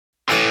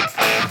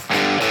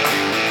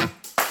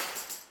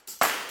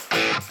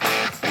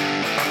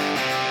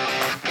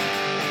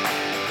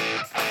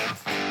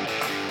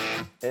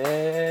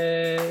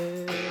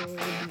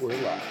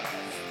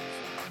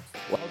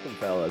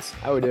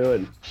How we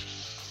doing?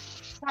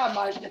 Not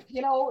much.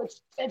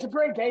 It's a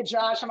great day,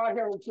 Josh. I'm out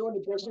here doing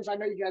the business. I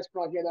know you guys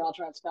probably hear that. I'll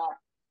try and stop.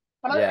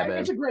 But Yeah,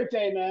 it's man. a great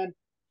day, man.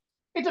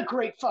 It's a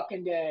great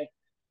fucking day.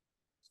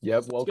 Yep.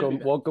 It's gonna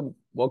be Welcome, bad.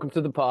 welcome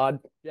to the pod.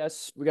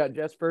 Yes, we got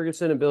Jess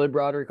Ferguson and Billy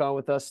Broderick on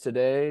with us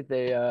today.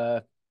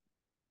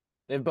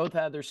 They've both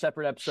had their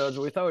separate episodes,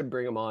 but we thought we'd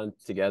bring them on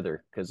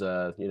together because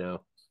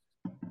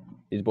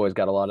these boys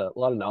got a lot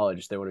of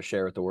knowledge they want to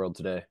share with the world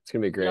today. It's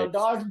gonna be great.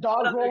 Dogs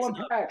Not mixed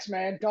rolling up. packs,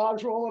 man.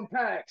 Dogs rolling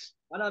packs.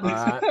 Why not All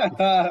mix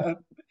right.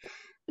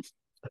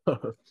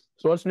 up?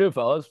 So what's new,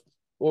 fellas?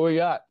 What we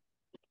got?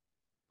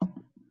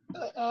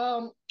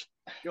 Um,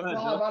 Go ahead,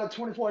 well, I Bill. bought a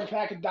 24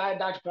 pack of Diet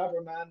Dr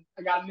Pepper, man.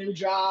 I got a new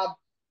job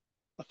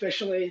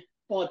officially.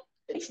 Well,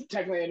 it's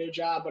technically a new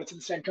job, but it's in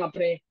the same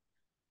company.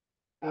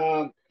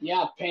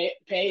 Yeah,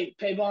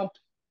 pay bump.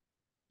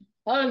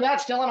 Other than that,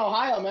 still in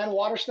Ohio, man.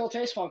 Water still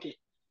tastes funky.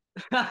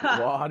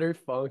 Water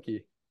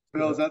funky.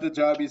 Bill, is that the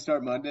job you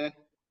start Monday?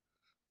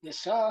 Yes,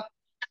 sir.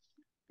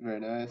 Very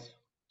nice.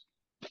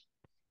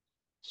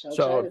 So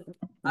So excited.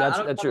 I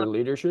don't that's got your much,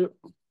 leadership.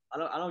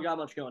 I don't got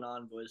much going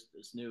on, boys.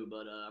 It's new,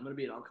 but I'm gonna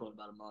be an uncle in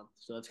about a month,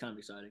 so that's kind of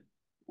exciting.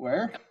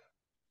 Where?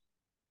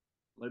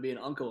 I'm gonna be an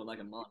uncle in like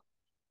a month.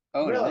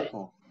 Oh, an Really?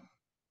 uncle.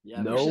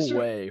 Yeah, No sister?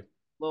 way.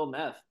 little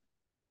meth.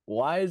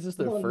 Why is this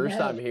the Oh, first man.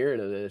 time hearing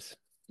of this?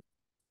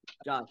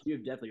 Josh,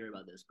 you've definitely heard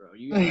about this, bro.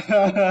 You've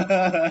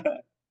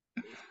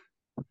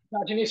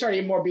Josh, you need to start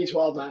eating more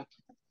B12, man.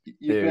 Dude,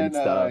 been it's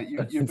tough.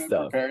 you've It's been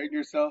tough. preparing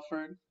yourself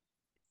for it?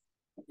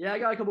 Yeah, I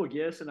got a couple of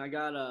gifts, and I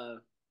got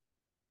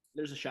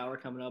there's a shower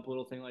coming up, a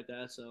little thing like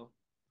that. So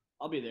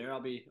I'll be there. I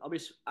mean,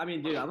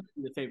 dude, I'm gonna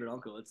be the favorite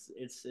uncle.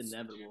 It's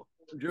inevitable.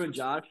 Drew and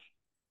Josh,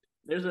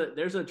 there's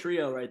a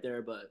trio right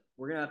there, but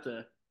we're gonna have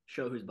to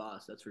show who's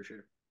boss. That's for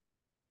sure.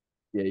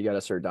 Yeah, you got to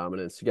assert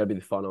dominance. You got to be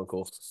the fun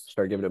uncle.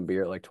 Start giving them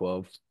beer at like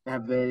 12.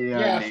 Have they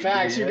Yeah, named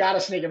facts. you You yet? got to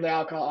sneak him the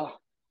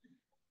alcohol.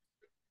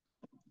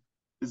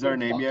 Is there a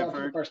name Fucked yet up for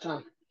the for? first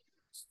time.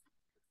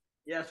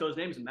 Yeah, so his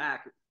name's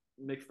Mac.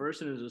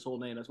 McPherson is his whole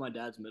name. That's my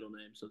dad's middle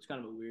name, so it's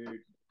kind of a weird,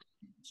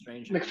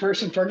 strange.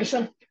 McPherson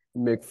Ferguson.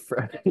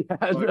 McFred.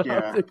 Fuck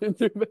yeah.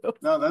 Yeah.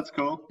 No, that's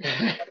cool.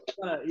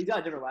 He's got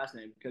a different last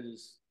name because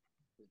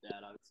his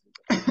dad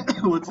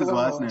obviously What's his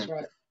last That's name?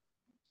 right.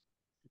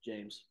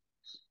 James.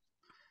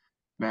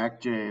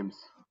 Mac James.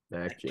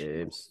 Mac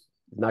James.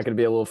 Not going to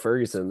be a little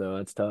Ferguson, though.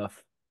 That's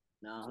tough.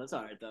 No, that's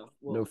all right though.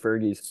 No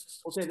Fergies.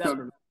 We'll save that Still-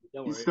 for me.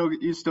 Don't You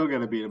worry. still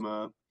gotta beat him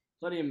up.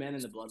 Plenty of men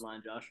in the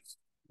bloodline, Josh.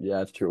 Yeah,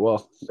 that's true.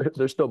 Well,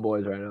 they're still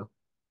boys right now.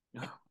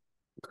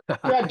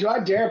 Yeah, do I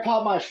dare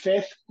pop my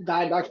fifth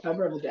Diet Dr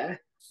Pepper of the day?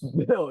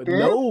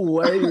 No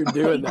way you're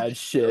doing that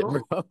shit,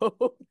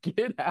 bro.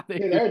 Get out of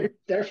Dude, here.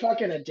 they're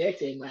fucking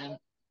addicting, man.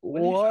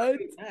 What?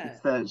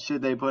 It's that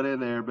shit they put in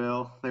there,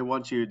 Bill. They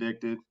want you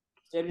addicted.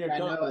 Stand in your I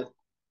know toe. it.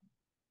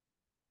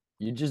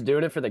 You just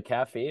doing it for the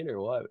caffeine or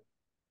what?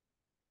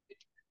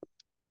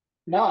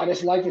 No, I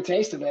just like the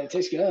taste of it. It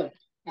tastes good.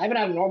 I haven't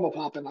had a normal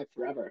pop in like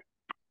forever.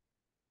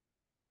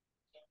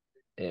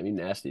 Damn, you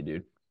nasty,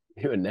 dude.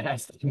 You a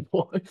nasty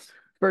boy.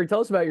 Berg, tell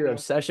us about your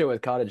obsession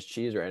with cottage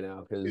cheese right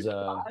now, because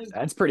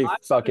that's pretty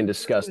fucking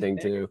disgusting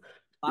too.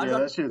 Five Yeah,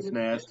 Dr. that shit's Peppers-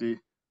 nasty.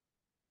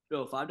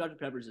 Bill, 5 Dr.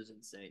 Peppers is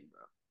insane,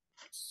 bro.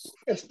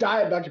 It's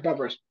Diet Dr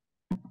Peppers.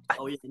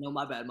 Oh yeah, no,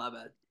 my bad.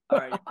 All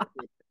right,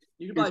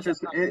 you can It's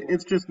probably just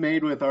it's just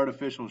made with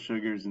artificial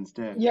sugars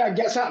instead. Yeah,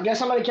 guess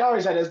how many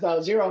calories that is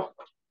though? 0.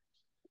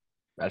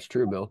 That's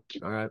true, Bill.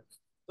 All right.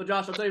 So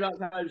Josh, I'll tell you about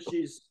cottage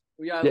cheese.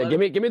 We got Yeah,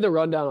 11 give me the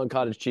rundown on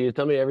cottage cheese.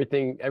 Tell me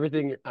everything I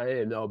need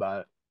to know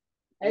about it.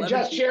 Hey, 11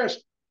 Jess,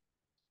 cheers.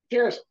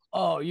 Cheers.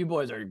 Oh, you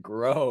boys are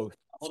gross.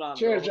 Hold on.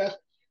 Cheers, bro. Jess.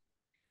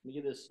 Let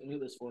me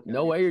get this fork.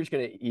 No way you're just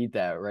gonna eat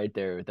that right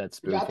there with that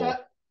You got spoonful.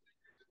 that?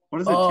 What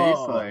does it Oh.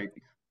 taste like?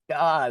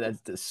 God,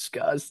 that's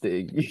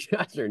disgusting. You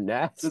guys are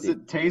nasty. Does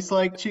it taste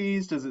like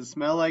cheese? Does it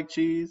smell like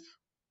cheese?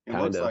 It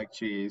looks Kinda. like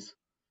cheese.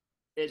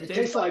 It It tastes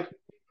tastes like. like.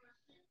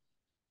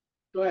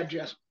 Go ahead,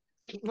 Jess.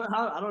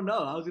 I don't know.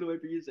 I was gonna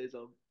wait for you to say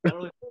something. I don't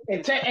really...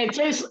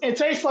 It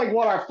tastes like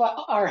what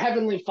our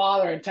heavenly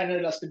Father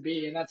intended us to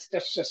be, and that's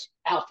just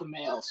alpha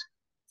males.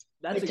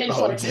 That's It tastes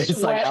Oh, like it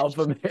tastes like sweat.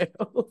 alpha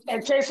male.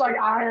 It tastes like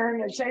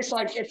iron. It tastes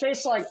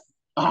like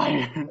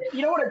Iron.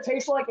 you know what it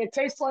tastes like? It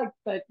tastes like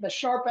the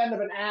sharp end of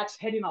an axe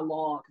hitting a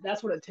log.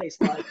 That's what it tastes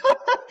like.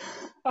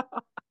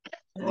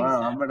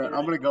 Wow, I'm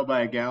gonna go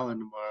buy a gallon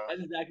tomorrow.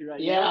 That's exactly right.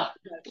 Yeah.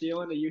 You know that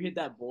feeling that you hit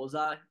that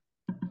bullseye.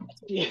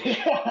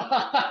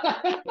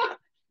 Yeah.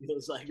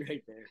 Feels like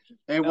right there.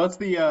 Hey, what's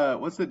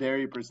the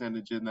dairy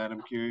percentage in that?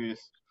 I'm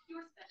curious.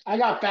 I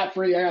got fat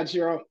free. I got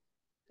 0.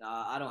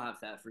 I don't have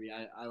fat free.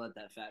 I let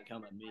that fat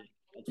come at me.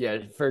 That's Yeah,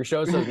 fine. for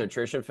show us those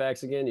nutrition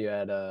facts again. You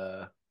had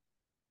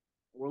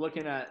We're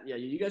looking at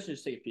You guys should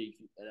just take a peek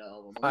at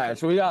all of them. all right,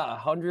 so we got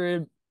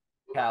 100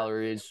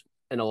 calories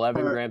and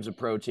 11 Per- grams of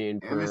protein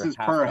per And this is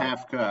half per cup.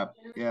 half cup.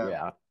 Yeah.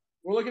 Yeah.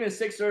 We're looking at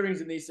 6 servings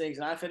in these things,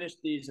 and I finished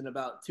these in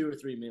about 2 or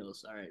 3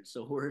 meals. All right,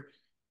 so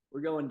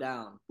we're going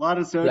down. A lot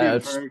of sodium, Yeah,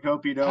 it's- Ferg.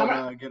 Hope you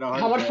don't get a heart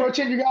How much attack.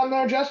 protein you got in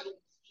there, Jess?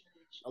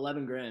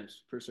 11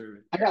 grams per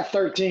serving. I got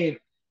 13.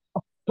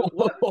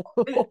 What?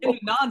 In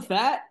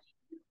non-fat?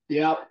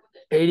 Yep.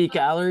 80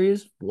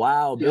 calories?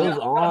 Wow, Bill's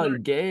Yeah.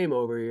 on game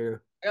over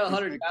here. I got It's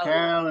 100 the calories.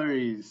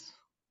 calories.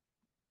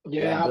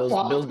 Yeah, Yeah. Bill's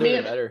Well, doing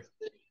it better.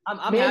 I'm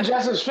me and happy.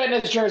 Jess's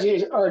fitness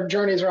journeys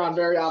are on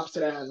very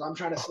opposite ends. I'm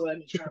trying to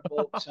slim, he's trying to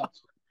bulk. So,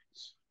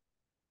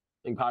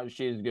 And cottage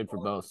cheese is good for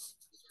both.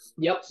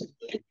 yep.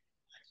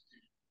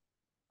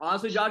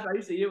 Honestly, Josh, I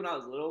used to eat it when I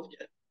was little,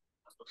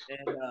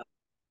 and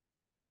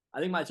I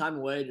think my time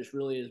away just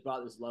really has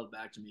brought this love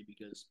back to me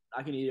because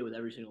I can eat it with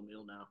every single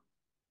meal now.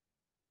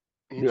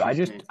 Dude,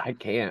 Interesting. I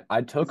can't.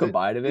 I took a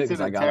bite of it Is it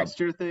because a I got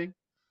texture thing?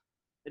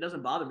 It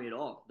doesn't bother me at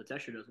all. The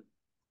texture doesn't.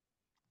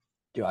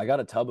 dude, I got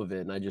a tub of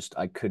it and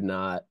I could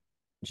not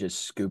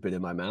just scoop it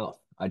in my mouth.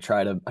 I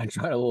tried a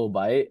little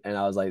bite and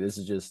I was like, this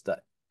is just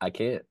I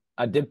can't.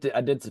 I did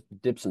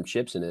dip some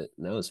chips in it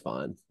and that was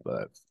fine.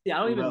 But Yeah,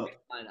 I don't even No. mix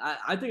mine.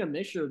 I think a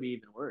mixture would be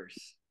even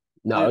worse.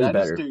 no, Dude, it was I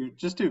better.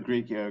 just do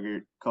Greek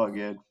yogurt. Call it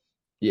good.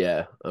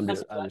 Yeah,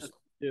 That's I what I just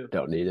do.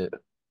 don't need it.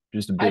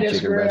 Just a I big chicken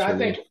disagree. breast for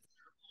me.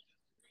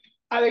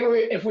 I think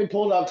if we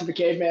pulled up to the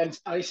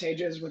caveman's ice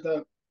ages with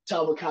a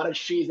tub of cottage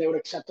cheese, they would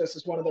accept us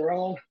as one of their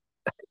own.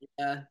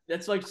 Yeah,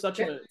 that's like such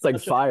a It's like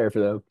fire for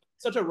them.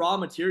 such a raw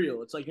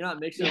material. It's like you're not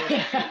mixing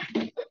it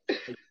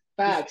with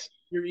Facts.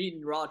 you're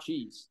eating raw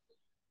cheese.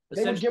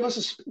 They would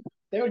Essentially,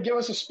 they would give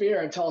us a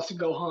spear and tell us to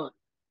go hunt.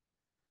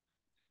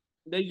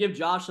 they give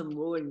Josh some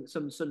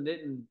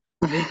knitting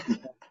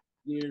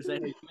gear and say, "Hey,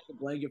 make a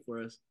blanket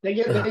for us." They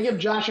give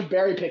Josh a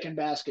berry picking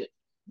basket.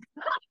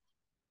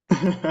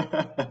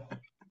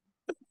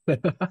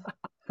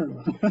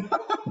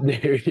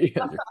 Dude, you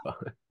guys are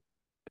fun.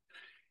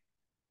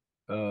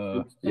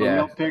 Yeah, you'll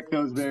Yeah. pick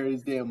those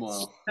berries damn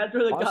well. That's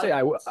really Honestly,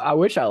 I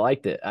wish I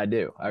liked it. I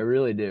do. I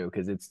really do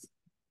because it's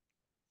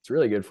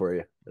really good for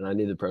you, and I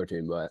need the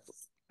protein, but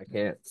I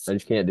can't. I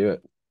just can't do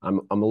it. I'm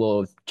a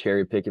little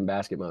cherry picking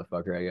basket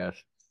motherfucker, I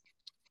guess.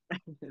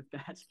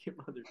 basket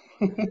mother.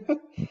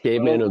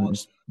 Caveman Well, will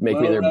just make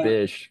me their Red-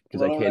 bitch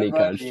because I Little can't Red eat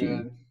cottage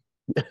Riding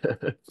cheese.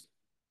 Hood.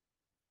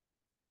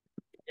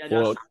 Yeah,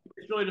 Josh, Well,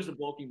 it's really just a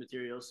bulking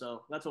material,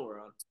 so that's what we're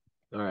on.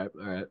 all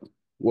right.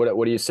 What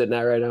are you sitting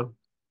at right now?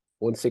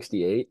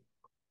 168.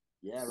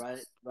 Yeah, right.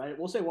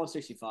 We'll say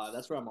 165.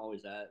 That's where I'm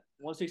always at.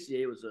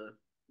 168 was a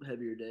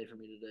heavier day for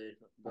me today,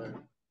 but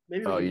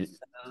maybe we Oh, can,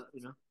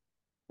 you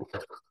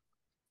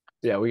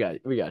yeah, we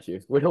got you.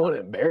 We don't want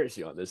to embarrass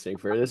you on this thing.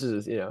 This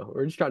is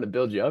we're just trying to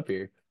build you up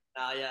here.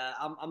 yeah,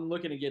 I'm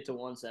looking to get to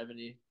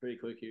 170 pretty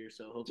quick here,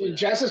 so hopefully. Dude,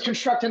 Jess is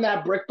constructing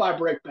that brick by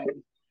brick,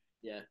 baby.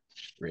 Yeah,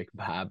 Rick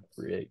Bob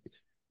Rick.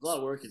 a lot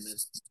of work in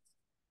this.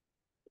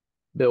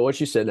 Bill, what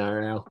you sitting at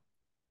right now?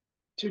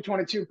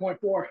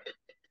 222.4.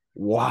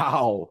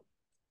 Wow,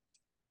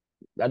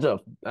 that's a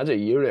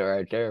unit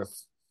right there.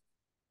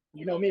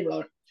 You know me,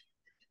 brother.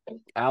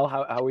 Al,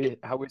 how we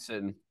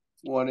sitting?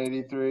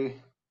 183.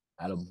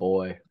 At a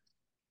boy.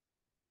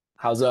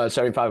 How's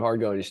 75 hard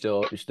going? You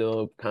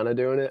still kind of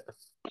doing it?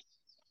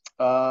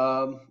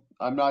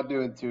 I'm not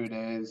doing 2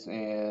 days,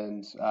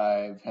 and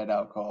I've had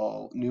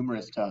alcohol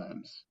numerous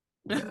times.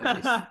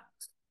 Nice.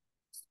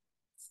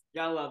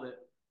 Gotta love it.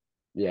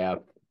 Yeah,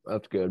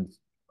 that's good.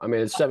 I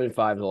mean, it's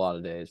 75 is a lot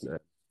of days, man.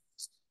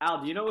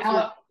 Al, do you know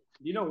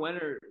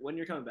when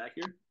you're coming back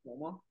here?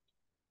 Omaha?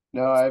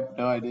 No, I have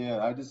no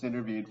idea. I just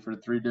interviewed for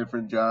 3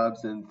 different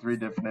jobs in 3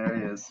 different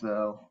areas.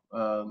 So,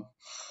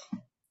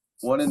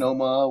 one in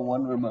Omaha,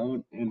 one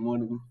remote, and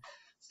one in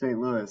St.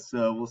 Louis.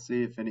 So we'll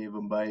see if any of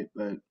them bite,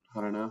 but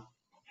I don't know.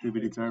 To be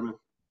determined.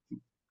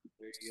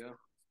 There you go.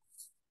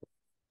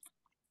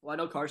 Well, I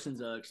know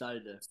Carson's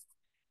excited to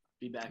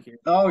be back here.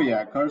 Oh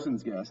yeah,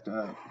 Carson's gassed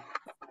up.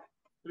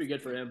 It'll be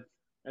good for him.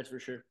 That's for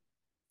sure.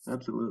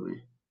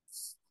 Absolutely.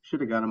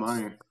 Should have got him on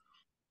here.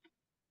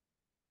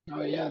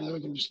 Oh yeah, then we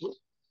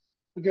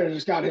could have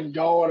just got him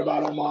going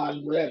about him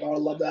on Rip. I would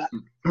love that.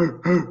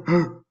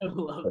 I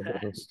love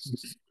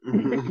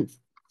that.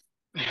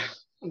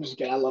 I'm just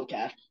kidding. I love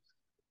Cash.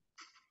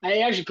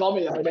 He actually called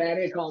me the other day. I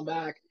need to call him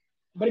back.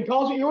 But he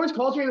calls me. He always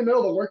calls me in the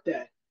middle of the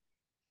workday.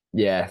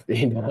 Yeah,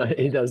 he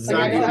does. Like,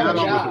 I He's don't have out a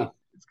on job.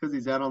 it's because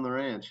he's out on the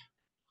ranch.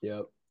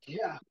 Yep.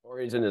 Yeah. Or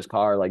he's in his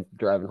car, like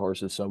driving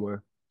horses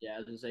somewhere. Yeah, I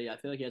was gonna say. I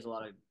feel like he has a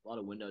lot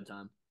of window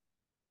time.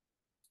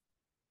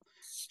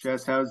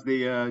 Jess, how's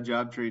the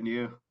job treating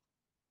you?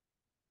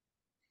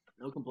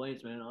 No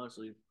complaints, man.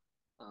 Honestly.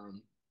 You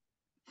want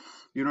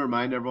to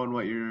remind everyone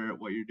what you're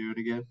doing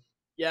again?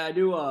 Yeah, I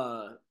do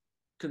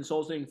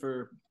consulting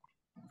for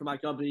my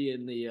company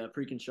in the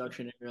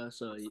pre-construction area.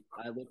 So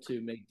I look to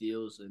make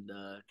deals and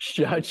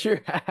Shut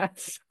your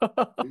ass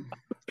up.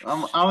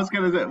 I was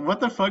gonna say, what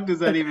the fuck does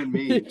that even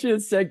You mean?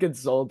 just said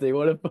consulting.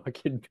 What a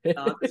fucking bitch.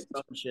 I'm just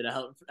throwing shit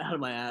out of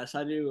my ass.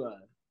 I do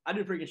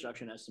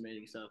pre-construction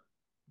estimating stuff.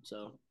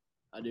 So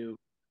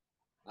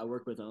I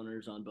work with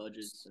owners on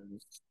budgets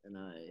and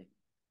I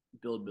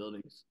build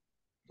buildings.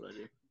 That's what I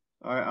do.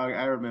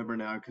 I remember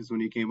now because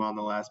when you came on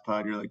the last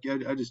pod, you're like, yeah,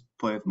 I just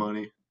play with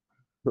money.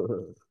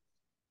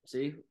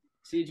 See,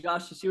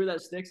 Josh, you see where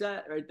that sticks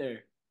at? Right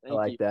there. I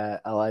like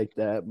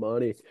that.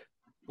 Money.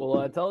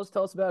 Well, tell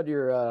us about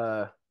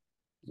your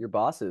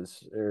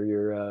bosses or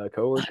your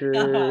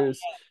coworkers.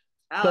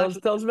 Alex,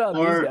 Tell us about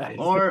these guys.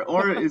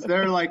 Or is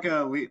there like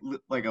a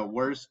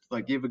worst,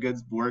 like you have a good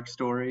work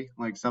story,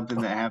 like something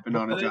that happened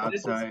on a job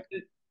site?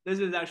 this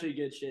is actually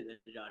good shit that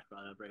Josh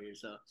brought up right here.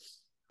 So,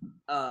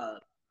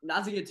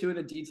 not to get too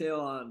into detail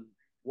on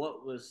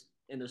what was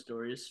in the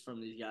stories from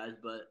these guys,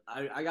 but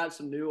I got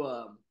some new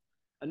a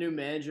new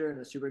manager and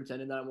a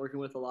superintendent that I'm working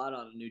with a lot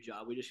on a new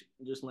job. We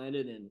just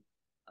landed, and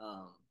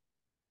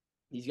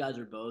these guys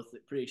are both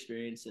pretty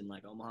experienced in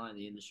like Omaha in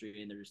the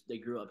industry, and they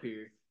grew up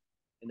here,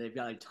 and they've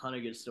got like a ton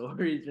of good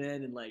stories,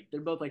 man. And like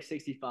they're both like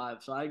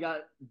 65, so I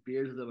got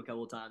beers with them a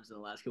couple of times in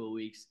the last couple of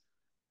weeks,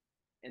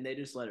 and they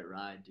just let it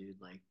ride,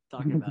 dude. Like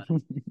talking about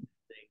it.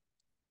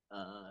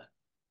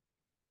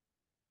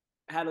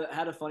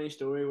 Had a funny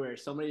story where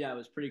somebody I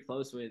was pretty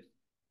close with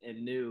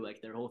and knew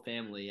like their whole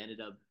family ended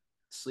up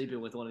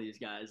sleeping with one of these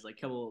guys like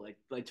couple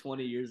like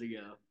 20 years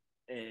ago,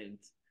 and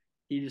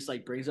he just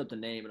like brings up the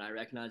name and I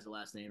recognize the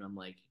last name. I'm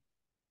like,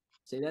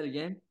 say that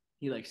again.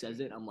 He like says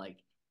it. I'm like,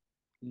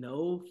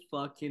 no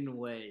fucking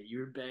way. You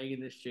were banging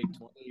this chick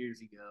 20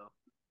 years ago.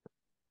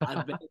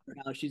 I've been her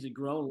house. She's a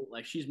grown,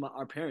 like she's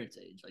our parents'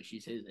 age. Like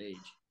she's his age.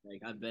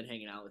 Like I've been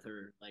hanging out with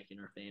her like in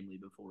her family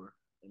before,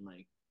 and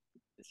like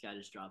this guy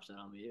just drops that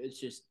on me. It's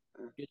just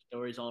good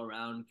stories all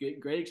around.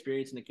 Great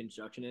experience in the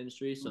construction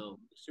industry. So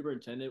the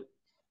superintendent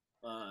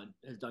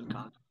has done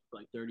contracts for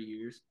like 30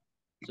 years.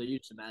 So you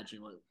just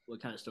imagine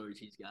what kind of stories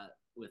he's got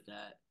with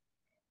that.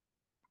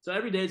 So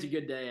every day is a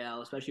good day,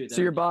 Al, especially with.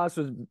 So your boss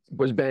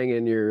was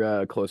banging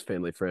your close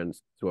family friends.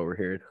 Is what we're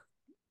hearing.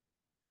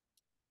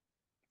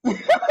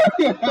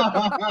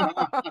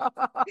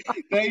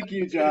 Thank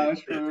you,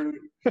 Josh, for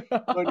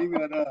pointing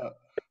that up.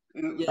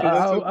 Yeah,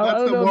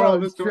 that's the moral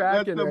of the story.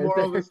 That's the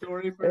moral of the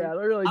story. Yeah, I don't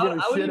really give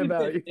a shit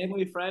about you.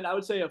 Family friend. I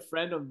would say a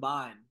friend of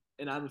mine,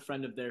 and I'm a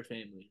friend of their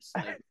families.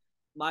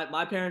 Like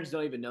my parents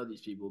don't even know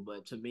these people,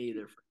 but to me,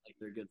 they're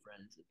good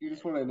friends. You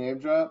just want to name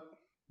drop?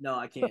 No,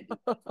 I can't. Do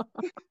that.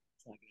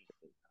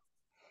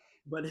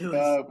 But it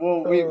was.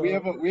 Well, we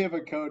have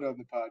a code on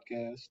the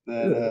podcast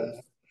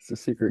that it's a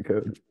secret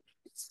code.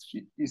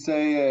 You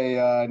say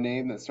a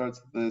name that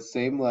starts with the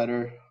same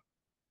letter,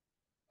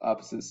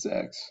 opposite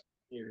sex.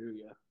 Here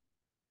we go.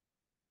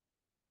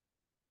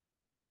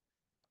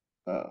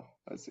 Oh,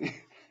 I see.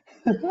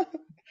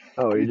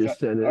 Oh, you just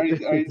sent it. Are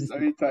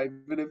you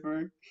typing it for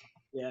her?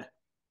 Yeah.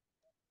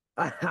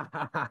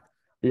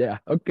 Yeah.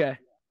 Okay.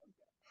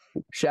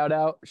 Shout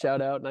out.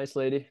 Nice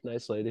lady.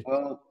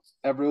 Well,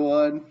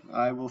 everyone,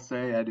 I will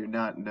say I do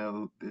not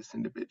know this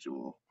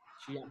individual.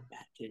 She got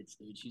fat kids,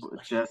 dude. She's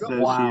like, Jess says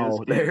wow, she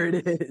is. there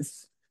it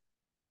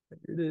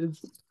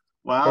is.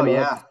 Wow,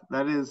 yeah,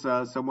 that is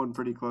someone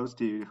pretty close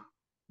to you.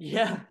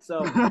 Yeah,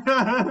 so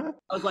I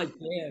was like,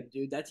 damn,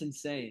 dude, that's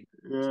insane.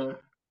 Yeah. So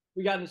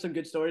we got into some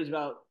good stories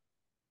about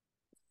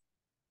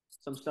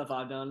some stuff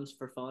I've done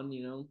for fun,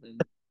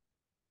 and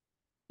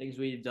things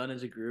we've done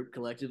as a group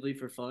collectively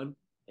for fun.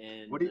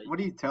 And what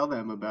do you tell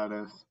them about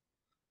us?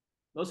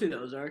 Mostly the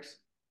Ozarks.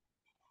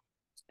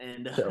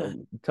 And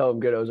tell them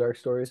good Ozark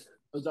stories.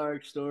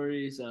 Ozark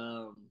stories,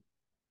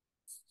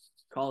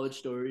 college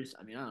stories.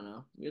 I mean, I don't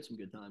know. We had some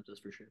good times, that's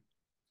for sure.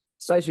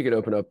 It's nice you could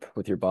open up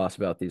with your boss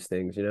about these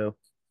things,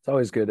 It's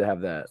always good to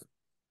have that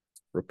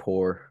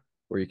rapport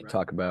where you can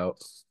talk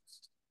about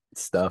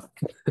stuff.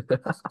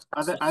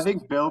 I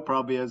think Bill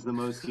probably has the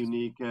most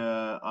unique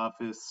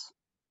office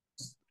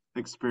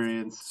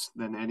experience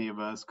than any of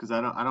us because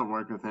I don't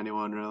work with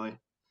anyone really.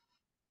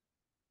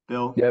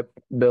 Bill? Yep.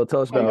 Bill,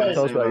 tell us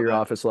about your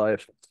office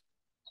life.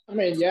 I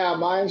mean, yeah,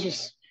 mine's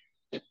just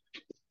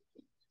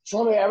it's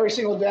literally every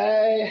single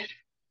day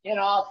in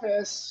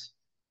office.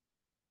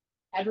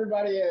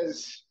 Everybody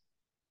is.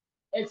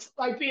 It's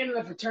like being in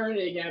the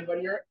fraternity again, but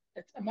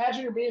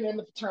imagine you're being in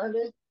the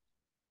fraternity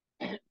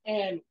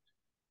and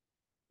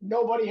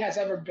nobody has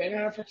ever been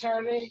in a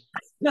fraternity,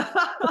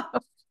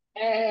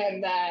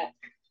 and that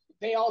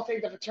they all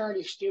think the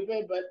fraternity is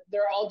stupid, but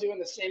they're all doing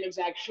the same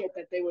exact shit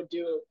that they would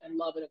do and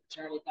love in a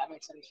fraternity, if that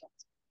makes any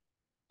sense.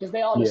 Because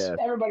they all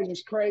everybody's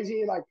just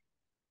crazy, like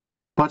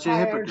bunch of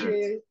hypocrites.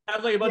 Energy.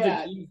 Sounds like a bunch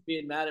of dudes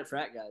being mad at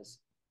frat guys.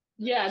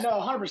 Yeah, no,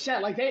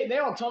 100%. Like they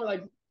all told me,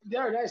 like the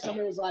other day,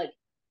 somebody was like,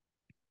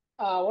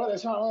 one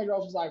of the only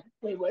girls was like,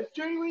 "Wait, what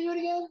fraternity were you in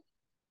again?"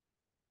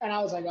 And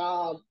I was like,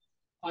 "Oh,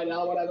 I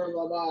know, whatever,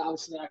 blah blah."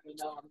 Obviously, I can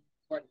know I'm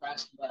more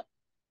impressed, but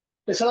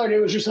this other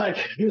dude was just like,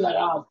 he was like,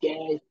 "Oh,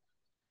 gay,"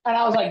 and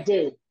I was like,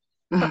 "Dude."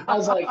 I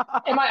was like,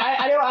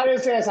 I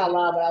didn't say this out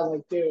loud, but I was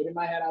like, dude, in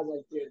my head, I was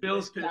like, dude,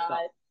 Bill's this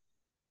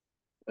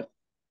guy.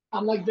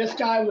 I'm like, this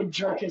guy would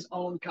jerk his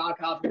own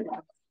cock off in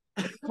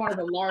front of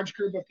a large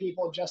group of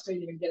people just to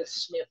even get a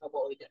sniff of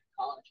what we did in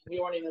college. We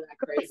weren't even that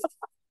crazy.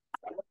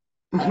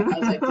 I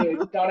was like,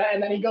 dude, don't.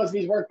 And then he goes to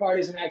these work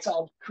parties and acts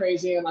all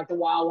crazy and like the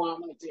wild one.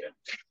 I'm like, dude,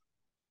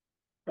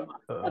 come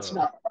on, that's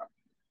nothing.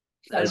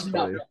 That's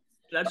nothing.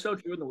 That's so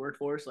true in the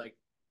workforce. Like,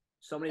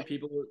 so many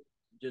people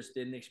just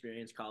didn't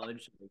experience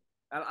college.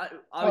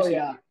 Obviously,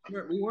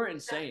 we weren't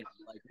insane.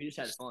 Like, we just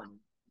had fun.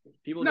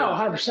 People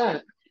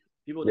 100%.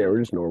 People Yeah, do. we're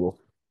just normal.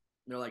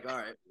 They're like, all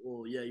right,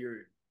 well, yeah,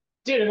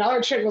 Dude,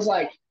 another chick was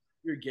like,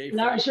 you're gay.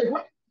 another chick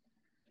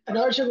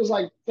was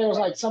like, there was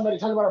like somebody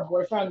talking about her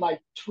boyfriend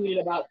like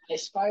tweeted about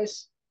Ice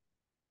Spice,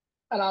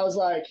 and I was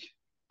like,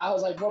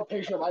 what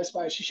picture of Ice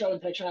Spice? She showed a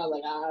picture, and I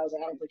was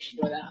like, I don't think she's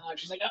doing that. And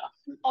she's like,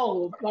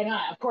 oh, why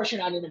not? Of course you're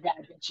not into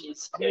bad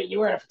bitches. You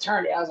were in a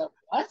fraternity. I was like,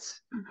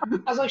 what?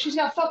 I was like, she's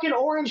got fucking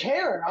orange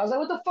hair. I was like,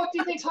 what the fuck do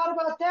you think's hot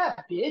about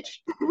that, bitch?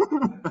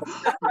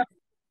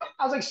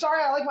 I was like,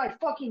 sorry, I like my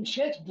fucking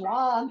chicks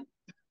blonde.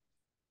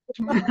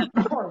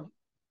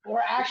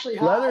 or actually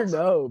hot. Let her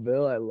know,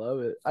 Bill. I love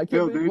it. I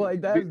can't believe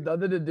like that has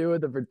nothing to do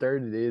with the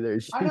fraternity either.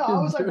 I know.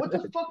 I was like, what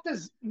the fuck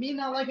does me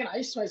not liking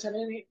Ice Spice have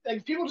anything?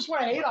 Like, people just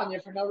want to hate on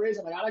you for no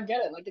reason. Like, I don't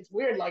get it. Like, it's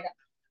weird. Like,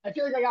 I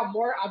feel like I've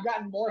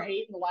gotten more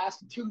hate in the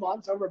last 2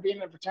 months over being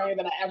in a fraternity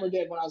than I ever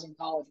did when I was in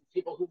college with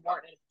people who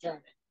weren't in a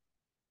fraternity.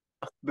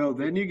 Bill,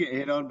 didn't you get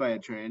hit on by a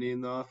tranny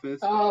in the office?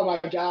 Oh my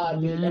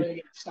god, dude! Don't even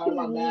get started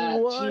on that.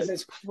 What?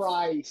 Jesus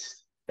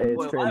Christ! Hey,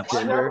 it's Boy,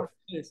 transgender.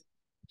 It's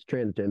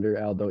transgender.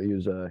 Al, don't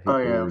use Oh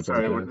yeah, I'm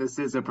sorry. like This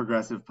is a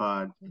progressive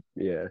pod.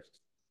 Yeah.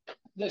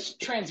 This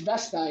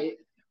transvestite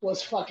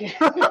was fucking.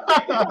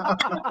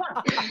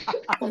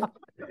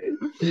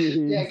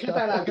 Yeah, cut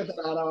that out. Cut that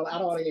out. I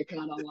don't want to get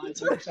caught online.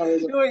 So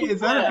wait, is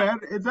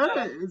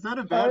that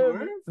a bad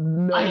word?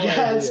 No I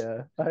guess.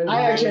 idea.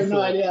 I actually have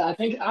no idea.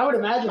 I would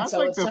imagine That's so.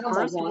 like It the sounds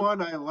first like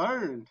one I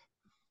learned.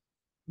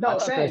 No,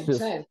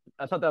 same.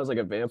 I thought that was like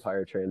a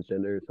vampire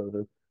transgender or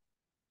something.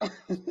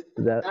 Is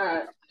that? All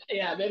right.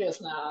 Yeah, maybe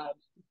it's not.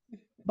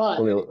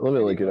 But let me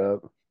look it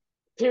up.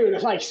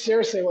 Dude, like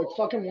seriously, like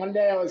fucking one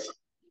day I was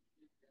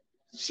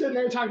sitting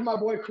there talking to my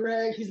boy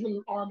Craig. He's in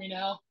the army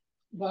now,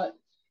 but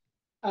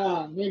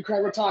me and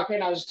Craig were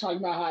talking. I was just talking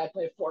about how I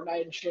play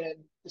Fortnite and shit.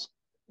 Just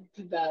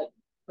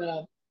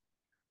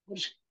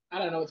which I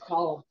don't know what to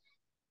call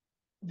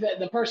him.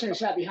 The person who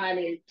sat behind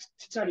me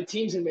started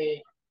teasing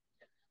me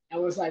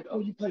and was like, "Oh,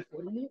 you play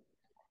Fortnite?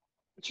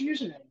 What's your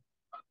username?"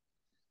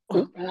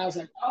 And I was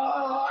like,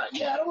 "Oh,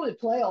 yeah, I don't really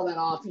play all that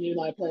often. You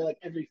know, I play like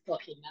every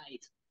fucking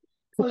night."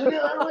 I was like,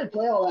 "Yeah, I don't really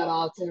play all that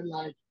often.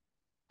 Like,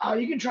 oh,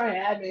 you can try and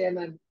add me." And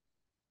then,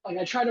 like,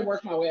 I tried to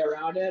work my way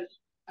around it.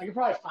 I could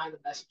probably find the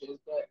messages,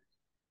 but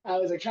I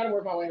was like trying to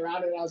work my way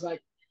around it. And I was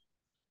like,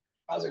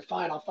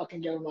 fine, I'll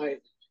fucking give him my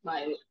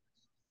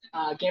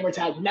gamer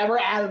tag. Never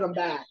added him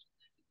back.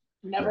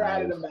 Never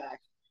added him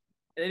back.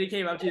 And then he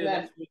came up to you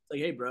and next week,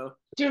 like, "Hey, bro."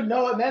 Dude,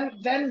 no.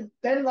 And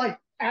then like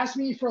asked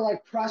me for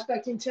like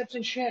prospecting tips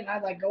and shit. And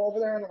I'd like go over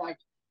there and like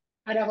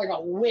I'd have like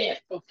a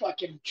whiff of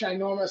fucking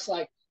ginormous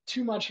like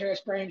too much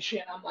hairspray and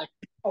shit. And I'm like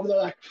over there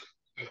like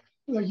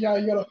yeah,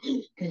 you gotta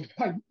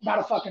like about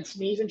to fucking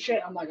sneeze and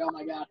shit. I'm like, oh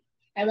my god.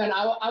 And then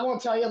I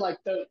won't tell you like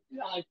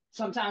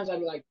sometimes I'd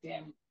be like,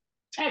 damn,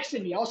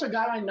 texting me. Also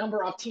got my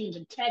number off Teams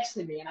and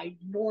texted me, and I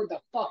ignored the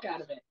fuck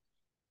out of it.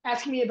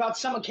 Asking me about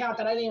some account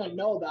that I didn't even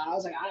know about. I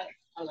was like,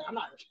 I'm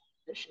not responding to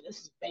this shit. This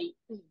is bait.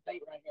 This is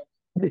bait right here.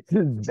 This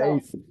is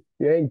bait. So,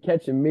 you ain't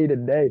catching me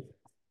today.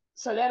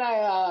 So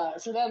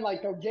then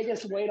like the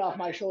biggest weight off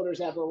my shoulders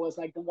ever was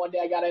like the one day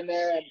I got in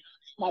there and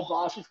my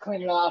boss was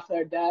cleaning off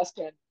their desk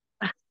and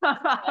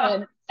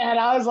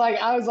I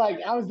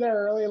was there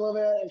early a little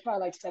bit. It's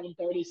probably like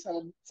 7:30,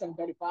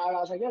 7:35. I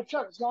was like, yeah,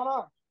 Chuck, what's going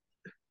on?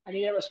 And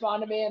he didn't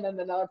respond to me. And then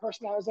another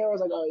person that was there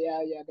was like, oh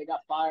yeah, they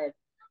got fired.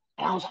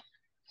 And I was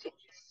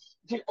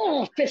like,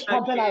 oh, fist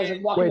pumping. I was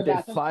like, walking the bathroom.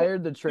 Wait, they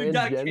fired the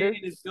transgender?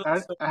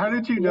 How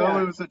did you know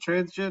it was a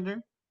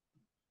transgender?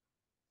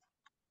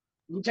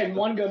 You take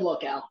one good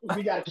look out. If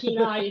you got a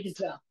keen eye, you can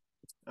tell.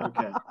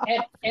 Okay.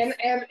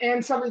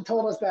 And somebody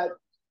told us that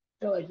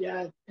they're like,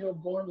 yeah, they were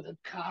born with a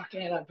cock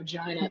and a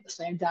vagina at the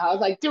same time. I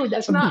was like, dude,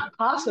 that's not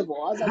possible.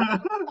 I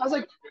was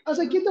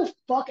like, get the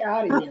fuck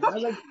out of here. I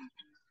was like,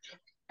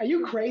 are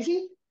you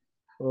crazy?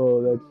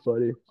 Oh, that's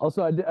funny.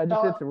 Also, I just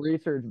did some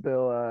research,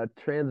 Bill.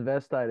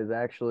 Transvestite is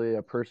actually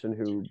a person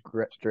who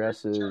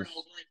dresses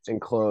in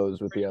clothes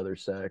with the other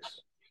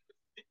sex.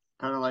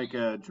 Kind of like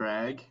a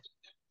drag.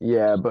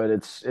 Yeah, but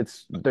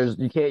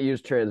you can't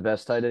use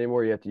transvestite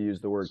anymore. You have to use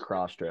the word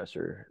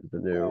crossdresser. The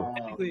new.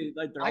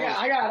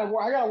 I got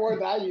a word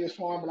that I use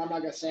for them, but I'm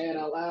not gonna say it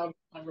out loud.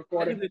 I'm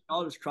recording. Technically,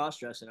 all just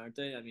cross-dressing, aren't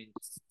they? I mean,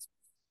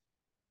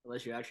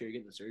 unless you're actually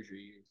getting the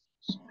surgery.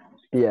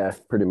 Yeah,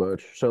 pretty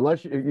much. So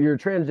unless you're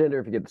transgender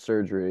if you get the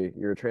surgery,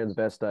 you're a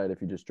transvestite if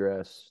you just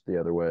dress the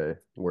other way,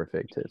 wear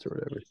fake tits or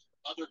whatever.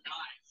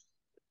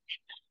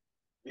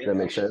 Does that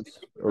make sense?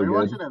 Are you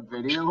watching a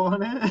video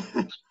on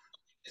it?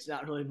 It's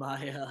not really my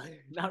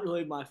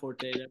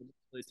forte. I'm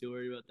not really too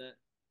worried about that.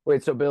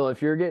 Wait, so Bill,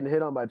 if you're getting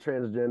hit on by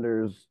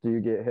transgenders, do you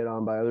get hit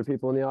on by other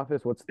people in the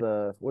office? What's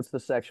the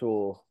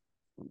sexual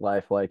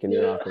life like in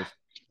your office?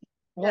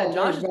 Yeah,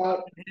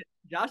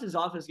 Josh's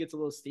office gets a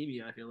little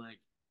steamy, I feel like.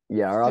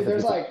 Yeah, our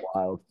office is like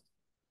wild.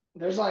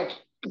 There's like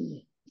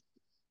now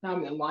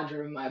I'm in the laundry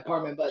room in my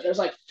apartment, but there's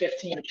like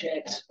 15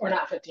 chicks, or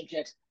not 15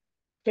 chicks,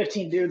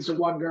 15 dudes to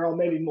one girl,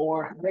 maybe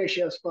more.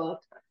 Ratio's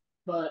fucked,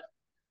 but.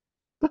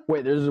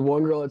 Wait, there's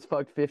one girl that's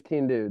fucked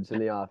 15 dudes in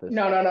the office.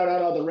 No.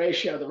 The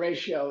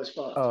ratio is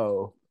fucked.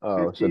 Oh. Oh,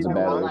 so it's a 15 to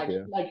bad About one.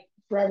 ratio. like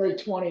for every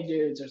 20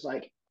 dudes, there's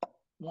like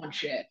one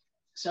chick.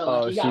 So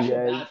like Oh, you so gotta feel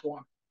yeah, bad for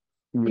him.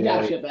 You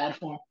gotta yeah, feel bad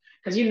for him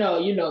because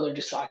they're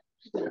just like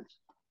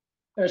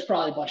there's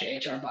probably a bunch of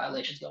HR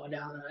violations going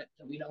down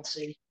that we don't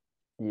see.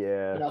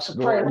 yeah. So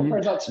Well, you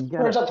prayers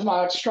gotta, up to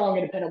my strong,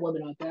 independent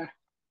women out there.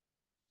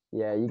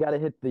 yeah, you gotta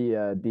hit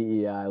the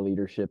DEI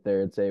leadership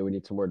there and say we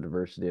need some more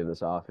diversity in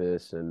this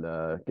office and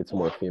get some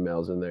more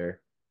females in there.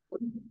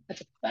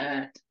 That's a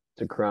fact.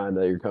 It's a crime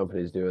that your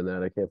company's doing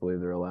that. I can't believe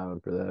they're allowing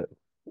for that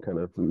kind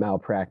of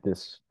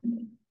malpractice.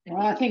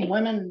 Well, I think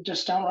women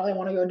just don't really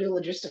want to go do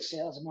logistics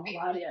sales. I'm not gonna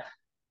lie to you.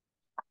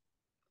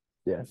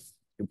 Yes,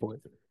 good point.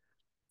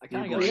 I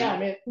kind You of But got yeah, a, I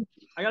mean,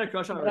 I got a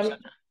crush on a but I mean,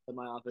 receptionist at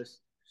my office.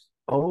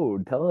 Oh,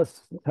 tell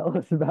us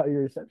about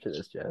your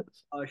receptionist,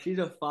 Jets. Oh, she's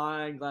a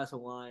fine glass of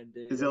wine,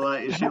 Is dude. it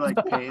like, is she like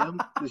Pam?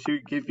 Does she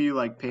give you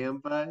like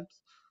Pam vibes?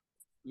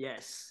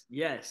 Yes.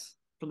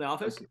 From the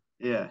office? Okay.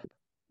 Yeah.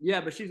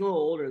 Yeah, but she's a little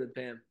older than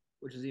Pam,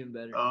 which is even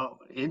better. Oh,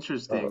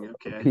 interesting.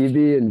 Okay.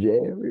 PB and J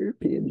over here.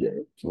 P and J.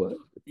 What?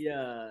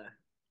 Yeah,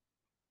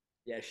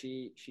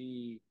 she,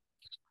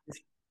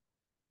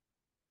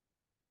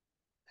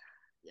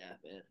 yeah,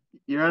 man.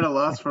 You're at a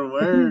loss for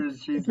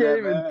words. He She's can't that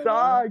even bad, huh?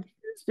 talk.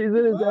 She's in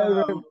his head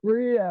rent Wow.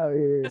 free out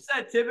here. It's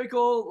that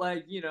typical,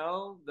 like,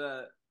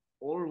 the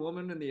older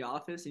woman in the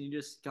office, and you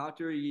just talk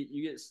to her.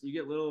 You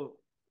get little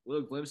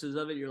glimpses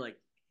of it. You're like,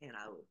 man,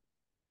 I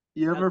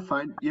You ever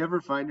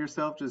find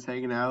yourself just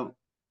hanging out,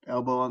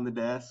 elbow on the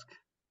desk?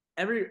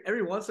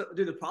 every once,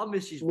 dude. The problem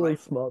is Little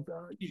small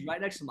talk. she's right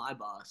next to my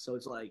boss, so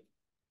it's like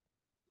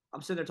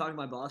I'm sitting there talking to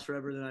my boss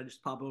forever. Then I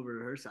just pop over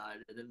to her side,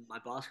 and then my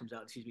boss comes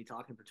out and sees me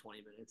talking for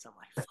 20 minutes. I'm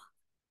like,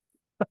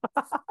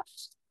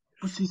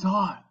 But she's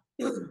hot.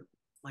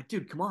 like,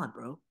 dude, come on,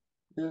 bro.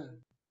 Yeah.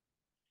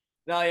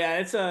 No, yeah,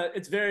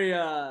 it's very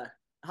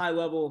high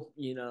level,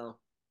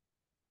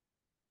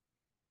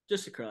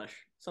 just a crush.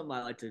 Something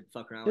I like to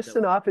fuck around with. Just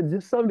an office,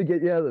 just something to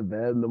get you out of the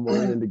bed in the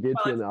morning to get I you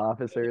like in the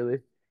office early.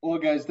 Well,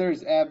 guys,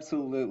 there's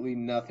absolutely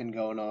nothing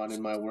going on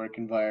in my work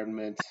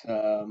environment.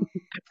 Don't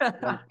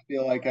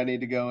feel like I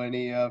need to go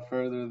any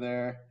further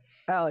there.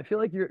 Al, I feel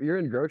like you're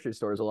in grocery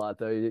stores a lot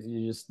though.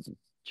 You just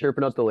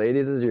chirping up the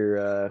ladies as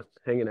you're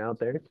hanging out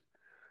there.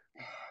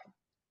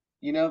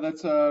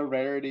 That's a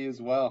rarity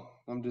as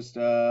well. I'm just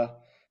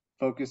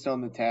focused on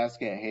the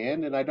task at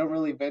hand, and I don't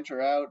really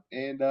venture out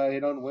and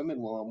hit on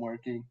women while I'm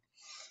working.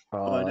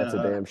 Oh, But that's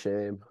a damn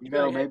shame. like, hey,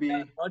 I got maybe,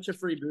 a bunch of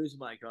free booze in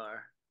my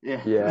car.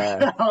 yeah.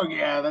 Yeah. Oh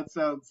yeah, that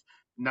sounds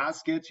not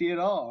sketchy at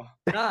all.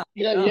 Nah,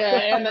 yeah, no,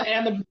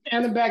 yeah,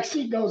 and the back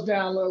seat goes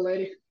down, little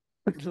lady.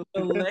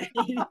 little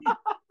lady.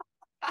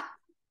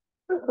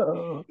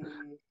 Oh.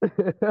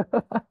 So,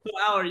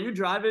 Al, are you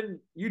driving?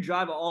 You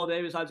drive all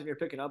day besides when you're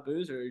picking up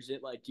booze, or is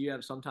it like, do you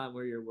have some time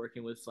where you're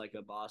working with like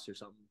a boss or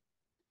something?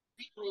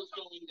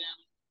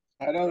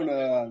 I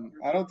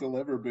don't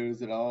deliver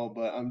booze at all,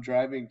 but I'm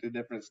driving to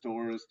different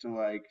stores to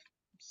like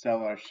sell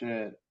our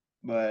shit.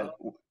 But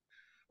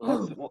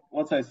once Oh.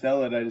 once I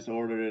sell it, I just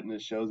order it and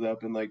it shows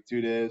up in like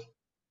 2 days.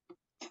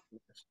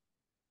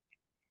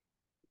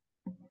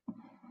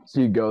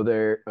 So you go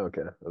there.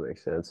 Okay, that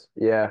makes sense.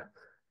 Yeah.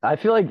 I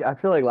feel like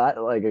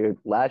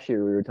last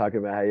year we were talking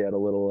about how you had a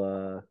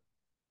little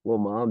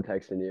mom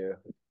texting you,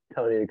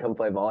 telling you to come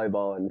play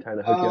volleyball and trying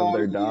to hook you up with Oh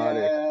her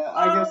daughter. yeah,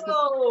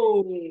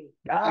 Oh,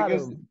 I Got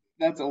guess him.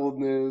 that's old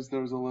news.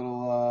 There was a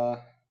little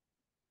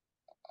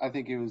I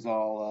think it was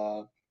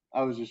all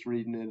I was just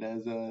reading it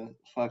as a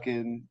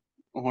fucking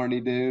horny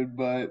dude,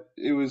 but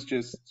it was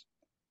just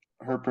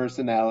her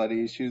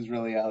personality. She was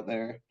really out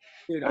there.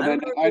 dude, And I then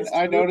don't know if it's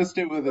I true. noticed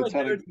it I with feel a like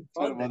there's some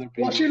ton fun of there. other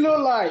What she people.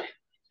 look like?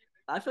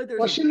 I feel like there's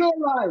What some. she look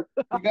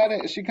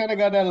like? She kind of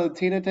got that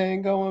Latina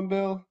thing going,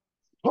 Bill.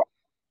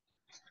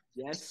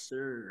 Yes,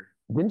 sir.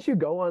 Didn't you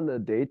go on the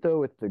date though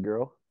with the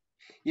girl?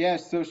 Yeah,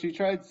 so she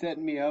tried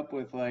setting me up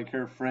with like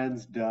her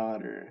friend's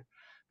daughter.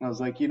 And I was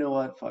like, you know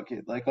what? Fuck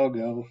it. Like I'll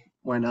go.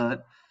 Why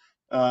not?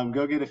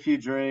 Go get a few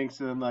drinks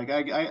and like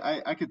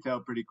I could tell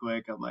pretty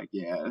quick. I'm like,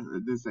 yeah,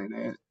 this ain't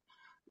it.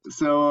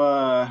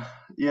 So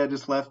yeah,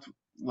 just left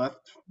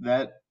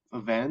that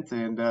event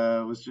and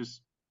was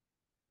just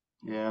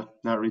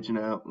not reaching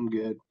out. I'm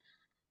good.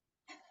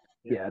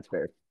 Yeah, that's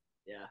fair.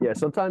 Yeah. Yeah,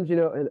 sometimes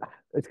and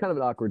it's kind of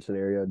an awkward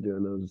scenario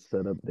doing those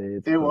setup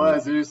dates, It but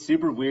was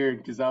super weird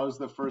because I was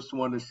the first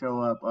one to show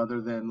up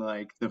other than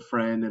like the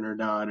friend and her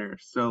daughter.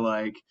 So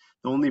like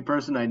the only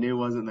person I knew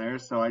wasn't there,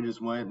 so I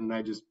just went and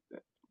I just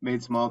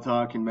made small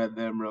talk and met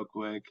them real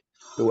quick.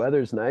 the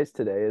weather's nice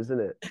today, isn't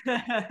it?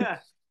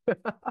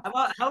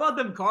 How about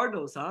them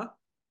Cardinals, huh?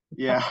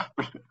 Yeah.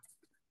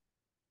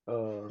 Uh,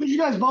 Who did you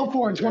guys vote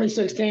for in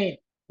 2016?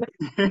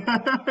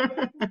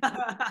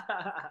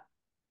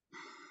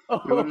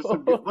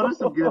 What are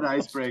some good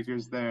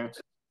icebreakers there?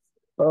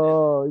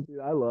 oh, dude,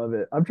 I love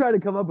it. I'm trying to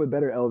come up with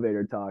better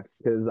elevator talk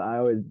because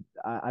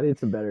I need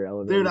some better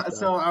elevator Dude, stuff.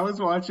 so I was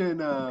watching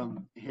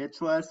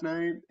Hitch last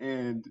night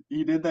and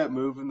he did that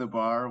move in the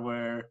bar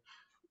where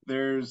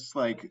there's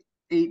like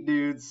 8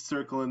 dudes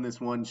circling this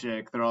one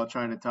chick. They're all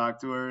trying to talk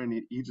to her,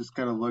 and he just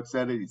kind of looks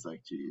at it. He's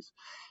like, geez.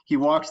 He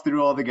walks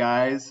through all the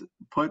guys,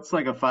 puts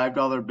like a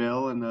 $5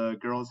 bill in the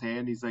girl's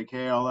hand. He's like,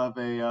 hey, I'll have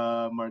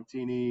a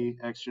martini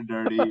extra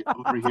dirty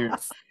over here.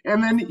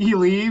 And then he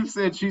leaves,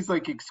 and she's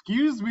like,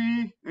 excuse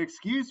me,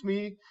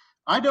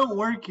 I don't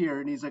work here.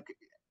 And he's like,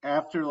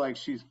 after like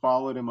she's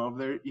followed him over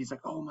there, he's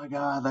like, oh my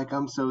God, like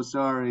I'm so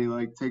sorry.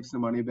 Like takes the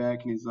money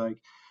back, and he's like,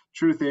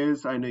 truth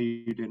is, I know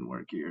you didn't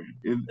work here.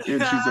 And she's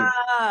like,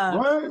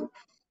 what?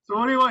 So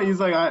what do you want? He's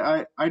like,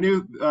 I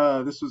knew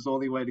this was the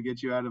only way to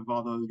get you out of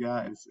all those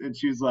guys. And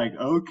she's like,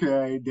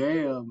 okay,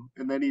 damn.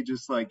 And then he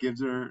just like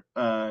gives her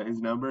his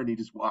number, and he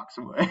just walks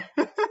away.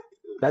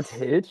 That's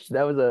Hitch?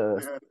 That was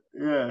a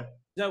Yeah.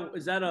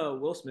 Is that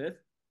Will Smith?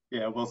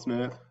 Yeah, Will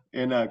Smith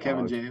and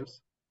Kevin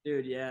James.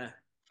 Dude, yeah.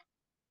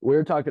 We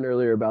were talking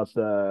earlier about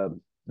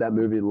that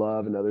movie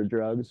Love and Other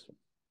Drugs.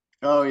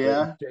 Oh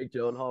yeah. Jake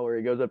Gyllenhaal, where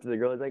he goes up to the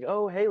girl, he's like,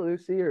 "Oh, hey,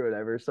 Lucy," or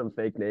whatever, some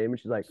fake name, and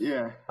she's like,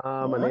 Yeah.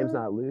 my name's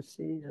not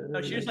Lucy."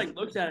 No, she just like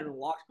looks at him and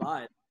walks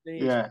by.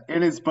 Yeah,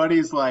 and his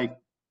buddy's like,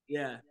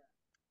 yeah,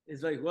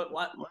 it's like what?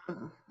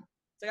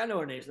 It's like I know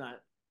her name's not,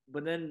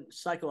 but then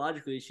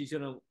psychologically she's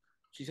gonna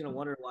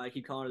wonder why I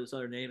keep calling her this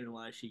other name and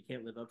why she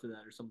can't live up to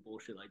that or some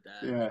bullshit like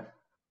that. Yeah.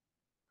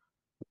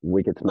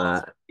 Wicked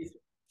smart.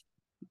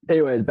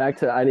 Anyways, back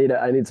to I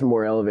need some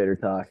more elevator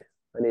talk.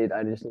 I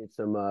just need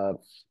some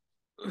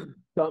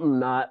something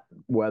not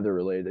weather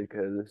related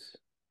because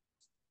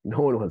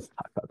no one wants to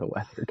talk about the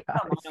weather, guys.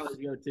 That's how mine always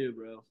go too,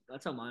 bro.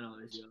 That's how mine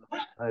always go.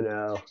 I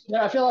know.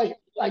 Yeah, I feel like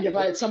if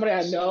I had somebody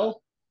I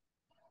know,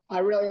 I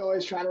really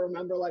always try to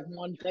remember like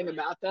one thing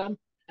about them,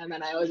 and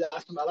then I always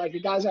ask them about like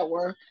the guys at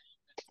work.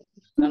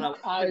 I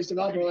always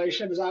develop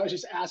relationships. I always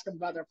just ask them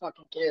about their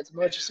fucking kids.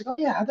 But it's just like,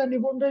 oh yeah, how'd that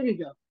newborn baby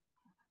go?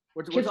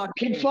 We're Kid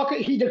talking.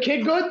 The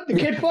kid good? The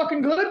kid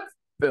fucking good?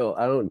 Bill,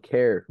 I don't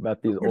care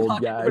about these old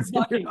guys.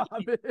 We're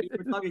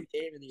talking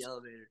game in the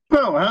elevator.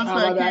 No, how's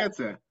that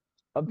cancer?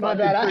 I'm My talking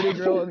bad. pretty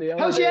girl in the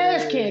elevator. How's your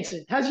ass cancer?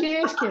 How's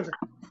your ass cancer?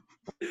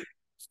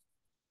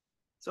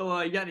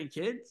 So you got any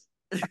kids?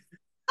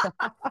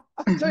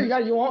 So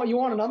you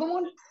want another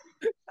one?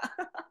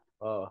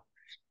 Oh.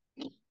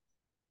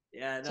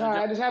 Yeah. No, Sorry,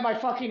 I just had my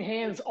fucking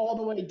hands all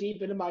the way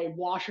deep into my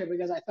washer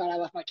because I thought I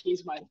left my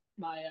keys in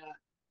my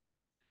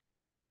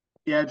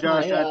Yeah,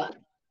 Josh,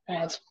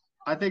 pants.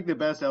 I think the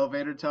best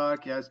elevator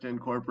talk has to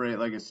incorporate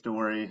like a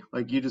story.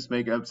 Like you just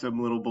make up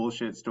some little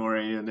bullshit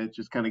story and it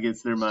just kind of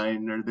gets their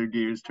mind or their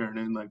gears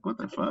turning. Like, what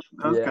the fuck?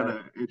 That was kind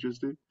of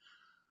interesting.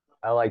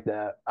 I like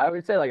that. I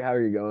would say like, how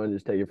are you going?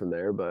 Just take it from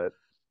there. But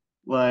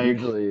like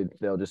usually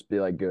they'll just be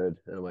like, good.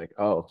 And I'm like,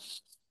 oh,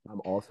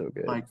 I'm also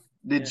good. Like,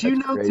 did you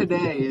know crazy.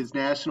 Today is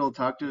National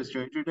Talk to a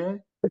Stranger Day?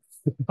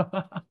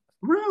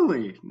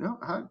 Really? No.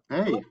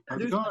 Hey,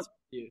 how's it going?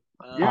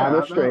 Yeah,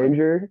 I'm a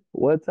stranger.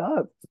 What's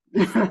up?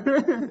 I've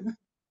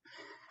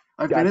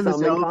been in this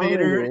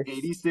elevator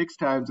 86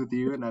 times with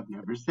you, and I've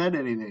never said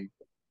anything.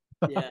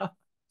 Yeah,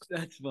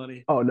 that's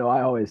funny. Oh, no,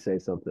 I always say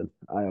something.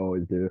 I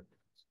always do.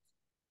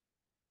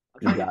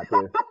 You got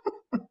to.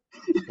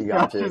 You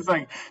got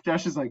to.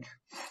 Josh is like,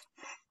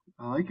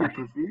 I like your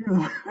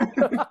perfume.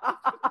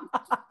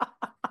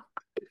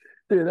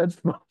 Dude, that's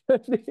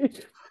funny.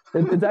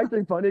 It's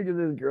actually funny because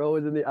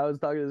I was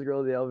talking to this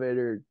girl in the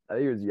elevator, I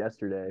think it was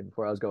yesterday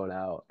before I was going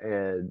out,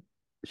 and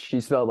she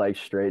smelled like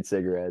straight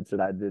cigarettes,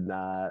 and I didn't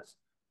know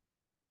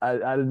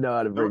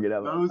how to bring it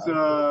up. Those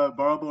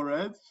Marlboro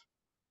Reds?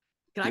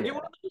 Can I get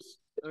one of those?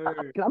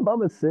 Or... Can I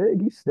bum a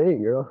cig? You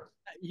stink, girl.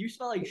 You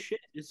smell like shit,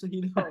 just so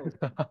you know.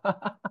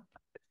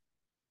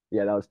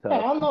 Yeah, that was tough. Hey,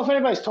 I don't know if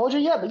anybody's told you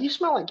yet, but you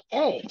smell like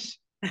eggs.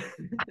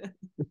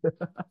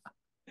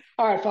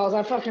 All right, fellas,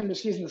 I'm fucking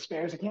just using the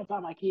spares. I can't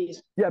find my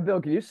keys. Yeah, Bill,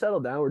 can you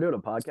settle down? We're doing a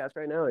podcast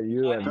right now, and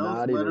you have Bill's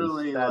not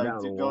literally even sat like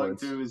down going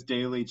once. through his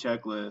daily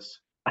checklist.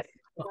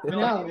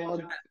 Yeah,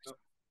 well,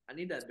 I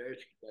need that Bears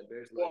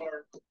logo.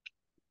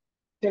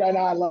 Did I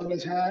not? I love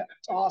his hat.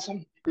 It's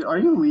awesome. Are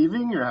you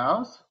leaving your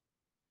house?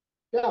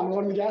 Yeah, I'm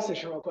going to the gas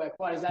station real quick.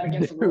 What, is that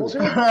against the rules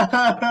here?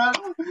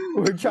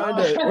 We're trying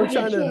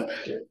to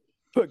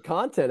put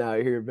content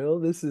out here, Bill.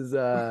 This is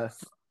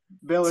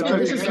Bill,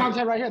 this is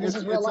content right here. This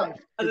is real life.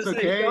 It's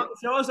okay.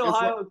 Show us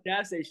Ohio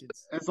gas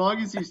stations. As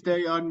long as you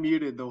stay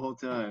unmuted the whole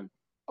time.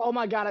 Oh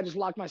my God, I just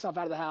locked myself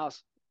out of the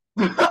house.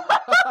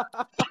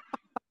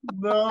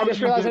 No, I just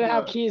realized I didn't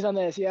have keys on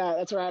this. Yeah,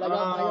 that's right. I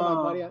got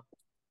my buddy.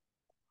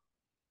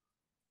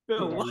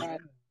 Bill, what?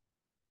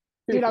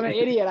 Dude, I'm an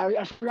idiot.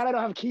 I forgot I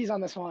don't have keys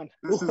on this one.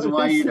 This is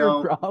why you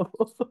don't.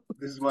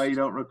 This is why you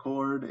don't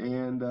record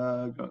and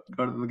go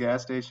to the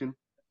gas station.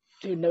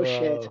 Dude, no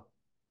shit.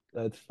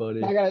 That's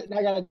funny. I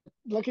gotta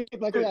look at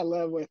I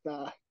live with.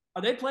 Are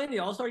they playing the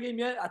All-Star game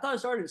yet? I thought it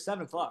started at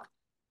 7:00.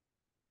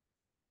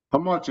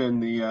 I'm watching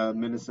the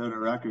Minnesota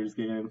Rutgers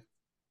game.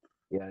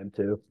 Yeah, I'm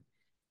too.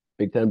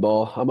 Big Ten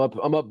ball. I'm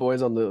up,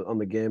 boys, on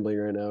the gambling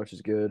right now, which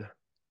is good.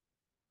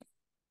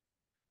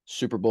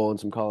 Super Bowl and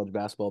some college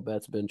basketball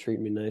bets have been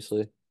treating me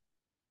nicely.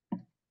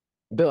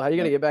 Bill, how are you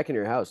gonna get back in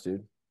your house,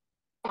 dude?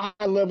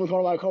 I live with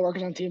one of my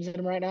coworkers on Teams with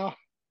him right now.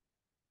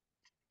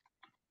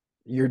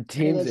 You're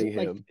He lives teasing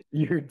like him.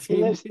 You're he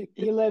lives teasing.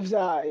 he lives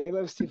he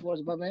lives 2 floors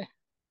above me.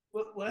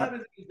 What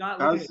happens if he's not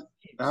looking at How's games?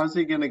 how's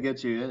he gonna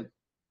get you in?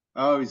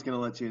 Oh, he's gonna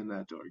let you in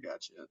that door.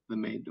 Gotcha. The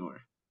main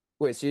door.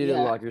 Wait, so you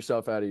didn't Yeah. lock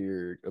yourself out of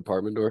your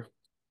apartment door?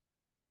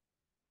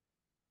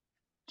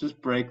 Just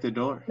break the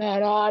door. No,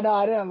 I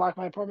didn't lock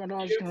my apartment door.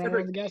 I was You just have gonna run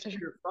around separate the gas station.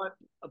 your front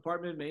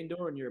apartment main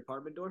door and your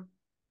apartment door?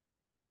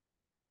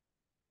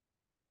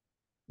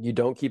 You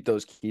don't keep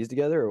those keys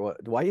together, or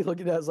what? Why are you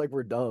looking at us like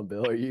we're dumb,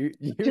 Bill? Are you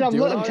Dude, doing I'm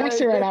all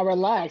texting right right? now.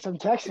 Relax. I'm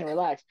texting.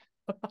 Relax.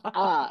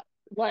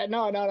 What?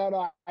 No.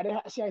 I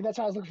didn't see. That's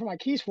how I was looking for my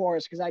keys for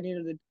is because I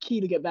needed the key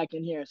to get back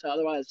in here. So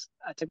otherwise,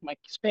 I took my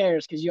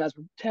spares because you guys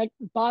were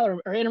bothering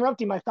or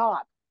interrupting my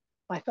thought.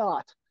 My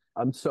thought.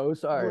 I'm so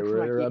sorry. Look for We're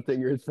my keys. interrupting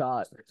your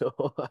thought.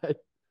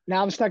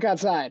 Now I'm stuck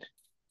outside.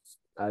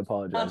 I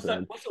apologize,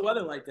 man. What's the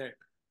weather like there?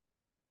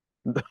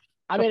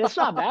 I mean, it's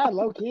not bad,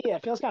 low key.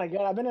 It feels kind of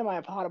good. I've been in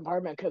my hot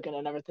apartment cooking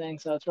and everything,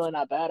 so it's really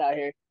not bad out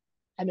here.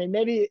 I mean,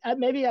 maybe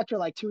after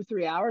like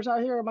 2-3 hours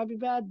out here, it might be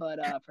bad, but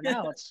for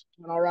now, it's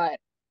doing all right.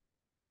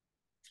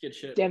 It's good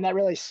shit. Damn, that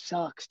really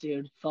sucks,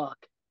 dude. Fuck.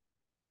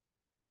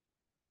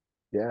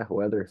 Yeah,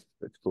 weather.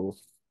 It's cool.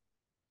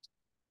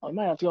 I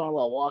might have to go on a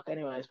little walk,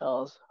 anyways,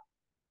 fellas.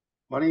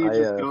 Why don't you I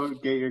just go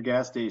get your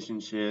gas station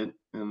shit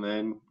and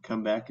then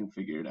come back and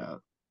figure it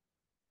out?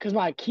 Because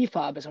my key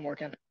fob isn't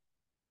working.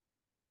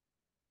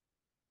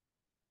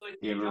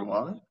 You ever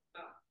wallet?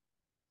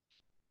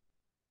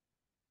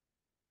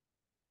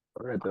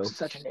 all right, I'm Bill.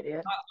 such an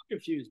idiot. I'm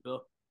confused,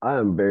 Bill. I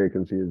am very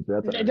confused.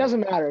 That's all It right. doesn't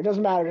matter. It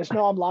doesn't matter. Just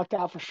know I'm locked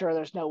out for sure.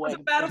 There's no way. It's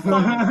a battle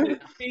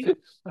fucking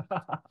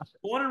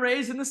born and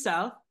raised in the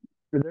South.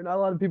 Are there not a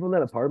lot of people in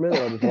that apartment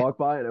that'll just walk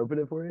by and open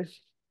it for you?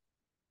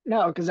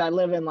 No, because I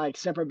live in like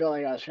separate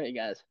building. I'll show you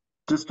guys.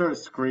 Just start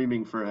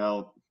screaming for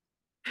help.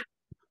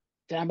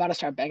 Dude, I'm about to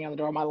start banging on the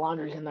door. My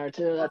laundry's in there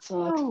too. That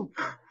sucks.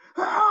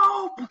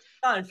 Help!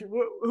 Gosh,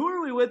 who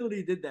are we with when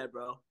he did that,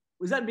 bro?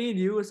 Was that me and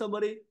you or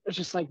somebody? It's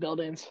just like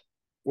buildings.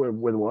 With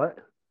what?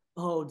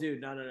 Oh, dude,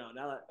 no.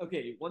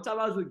 Okay, one time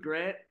I was with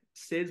Grant,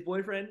 Sid's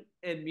boyfriend,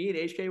 and me and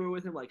HK were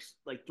with him like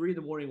 3 in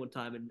the morning one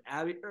time, and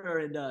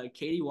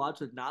Katie Watts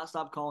would not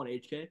stop calling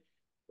HK. And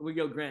we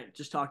go, Grant,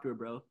 just talk to her,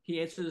 bro. He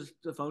answers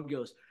the phone,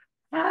 goes,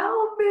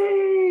 "Help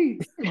me!"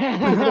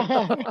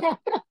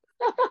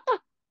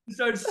 He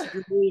starts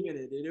screaming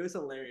it, dude. It was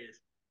hilarious.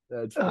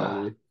 That's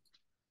funny.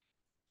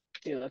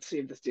 Dude, let's see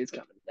if this dude's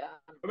coming down.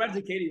 We're back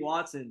to Katie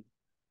Watson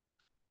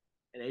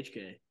and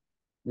HK.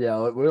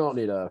 Yeah, we don't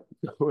need to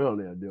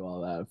do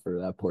all that for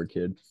that poor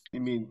kid. You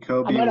mean I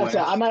Kobe might have West?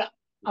 to. I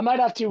might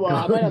have to.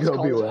 I might have to Go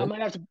call be this. wet. I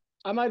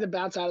might have to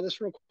bounce out of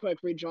this real quick.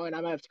 Rejoin.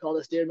 I might have to call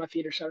this dude. My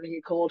feet are starting to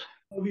get cold.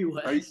 Kobe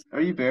West.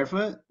 Are you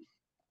barefoot?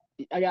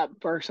 I got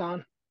Berks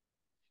on.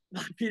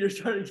 My feet are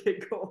starting to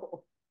get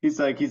cold. He's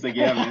like,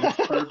 yeah, man,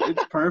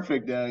 it's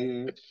perfect out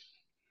here.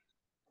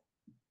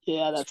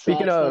 Yeah, that's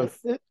Speaking of,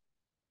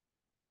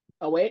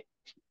 Oh wait.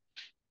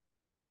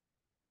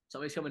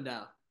 Somebody's coming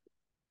down.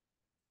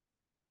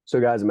 so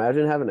guys,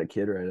 imagine having a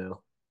kid right now.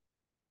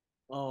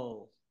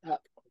 Oh.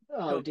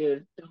 Oh,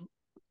 dude.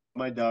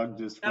 My dog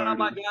just Shout out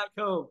my farted. guy,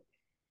 Kobe.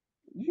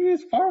 You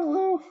just fart,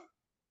 Lou?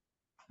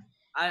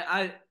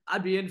 I'd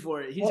be in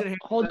for it. He's gonna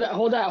Hold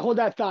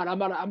that thought. I'm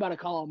about to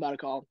call him.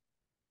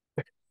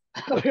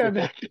 I'll be right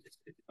back.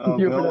 Oh,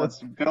 You Bill ever wants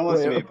to be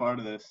a wait. part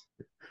of this.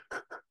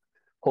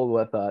 Hold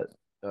what thought?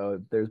 Oh,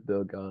 there's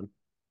Bill gone.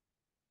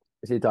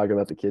 Is he talking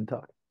about the kid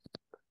talk?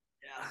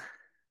 Yeah.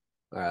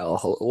 All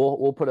right,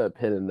 we'll put a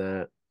pin in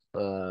that.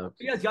 What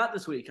you guys got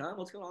this week, huh?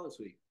 What's going on this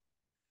week?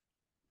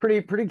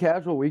 Pretty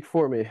casual week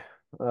for me.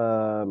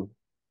 Probably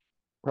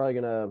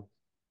gonna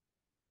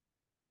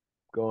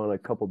go on a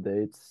couple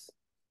dates.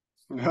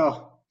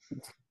 No.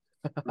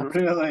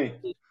 Really?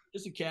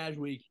 Just a cash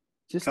week.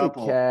 Just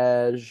Couple. a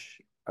cash.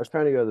 I was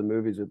trying to go to the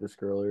movies with this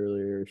girl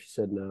earlier. She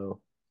said no.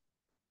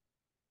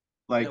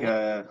 Like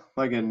a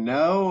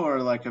no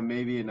or like a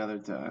maybe another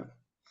time?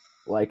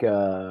 Like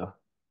For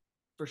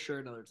sure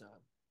another time.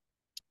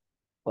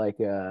 like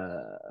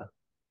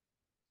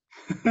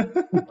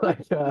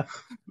like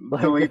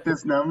Delete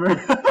this number.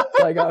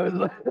 like I was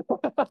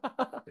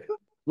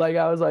like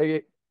I was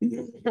like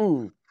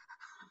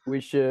we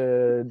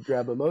should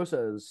grab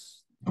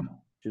mimosas.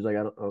 She was like,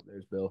 I don't. Oh,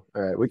 there's Bill.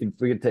 All right, we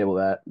could table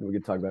that. We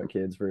could talk about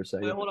kids for a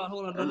second. Wait, hold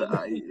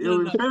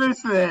on. Finish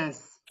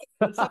this.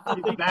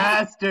 You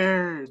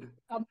bastard.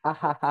 All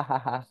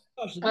right,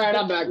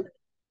 I'm back.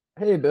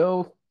 Hey,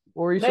 Bill.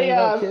 What were you Hey, saying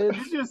about kids?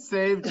 You just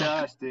saved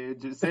Josh, dude.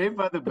 Just saved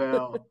by the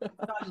bell.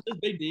 Josh, this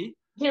Big D.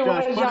 Dude,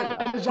 what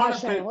is Josh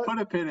saying? Put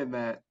a pin in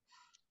that.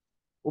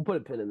 We'll put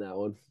a pin in that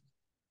one.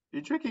 You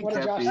drinking What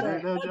did Josh caffeine say?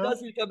 right now, That Josh?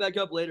 does need to come back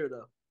up later,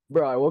 though.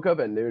 Bro, I woke up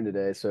at noon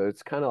today, so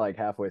it's kind of like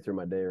halfway through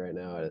my day right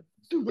now at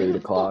Dude, where 8 the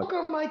o'clock.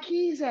 fuck are my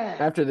keys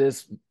at? After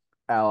this,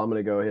 Al, I'm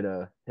gonna go hit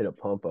a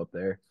pump up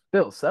there.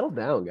 Bill, settle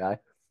down, guy.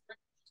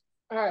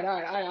 All right.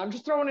 I'm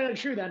just throwing in a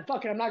true then.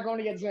 Fuck it, I'm not going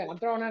to get Zen. I'm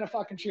throwing in a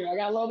fucking true. I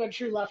got a little bit of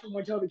true left from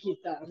when Toby Keith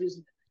died. I'm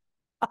using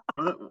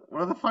it.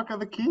 Where the fuck are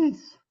the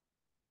keys?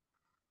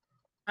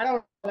 I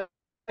don't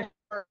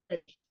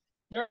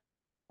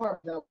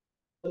know.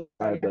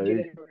 can No, get you're,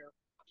 anywhere.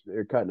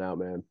 you're cutting out,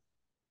 man.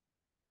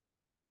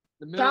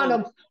 The Found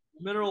him.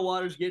 mineral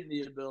water's getting to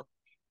you, Bill.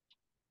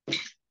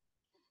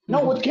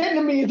 No, what's getting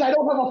to me is I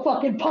don't have a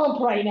fucking pump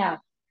right now.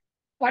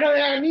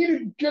 I need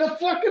to get a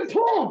fucking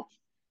pump.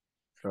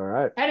 All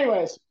right.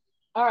 Anyways,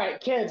 all right,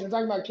 kids. We're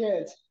talking about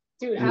kids.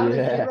 Dude, having a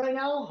kid Yeah. right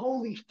now,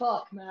 holy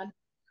fuck, man.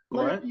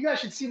 Look, What? you guys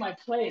should see my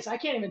place. I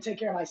can't even take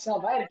care of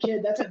myself. I had a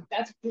kid.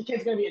 The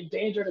kid's gonna be a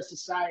danger to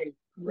society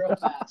real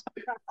fast.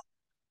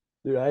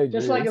 Dude, I agree.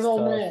 Just like his It's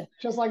old tough. man.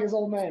 Just like his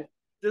old man.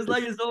 Just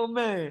like his old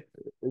man.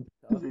 It's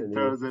tough He in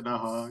throws in a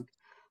hog.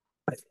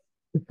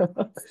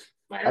 here.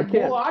 Man, I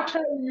can't. boy, I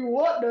tell you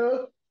what,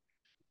 dude.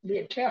 Be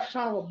a tough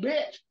son of a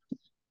bitch.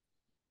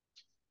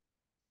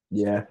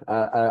 Yeah,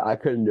 I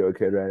couldn't do a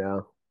kid right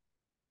now.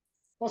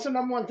 What's the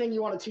number one thing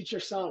you want to teach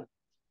your son?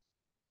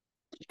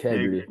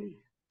 Integrity.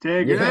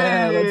 Integrity.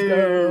 Yeah, let's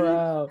go.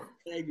 Wow.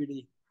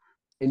 Integrity.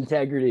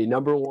 Integrity,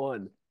 number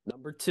 1.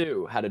 Number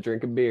 2, how to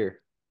drink a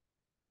beer.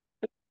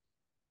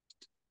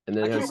 And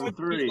I then can't has, wait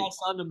to teach my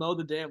son to mow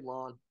the damn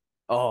lawn.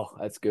 oh,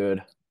 that's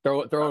good.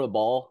 Throwing a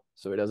ball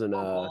so it doesn't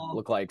Oh.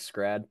 look like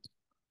Scrad.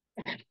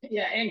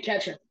 Yeah, and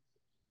catching.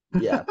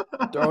 Yeah,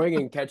 throwing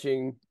and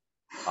catching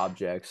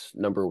objects,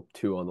 number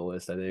 2 on the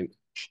list, I think.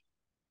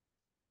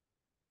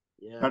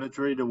 Yeah. How to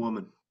treat a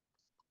woman.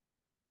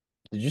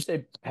 Did you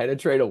say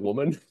penetrate a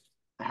woman?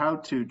 How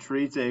to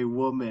treat a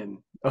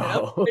woman.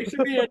 Oh. Make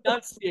sure we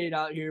enunciate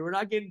out here. We're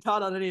not getting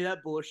taught on any of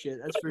that bullshit.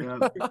 That's for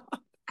Yeah.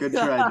 Good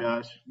try,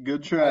 Josh.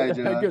 Good try, I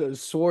Josh. could have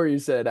swore you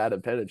said how to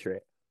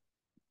penetrate.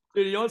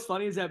 Dude, you know what's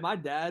funny is that my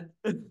dad,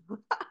 when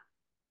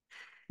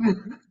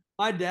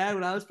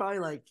I was probably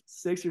like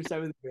 6th or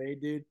 7th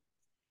grade, dude,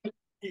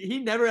 he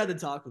never had to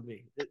talk with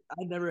me.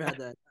 I never had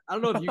that. I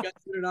don't know if you guys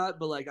did or not,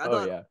 but like I Oh,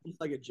 thought yeah. it was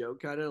like a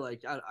joke, kind of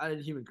like I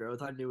didn't human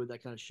growth. I knew what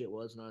that kind of shit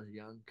was when I was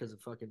young because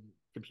of fucking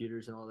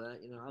computers and all that.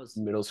 You know, I was.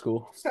 Middle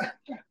school.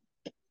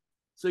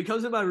 So he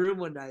comes in my room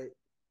one night.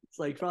 It's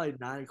like probably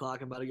 9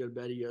 o'clock. I'm about to go to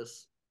bed. He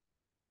goes,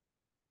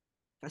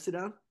 "Can I sit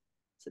down?"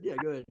 I said, "Yeah,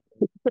 go ahead."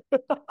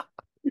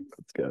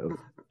 Let's go.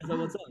 I said,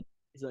 "What's up?"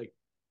 He's like,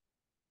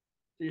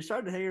 "So you're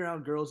starting to hang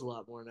around girls a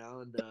lot more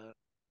now, and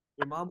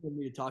your mom wanted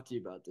me to talk to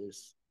you about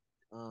this.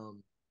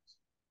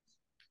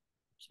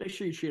 Just make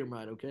sure you treat them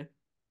right, okay?"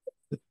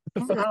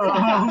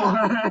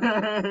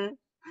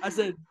 I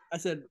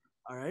said,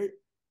 "All right."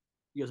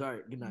 He goes, "All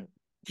right, good night."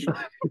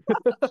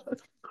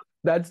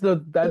 That's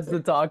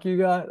the talk you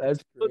got?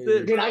 That's That's crazy.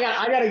 it. Dude, I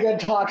got a good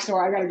talk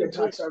story. I got a good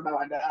talk story about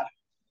my dad.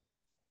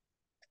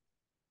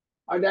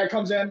 My dad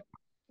comes in.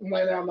 I'm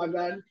laying there on my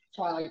bed.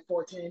 Probably like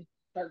 14,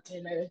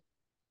 13 maybe.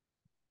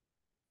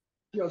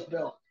 He goes,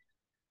 "Bill."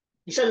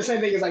 He said the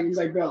same thing. He's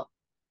like, "Bill."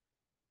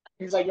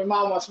 He's like, "Your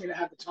mom wants me to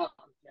have the talk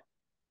with you."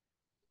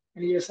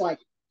 And he just like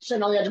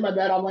sitting on the edge of my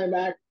bed. I'm laying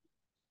back.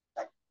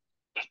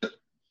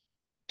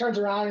 Turns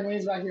around and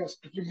leans back. He goes,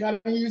 "If you're gonna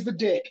use the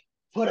dick,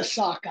 put a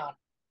sock on."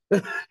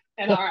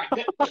 And all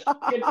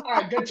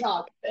right, good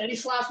talk. And he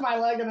slaps my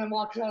leg and then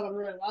walks out of the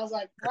room. I was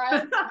like,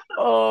 right.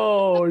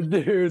 Oh,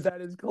 dude,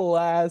 that is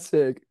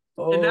classic.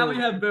 Oh, And now we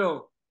have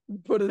Bill.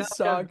 put a now we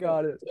sock have-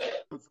 on it.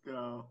 Let's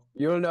go.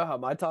 You don't know how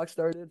my talk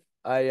started?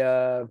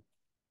 I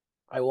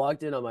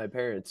walked in on my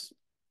parents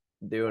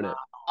doing it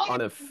on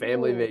a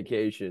family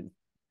vacation.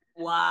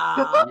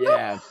 Wow.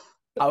 Yeah.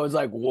 I was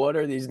like, what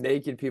are these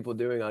naked people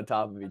doing on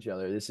top of each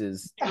other? This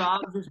is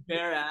Mom's just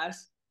bare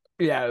ass.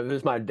 yeah, it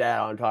was my dad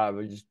on top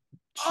of just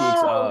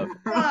cheeks Oh,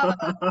 up.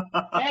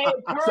 Hey,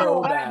 Pearl,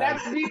 So that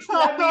bad. beats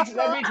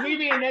me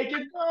being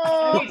naked.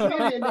 That beats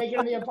me being naked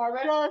in the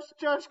apartment.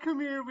 Josh, come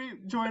here.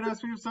 Join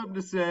us. We have something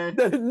to say.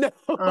 No,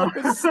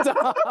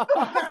 stop.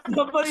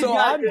 Somebody's So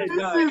got I'm- it.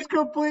 This is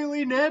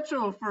completely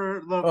natural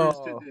for lovers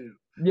to do.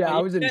 Yeah, I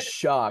was in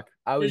shock.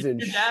 I was in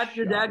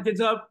Your dad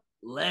gets up.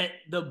 Let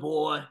the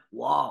boy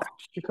walk.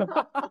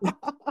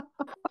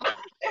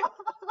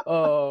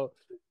 Oh,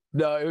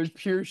 no, it was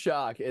pure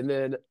shock. And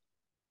then,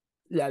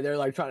 yeah, they're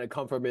like trying to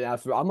comfort me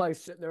after. I'm like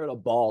sitting there in a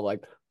ball,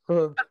 like,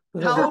 How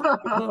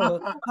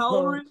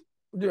old were you?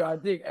 Dude, I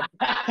think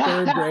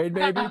 3rd grade,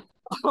 maybe.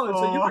 Oh,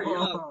 so you were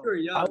young. You were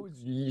young. I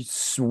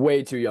was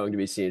way too young to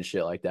be seeing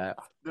shit like that.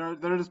 They're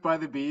just by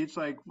the beach,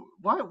 like,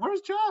 why?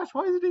 Where's Josh?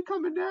 Why isn't he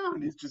coming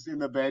down? He's just in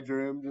the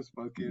bedroom, just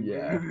fucking.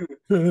 Yeah.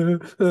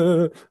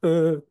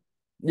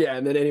 Yeah,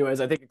 and then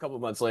anyways, I think a couple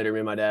months later, me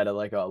and my dad had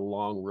like a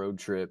long road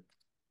trip,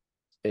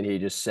 and he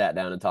just sat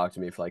down and talked to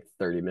me for like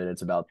 30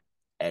 minutes about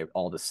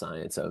all the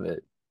science of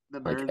it, The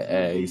like birds and the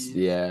eggs. bees.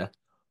 Yeah.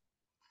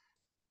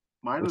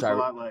 Mine Which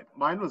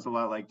was a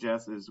lot like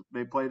Jess's.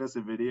 They played us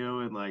a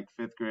video in like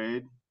 5th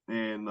grade,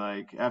 and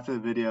like after the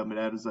video, my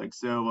dad was like,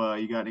 "So,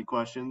 you got any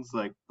questions?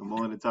 Like, I'm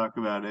willing to talk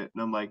about it."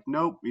 And I'm like,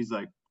 "Nope." He's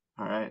like,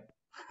 "All right."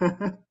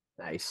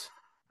 Nice.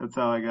 That's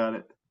how I got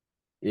it.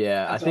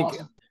 Yeah, That's I think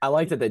awesome. I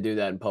like that they do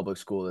that in public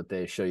school, that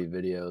they show you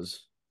videos.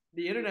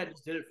 The internet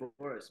just did it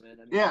for us, man.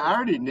 I mean, Yeah, I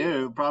already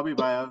knew. Probably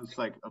by I was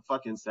like a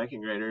fucking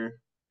 2nd grader.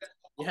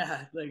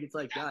 Yeah, like it's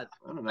like God.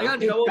 I don't know. I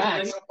got in trouble.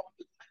 Facts.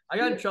 I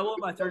got in trouble in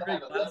my third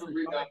grade class for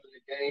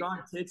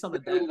drawing tits on the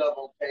desk.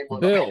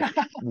 Bill,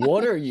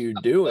 what are you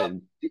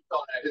doing,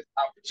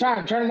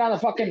 Sean, turn down the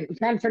fucking.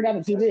 Trying to turn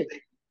down the TV.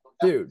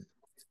 dude?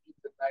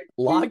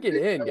 Lock it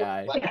in,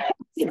 guy.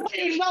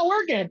 It's not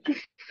working.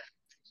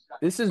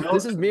 This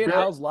is me and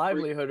Al's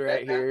livelihood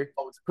right here,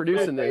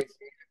 producing this.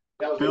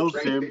 Bill's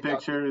gym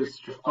picture is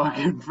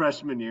fucking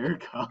freshman year of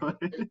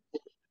college.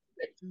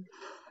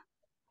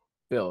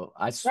 Bill,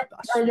 I There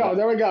we go.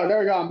 There we go. There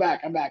we go. I'm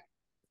back.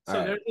 So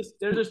All right.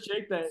 there's this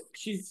chick that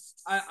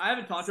I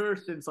haven't talked to her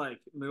since like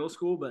middle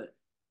school, but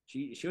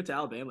she went to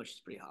Alabama. She's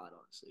pretty hot,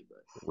 honestly. But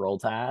Roll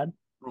Tide.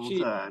 Roll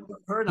Tide.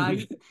 her and I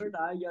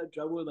got in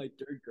trouble in like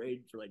third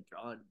grade for like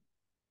drawing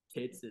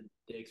tits and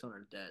dicks on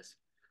her desk.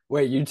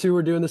 Wait, you two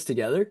were doing this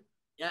together?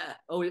 Yeah.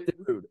 Oh,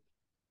 Dude.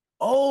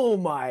 Oh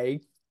my.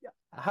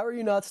 How are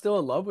you not still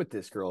in love with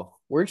this girl?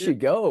 Where'd she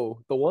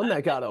go? The one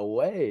that got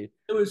away.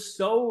 It was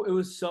so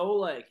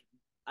like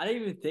I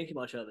didn't even think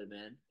much of it,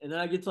 man. And then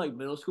I get to like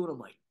middle school and I'm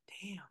like,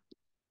 damn,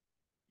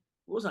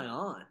 what was I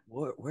on?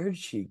 Where did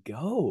she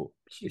go?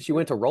 She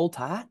went to Roll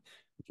Tide?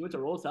 She went to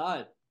Roll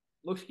Tide.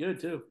 Looks good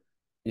too.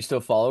 You still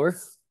follow her?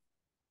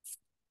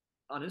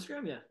 On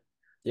Instagram, yeah.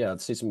 Yeah,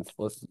 let's see some.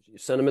 Let's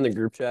send them in the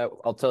group chat.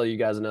 I'll tell you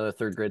guys another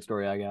third grade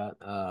story I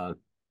got.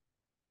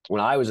 When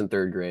I was in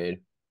third grade,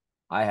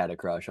 I had a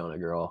crush on a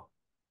girl,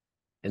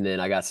 and then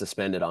I got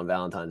suspended on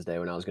Valentine's Day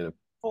when I was going to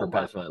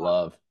profess my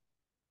love.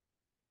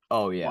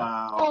 Oh yeah.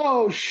 Wow.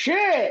 Oh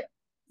shit!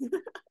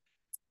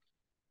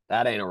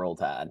 That ain't a Roll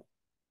Tide.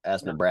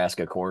 That's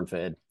Nebraska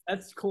corn-fed.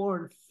 That's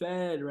corn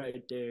fed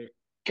right there.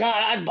 God,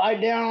 I'd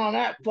bite down on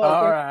that fucker.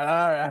 All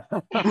right.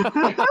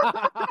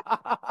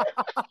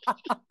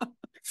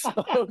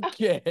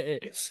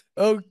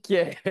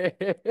 Okay.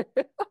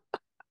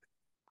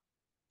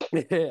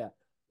 Yeah.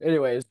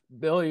 Anyways,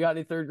 Bill, you got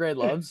any third grade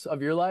loves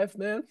of your life,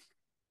 man?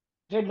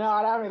 Dude, no,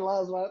 I don't have any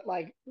loves, but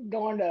like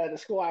going to the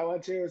school I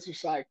went to, it's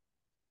just like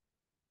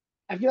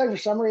I feel like for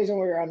some reason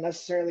we were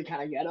unnecessarily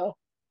kind of ghetto.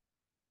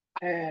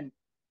 And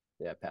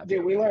Yeah, Pat.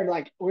 dude, we learned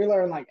like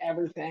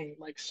everything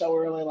like so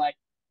early, like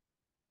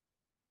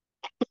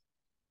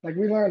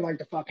we learned like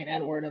the fucking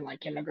N-word in like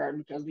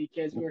kindergarten because the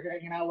kids we were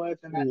hanging out with,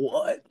 and then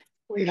What?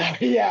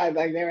 yeah,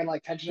 like they were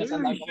like touching us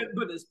Maybe on we like shouldn't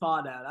put this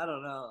pod out. I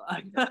don't know.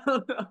 I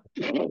don't know.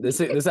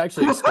 This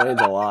actually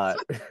explains a lot.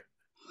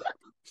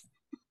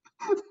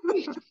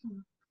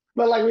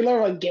 but like we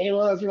learned like gay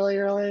laws really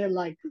early, and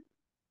like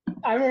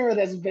I remember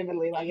this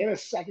vividly. Like in the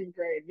second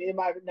grade, me and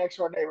my next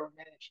door neighbor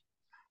Mitch,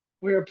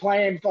 we were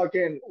playing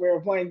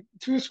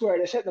two square,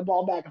 just hitting the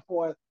ball back and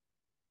forth.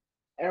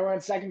 And we're in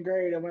second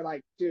grade, and we're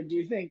like, dude, do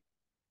you think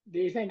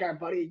our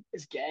buddy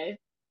is gay?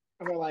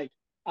 And I was like,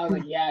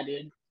 yeah,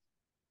 dude.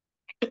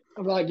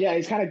 And we're like, yeah,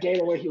 he's kind of gay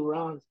the way he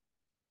runs.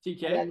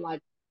 TK. And then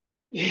like,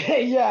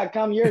 yeah,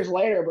 come years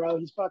later, bro,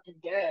 he's fucking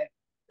gay.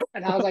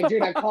 And I was like,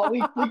 dude,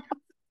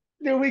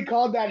 we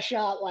called that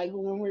shot like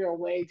when we were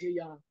way too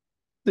young.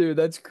 Dude,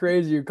 that's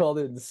crazy. You called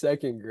it in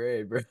second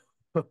grade, bro.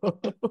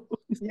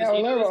 Yeah,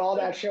 remember all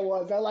that shit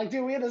was. I was like,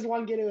 dude, we had this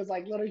one kid who was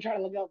like literally trying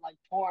to look up like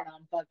porn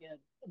on fucking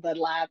the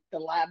lab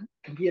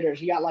computers.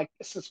 He got like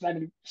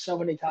suspended so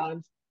many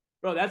times.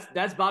 Bro,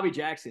 that's Bobby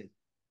Jackson.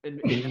 And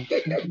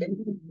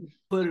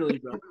literally,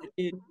 bro.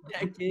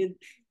 That kid,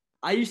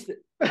 I used to.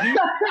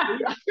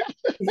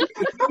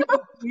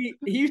 He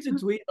used to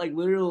tweet like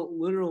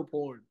literal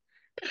porn.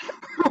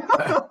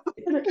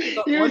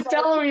 He was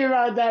telling me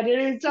about that, dude.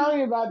 He was telling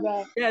me about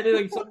that. Yeah, dude,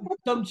 like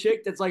some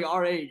chick that's like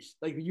our age.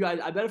 Like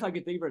I bet if I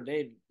could think of her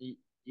name,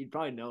 you'd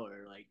probably know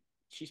her. Like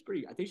she's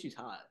pretty. I think she's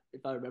hot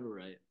if I remember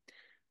right.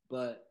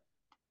 But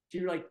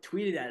she like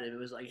tweeted at him. It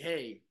was like,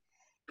 "Hey,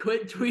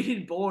 quit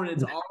tweeting porn.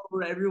 It's all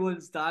over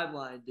everyone's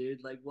timeline,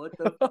 dude. Like what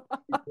the?"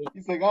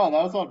 He's like, oh,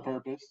 that was on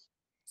purpose.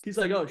 He's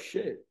like, "Oh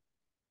shit."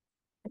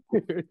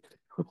 Dude,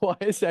 why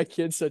is that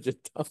kid such a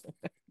dumb?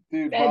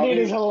 Dude, That dude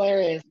is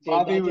hilarious. Dude.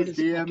 Bobby That dude was is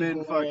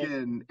DMing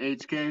fucking fucking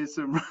HK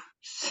some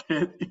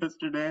shit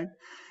yesterday,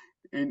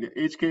 and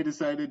HK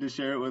decided to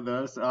share it with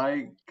us.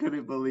 I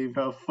couldn't believe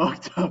how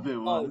fucked up it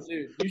Oh, was.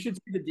 dude, you should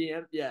see the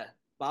DM. Yeah,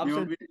 Bob You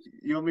said.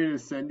 want me to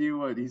send you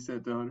what he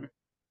said to Hunter?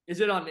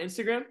 Is it on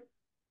Instagram?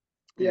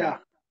 Yeah.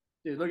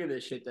 Dude, look at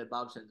this shit that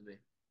Bob sends me.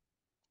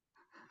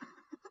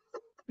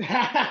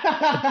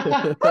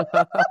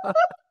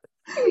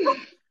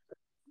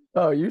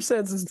 Oh, you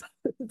sends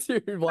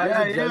dude. Why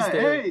is it just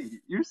hey,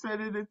 you're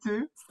sending it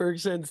too? Ferg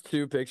sends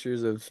 2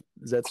 pictures of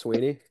is that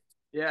Sweeney?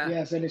 Yeah.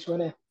 Yeah, Cindy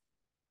Sweeney.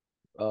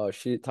 Oh,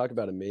 she talk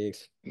about a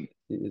mix.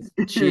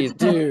 She's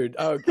dude.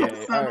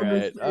 Okay, all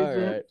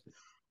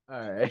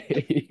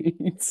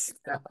right.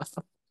 Stop.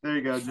 There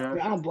you go, I Jeff.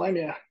 don't blame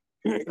you.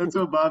 That's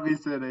what Bobby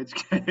said,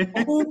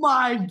 HK. Oh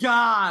my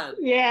god.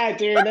 Yeah,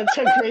 dude, that's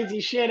some crazy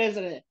shit,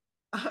 isn't it?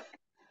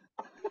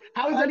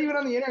 How is that even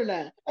on the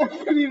internet? I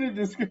couldn't even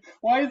describe.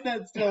 Why is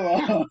that still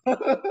up? I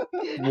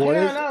don't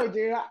know,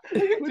 dude. Who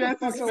the Jess's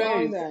fuck's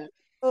allowing face. that?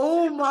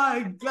 Oh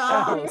my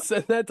god. Oh,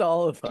 send that to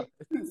all of us.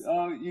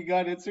 Oh, you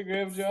got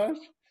Instagram, Josh?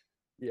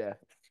 Yeah.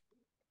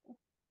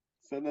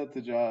 Send that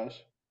to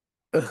Josh.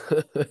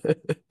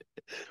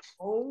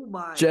 Oh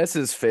my.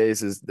 Jess's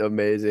face is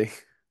amazing.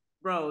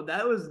 Bro,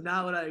 that was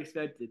not what I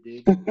expected,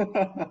 dude.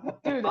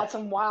 Dude, that's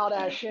some wild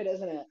ass shit,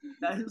 isn't it?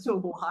 That is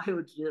some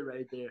wild shit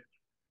right there.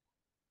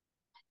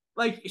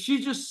 Like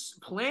she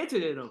just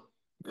planted in him.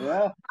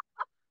 Yeah.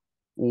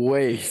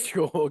 Wait,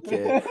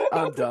 okay.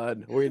 I'm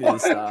done. We need to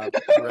stop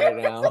right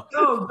now.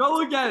 No, go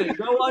look at it.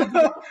 Go on.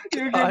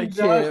 You're I getting Josh.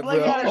 can't,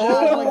 Look bro. at it, Josh. Look Oh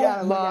at it. Look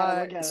at it.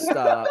 my. Look at it.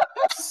 Stop.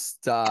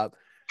 Stop.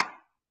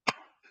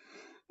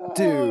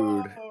 Dude.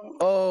 Oh.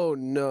 Oh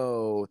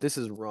no. This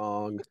is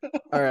wrong.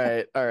 All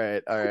right. All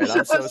right. All right. I'm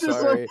Josh so is like,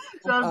 sorry.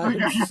 Josh is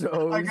like, I'm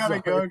so I gotta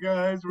go, sorry.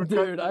 guys. We're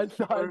Dude, cutting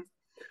this short.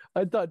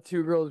 I thought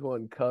 2 girls,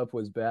 1 cup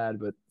was bad,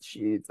 but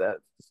jeez, that.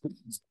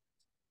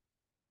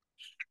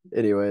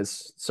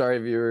 Anyways, sorry,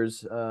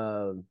 viewers.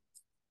 I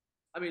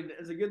mean,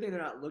 it's a good thing they're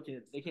not looking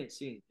at. They can't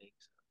see anything.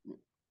 So.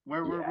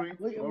 Where were Yeah.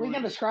 we? We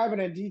can describe it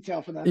in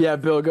detail for them. Yeah,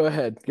 Bill, go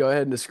ahead. Go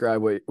ahead and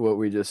describe what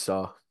we just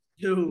saw.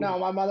 Dude. No,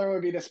 my mother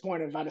would be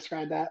disappointed if I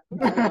described that.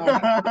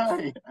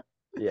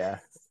 Yeah.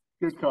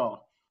 Good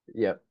call.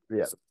 Yep.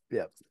 Yep.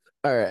 Yep.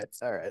 All right.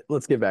 All right.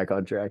 Let's get back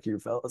on track here,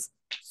 fellas.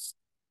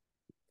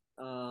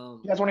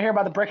 You guys want to hear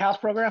about the brick house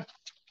program?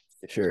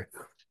 Sure.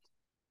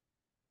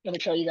 Let me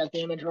show you guys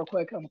the image real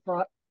quick on the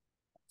front.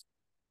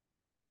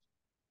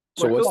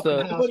 So Brick what's fucking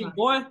the house, hoodie, man.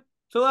 boy?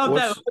 Fill out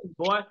that what's hoodie,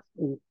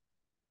 boy.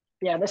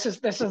 Yeah, this is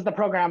the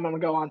program I'm gonna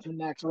go on to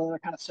next. They're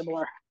kind of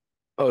similar.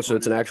 oh, so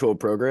it's an actual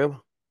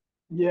program?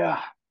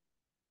 Yeah,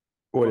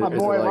 What my is it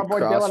boy like Dylan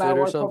CrossFit at or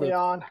work put me something?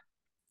 on.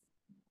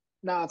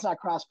 No, it's not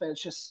CrossFit.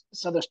 It's just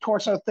so there's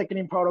torso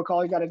thickening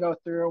protocol you got to go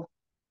through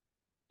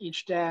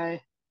each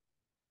day,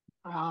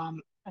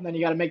 and then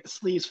you got to make the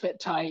sleeves fit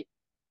tight.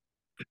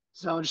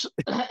 So just,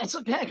 it's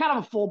kind of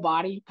a full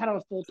body, kind of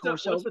a full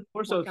torso What's the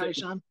torso workout each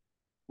thickening? time.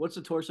 What's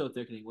the torso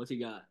thickening? What's he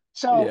got?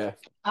 So Yeah.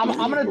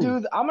 I'm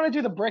gonna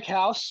do the brick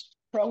house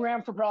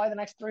program for probably the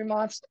next 3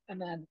 months,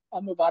 and then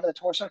I'll move on to the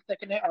torso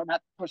thickening, or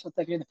not torso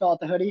thickening, to fill out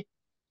the hoodie.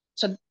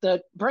 So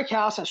the brick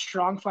house has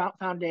strong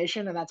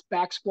foundation, and that's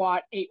back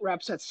squat 8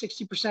 reps at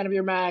 60% of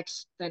your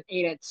max, then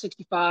 8 at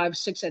 65,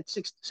 6 at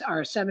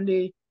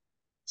 70,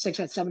 6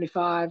 at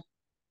 75.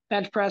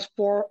 Bench press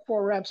four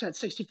reps at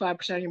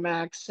 65% of your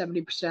max,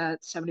 70%,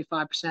 75%,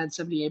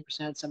 78%,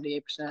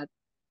 78%, and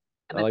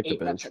I then like the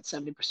 8 reps bench. at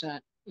 70%.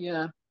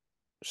 Yeah.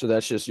 So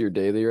that's just your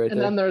daily right And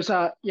there?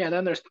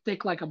 then there's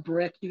thick like a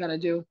brick. You gotta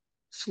do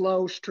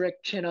slow,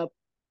 strict chin up,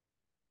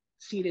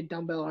 seated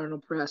dumbbell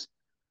Arnold press.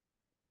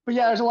 But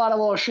yeah, there's a lot of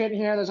little shit in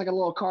here. There's like a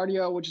little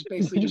cardio, which is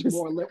basically just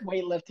more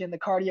weightlifting. The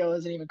cardio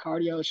isn't even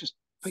cardio; it's just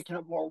picking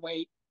up more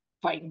weight,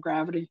 fighting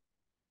gravity.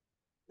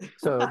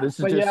 So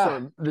But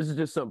yeah, this is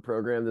just some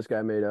program this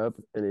guy made up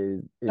and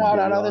he's no, getting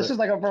no, you no. on This it. is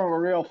like from a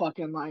real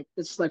fucking like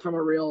this is like from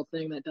a real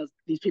thing that does.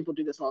 These people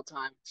do this all the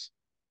time. It's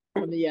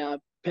from the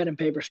pen and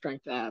paper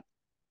strength app.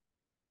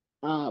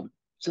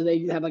 So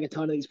they have like a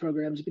ton of these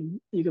programs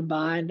you can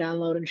buy and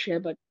download and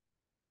shit. But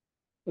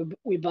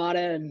we bought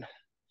it, and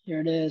here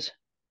it is.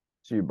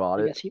 So you bought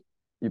I it? guess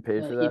You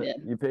paid for he that? did.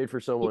 You paid for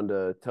someone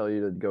to tell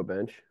you to go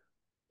bench?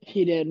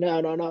 He did.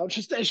 No, no, no.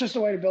 It's just a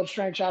way to build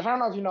strength, Josh. I don't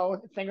know if you know a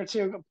thing or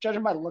two.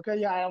 Judging by the look of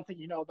you, I don't think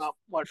you know about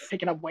what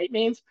picking up weight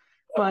means.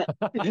 But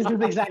this is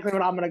exactly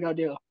what I'm gonna go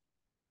do.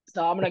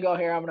 So I'm gonna go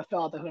here. I'm gonna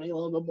fill out the hoodie a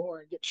little bit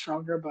more and get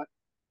stronger. But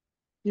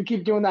you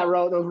keep doing that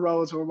those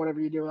rows or whatever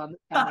you do on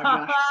there,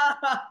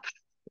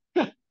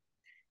 Josh.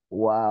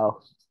 Wow.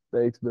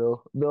 Thanks,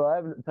 Bill. Bill, I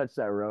haven't touched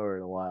that rower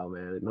in a while,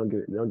 man. Don't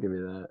give me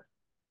that.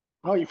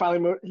 Oh, you finally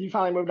moved. You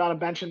finally moved on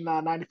to benching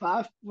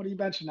 95. What are you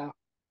benching now?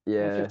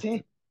 Yeah,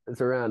 115. it's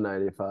around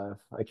 95.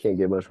 I can't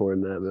get much more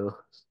than that, Bill.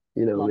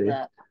 You know Love me,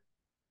 that.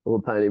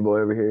 little tiny boy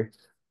over here.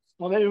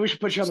 Well, maybe we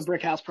should put you on the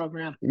brick house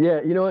program.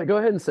 Yeah, you know what? Go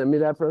ahead and send me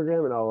that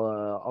program, and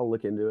I'll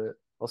look into it.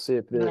 I'll see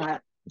if All it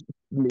right.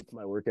 meets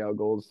my workout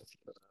goals.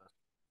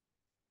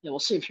 Yeah, we'll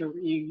see if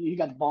you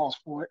got the balls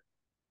for it.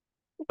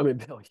 I mean,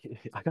 Bill,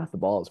 I got the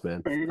balls,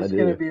 man. Are you I just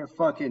gonna do. be a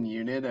fucking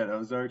unit at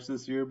Ozarks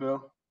this year,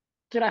 Bill?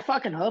 Dude, I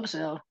fucking hope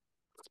so.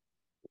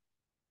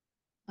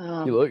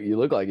 You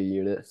look like a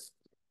unit.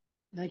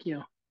 Thank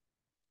you.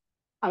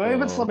 I mean, we've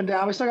been Oh, slipping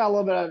down. We still got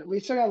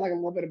like a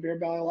little bit of beer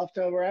belly left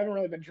over. I haven't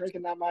really been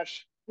drinking that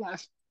much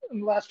in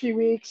the last few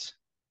weeks.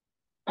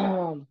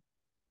 Um,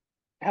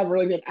 I haven't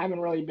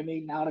really been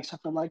eating out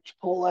except for like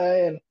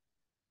Chipotle, and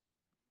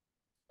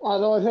the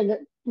only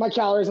thing my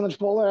calories in the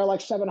Chipotle are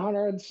like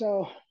 700.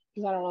 So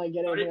because I don't really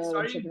get any other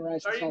than chicken rice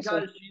and Start eating salsa.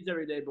 cottage cheese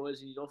every day,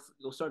 boys, and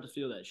you'll start to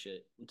feel that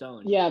shit. I'm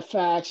telling you. Yeah,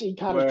 facts. Eat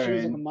cottage Where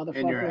cheese like a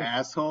in your motherfucker.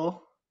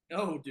 asshole?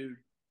 No, dude.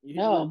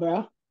 No,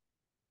 bro.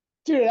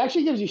 Dude, it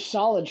actually gives you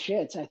solid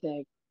shits, I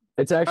think.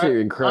 it's I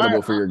actually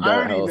incredible for your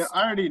gut health.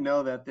 I already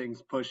know that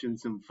thing's pushing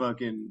some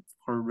fucking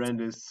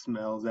horrendous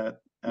smells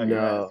at your No,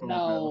 asshole, Bill.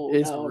 No,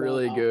 it's no,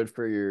 really no. good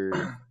for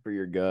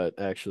your gut,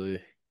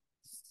 actually.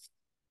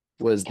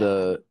 Was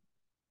God.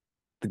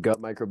 the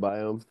gut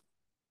microbiome?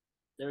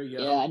 There you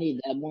Yeah, go. I need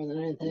that more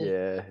than anything.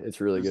 Yeah,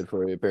 it's really good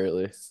for you,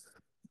 apparently.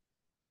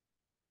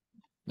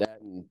 That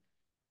and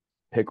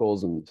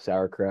pickles and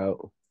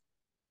sauerkraut.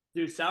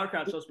 Dude,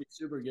 sauerkraut's supposed to be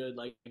super good,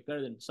 like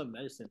better than some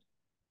medicine.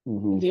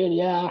 Mhm. Dude,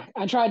 yeah.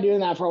 I tried doing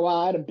that for a while.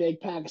 I had a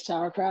big pack of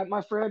sauerkraut in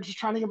my fridge, just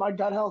trying to get my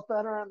gut health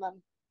better, and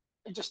then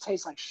it just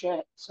tastes like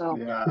shit. So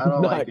Yeah, I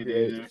don't like Not it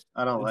great. either.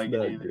 I don't It's like it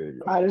not either.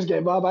 great. I just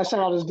gave up. I said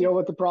I'll just deal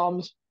with the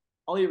problems.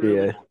 I'll eat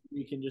Reuben. Yeah.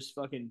 You can just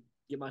fucking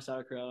get my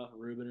sauerkraut off of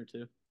Reuben or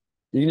two.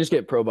 You can just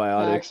get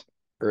probiotic Facts.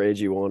 or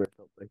AG1 or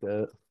something like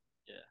that.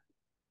 Yeah.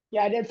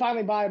 Yeah, I did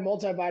finally buy a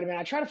multivitamin.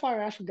 I tried to find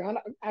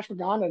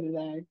ashwagandha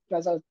today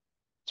because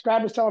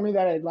Scrad was telling me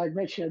that it like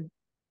makes you,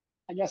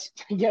 I guess,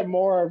 get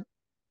more.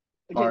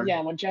 Hard.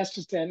 Yeah, what Jess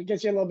just did, it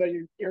gets you a little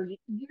bit.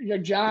 Your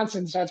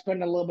Johnson starts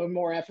putting a little bit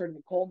more effort in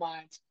the coal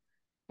mines,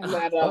 and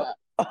that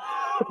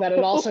it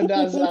also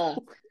does.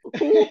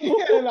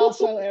 It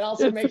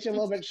also makes you a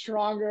little bit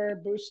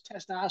stronger, boosts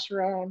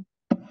testosterone,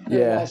 and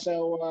Yeah.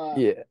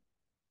 Yeah.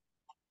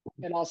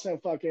 it also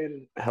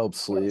fucking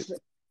Helps what sleep.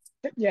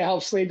 else? Yeah,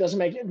 helps sleep. Doesn't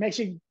make it makes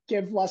you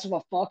give less of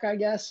a fuck, I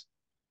guess.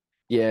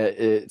 Yeah,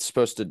 it's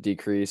supposed to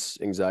decrease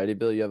anxiety,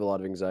 Bill. You have a lot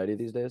of anxiety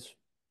these days?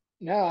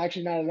 No,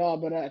 actually not at all.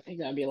 But I think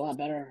that'd be a lot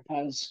better if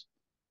I was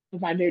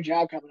with my new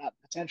job coming up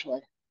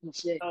potentially. We'll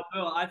see.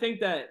 Bill, I think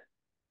that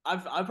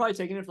I've probably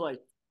taken it for like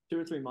 2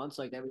 or 3 months,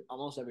 like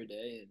almost every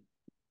day, and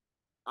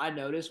I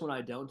notice when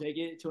I don't take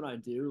it to when I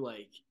do,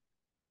 like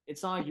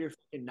it's not like you're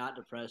fucking not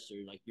depressed or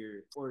like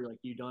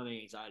you don't have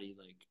any anxiety.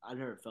 Like I've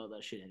never felt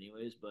that shit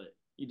anyways, but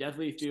you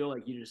definitely feel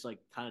like you just like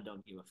kind of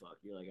don't give a fuck.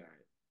 You're like, all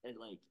right, and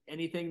like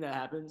anything that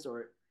happens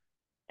or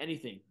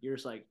anything, you're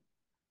just like,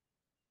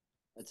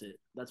 that's it.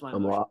 That's my I'm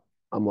emotion. locked.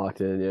 I'm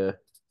locked in, yeah.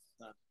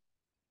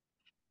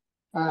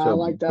 I So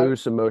like that.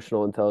 boost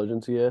emotional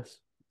intelligence, yes.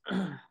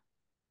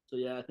 So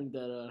yeah, I think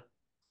that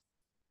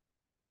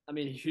I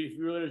mean, if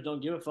you really just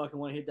don't give a fuck and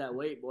want to hit that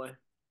weight, boy,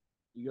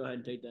 you go ahead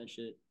and take that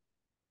shit.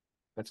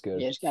 That's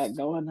good. You just gotta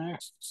go in there.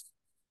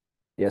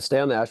 Yeah, stay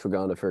on the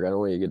ashwagandha for. I don't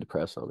want you to get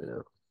depressed on me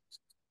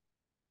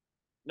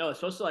No, it's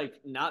supposed to like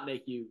not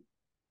make you.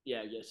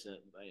 Yeah, I guess.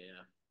 But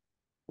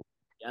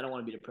yeah, I don't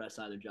want to be depressed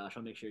either, Josh.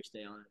 I'll make sure you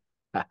stay on it.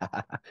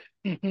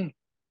 now.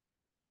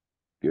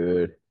 Do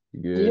Good.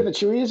 you get the Good.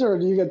 chewies or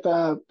do you get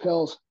the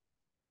pills?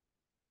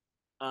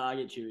 I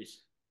get chewies.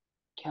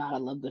 God, I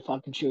love the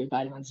fucking chewy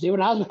vitamins. Dude,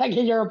 when I was back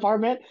in your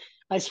apartment,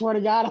 I swear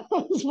to God,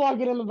 I was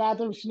walking in the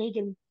bathroom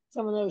sneaking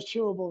some of those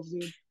chewables,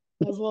 dude.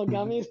 Those little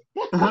gummies.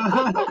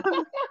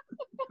 I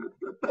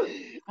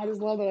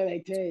just love the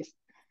way they taste.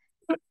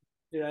 Dude,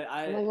 They're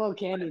like little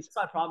candies. that's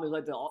my problem is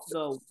like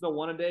the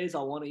one a days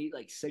I'll want to eat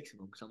like 6 of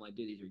them because I'm like,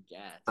 dude, these are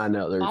gas. I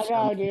know. I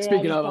know, dude. I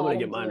Speaking just of, I'm bought gonna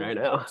get them mine too. right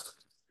now.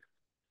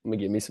 I'm gonna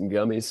get me some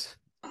gummies.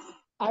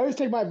 I always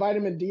take my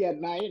vitamin D at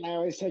night, and I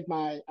always take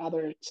my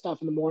other stuff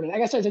in the morning. I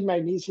guess I take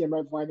magnesium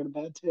right before I go to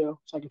bed too,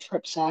 so I can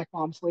trip sack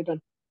while I'm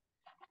sleeping.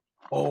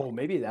 Oh,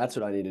 maybe that's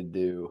what I need to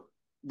do.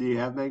 Do you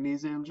have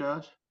magnesium,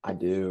 Josh? I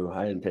do.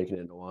 I hadn't taken it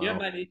in a Do you have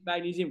while.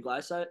 magnesium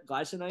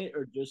glycinate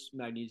or just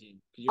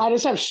magnesium? I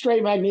just have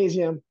straight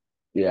magnesium,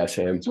 Yeah,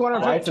 same. 250,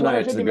 Glycinite's a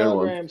 250 good one.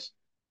 milligrams.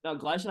 no,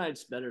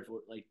 glycinate's better for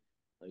like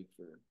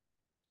for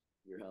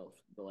your health,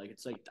 but like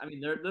it's like I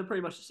mean they're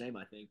pretty much the same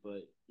I think,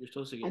 but you're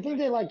supposed to I get think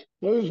they like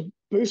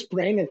boost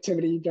brain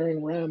activity during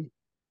I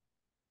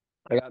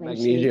got REM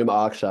sleep. magnesium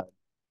oxide.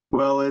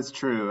 Well, it's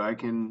true. I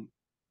can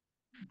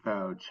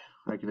vouch.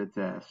 I can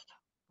attest.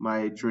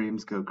 My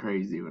dreams go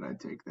crazy when I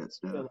take that a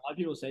stuff. lot of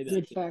people say that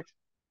Good too. fact.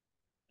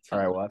 All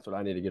right, well, that's what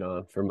I need to get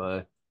on for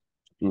my.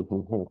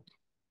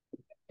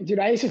 Dude,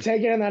 I used to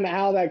take it, and then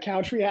how that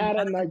couch we had,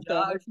 and like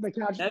Josh, the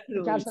couch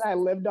definitely. that I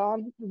lived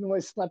on, when I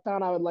slept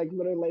on, I would like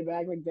literally lay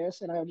back like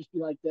this, and I would just be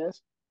like this,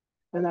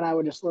 and then I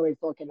would just literally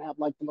fucking have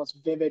like the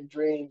most vivid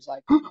dreams,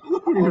 like all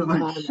You're the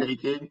like time.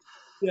 shaking.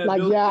 Yeah,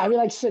 Like Bill. yeah, I'd be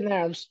like sitting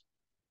there,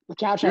 the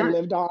couch I You're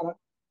lived on.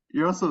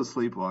 you're also a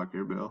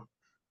sleepwalker, Bill.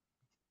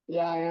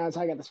 Yeah, yeah,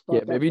 so I got this Yeah,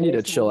 fucked up maybe you need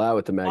to face chill now. out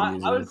with the I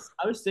magnesium.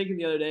 was thinking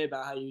the other day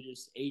about how you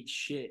just ate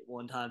shit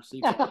one time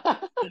sleepwalking.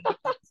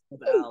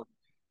 Out.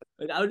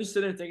 Like I was just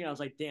sitting there thinking, I was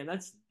like, damn,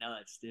 that's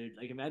nuts, dude.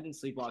 Like imagine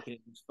sleepwalking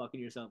and just fucking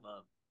yourself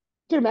up.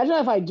 Dude, imagine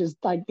if I just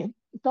like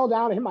fell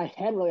down and hit my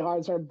head really hard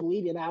and started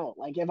bleeding out.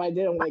 Like if I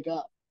didn't wake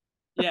up.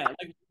 Yeah,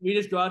 like we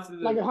just go out to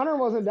Like the if Hunter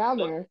wasn't down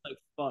there. like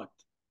fucked.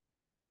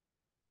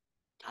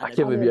 I God, can't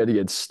believe you Hunter, had to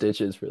get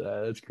stitches for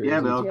that. That's Yeah,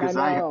 crazy. Bill, dude, I because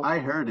I know. I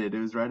heard it. It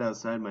was right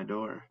outside my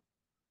door.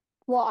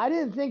 Well, I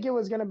didn't think it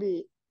was gonna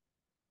be.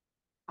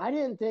 I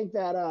didn't think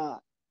that.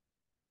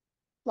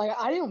 Like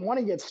I didn't want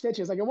to get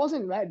stitches. Like it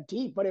wasn't that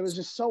deep, but it was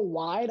just so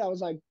wide. I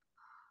was like,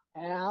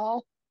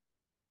 Al,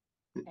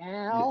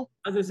 Al,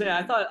 I was gonna say,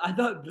 I thought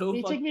can Bill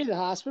you take fucking. me to the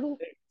hospital?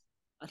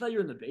 I thought you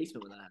were in the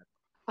basement when that happened.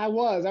 I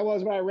was,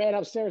 but I ran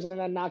upstairs and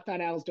then knocked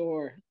on Al's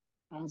door.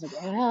 I was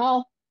like,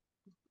 Al,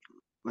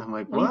 I'm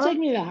like, will you take what?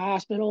 me to the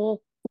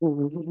hospital?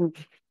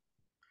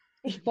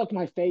 Just fucked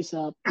my face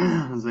up.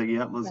 I was like,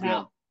 yep, let's And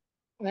Al, go.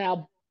 and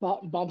Al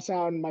bumps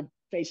out and my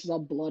face is all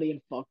bloody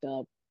and fucked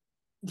up.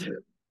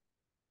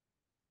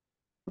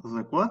 I was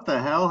like, what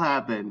the hell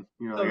happened?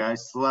 You're like, So, I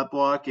slept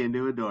walk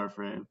into a door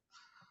frame.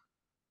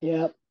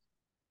 Yep.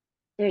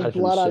 There's That's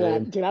blood on that.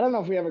 insane. Dude, I don't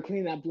know if we ever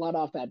cleaned that blood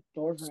off that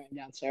door frame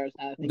downstairs.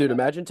 Now that I think Dude,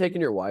 about imagine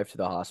taking your wife to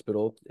the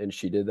hospital and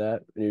she did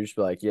that, and you just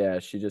be like, "Yeah,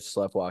 she just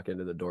sleptwalked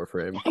into the door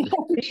frame,"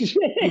 it. Shit.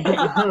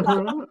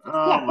 Oh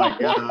my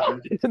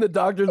God. and the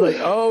doctor's like,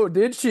 "Oh,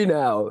 did she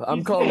now?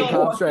 I'm calling the all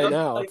cops fucked right up,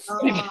 now." like,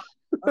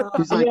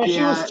 He's like, Yeah, she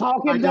was yeah, I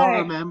talking don't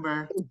back.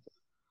 remember.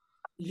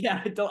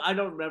 yeah, I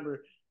don't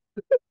remember.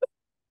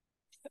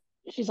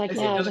 She's like,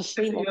 Next yeah, thing I you was know, just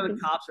next thing you know, the sleepwalking.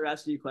 cops are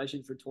asking you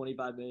questions for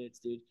 25 minutes,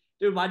 dude.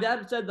 Dude, my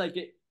dad said like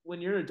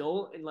when you're an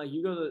adult and like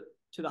you go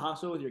to the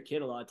hospital with your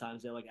kid, a lot of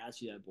times they like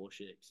ask you that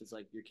bullshit because it's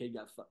like your kid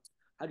got fucked.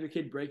 How'd your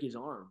kid break his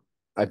arm?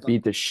 I It's like,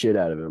 beat the shit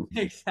out of him.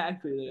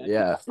 exactly. Like,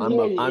 Yeah,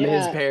 Dude, I'm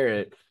his yeah.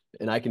 parent,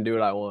 and I can do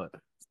what I want.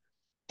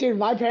 Dude,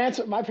 my parents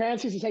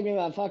used to take me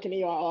to the fucking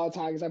ER all the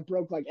time because I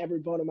broke like every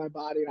bone in my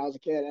body when I was a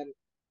kid,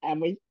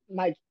 and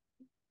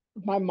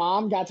my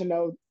mom got to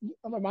know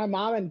my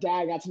mom and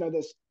dad got to know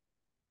this.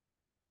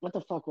 What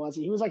the fuck was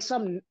he? He was like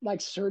some like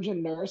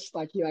surgeon nurse,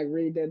 like he like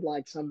redid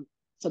like something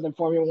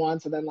for me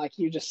once, and then like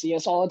he would just see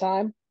us all the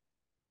time,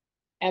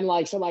 and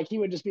like so like he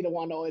would just be the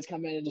one to always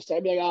come in and just say,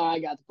 be like, oh, I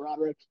got the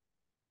Broderick,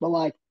 but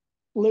like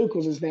Luke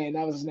was his name,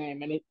 that was his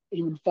name, and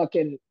he would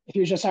fucking he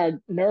was just our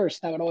nurse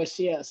that would always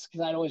see us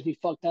because I'd always be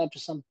fucked up,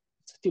 just some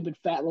stupid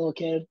fat little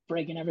kid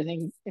breaking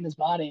everything in his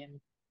body, and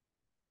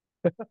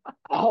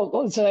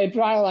so they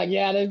probably like,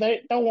 yeah,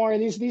 they don't worry,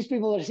 these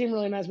people that seem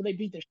really nice, but they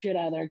beat the shit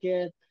out of their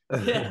kid.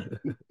 yeah,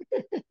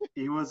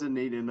 He wasn't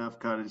eating enough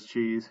cottage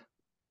cheese.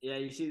 yeah.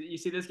 You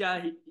see this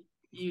guy.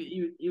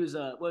 He was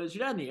was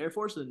your dad in the Air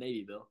Force or the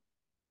Navy, Bill?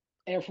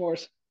 Air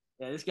Force.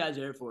 Yeah, this guy's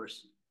Air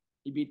Force.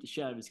 He beat the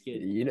shit out of his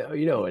kid. You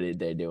know what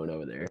they're doing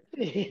over there.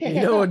 You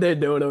know Yeah. what they're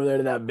doing over there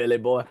to that Billy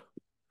boy.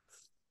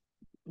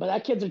 But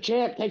that kid's a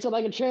champ. Takes it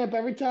like a champ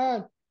every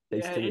time.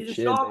 Thanks Yeah, to the he's a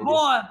chin, strong baby.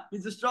 boy.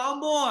 He's a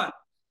strong boy.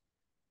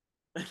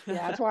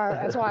 Yeah, that's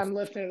why I'm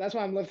lifting. That's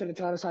why I'm lifting a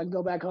ton so I can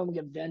go back home and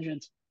get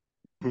vengeance.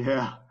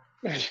 Yeah.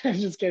 I'm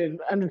just kidding.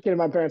 I'm just kidding.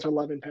 My parents are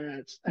loving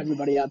parents.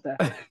 Everybody out there,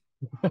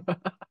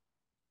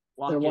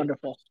 Walk they're in,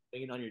 wonderful.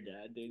 banging on your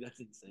dad, dude.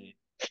 That's insane.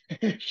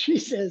 She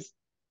says,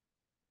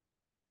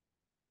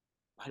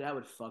 My dad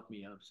would fuck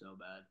me up so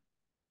bad.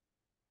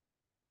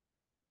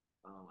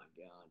 Oh my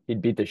god.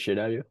 He'd beat the shit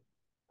out of you.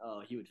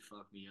 Oh, he would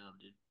fuck me up,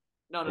 dude.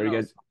 No, no, Where you no.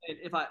 guys?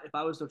 If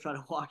I was to try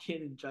to walk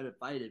in and try to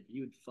fight him,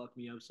 he would fuck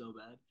me up so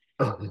bad.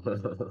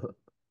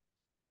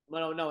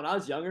 But no, when I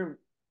was younger,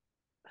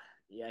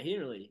 yeah, he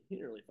didn't really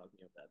fuck me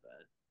up that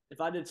bad. If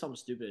I did something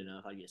stupid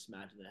enough, I'd get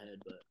smacked in the head,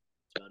 but that's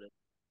about it.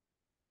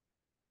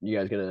 You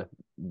guys gonna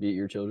beat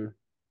your children?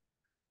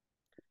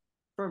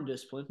 Firm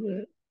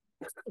discipline.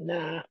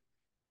 nah.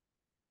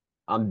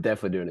 I'm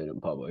definitely doing it in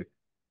public.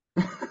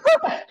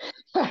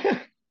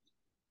 I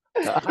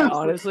I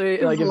honestly,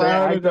 Just like if they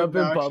loud act and up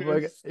in public,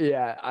 obnoxious.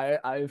 yeah,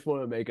 I just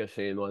want to make a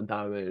scene one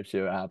time and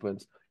see what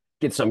happens.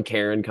 Get some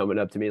Karen coming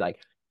up to me like,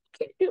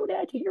 "Can't do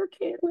that to your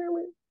kid,"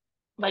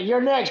 like,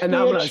 you're next, and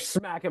then I'm gonna bitch.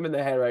 smack him in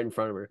the head right in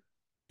front of her.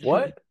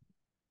 What?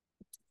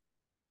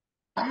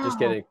 Just Ow,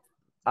 kidding.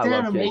 I Dad,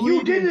 love I'm Hey, kids.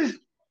 bleeding.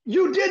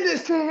 You did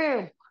this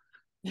to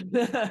him.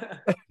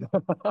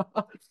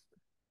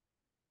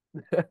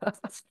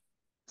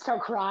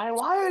 Start crying.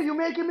 Why are you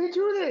making me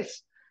do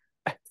this?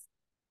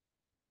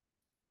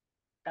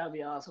 That'd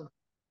be awesome.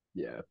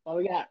 Yeah, Well,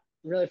 we got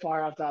really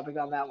far off topic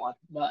on that one,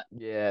 but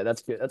yeah,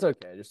 that's good. That's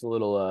okay. Just a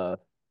little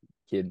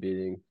kid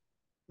beating.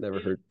 Never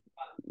hurt.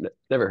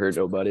 Never hurt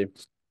nobody.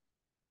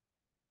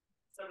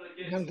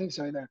 I don't think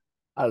so either.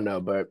 I don't know,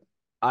 but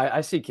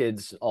I see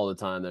kids all the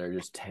time that are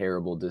just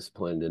terrible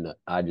disciplined, and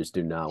I just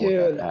do not want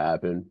that to Dude,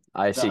 happen.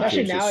 I see especially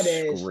kids just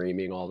nowadays.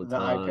 screaming all the The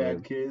iPad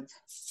time. kids.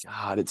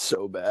 God, it's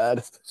so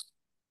bad.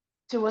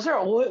 Dude,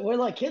 were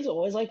like kids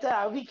always like that?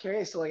 I would be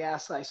curious to like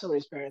ask like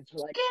somebody's parents were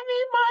like, Give me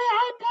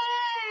my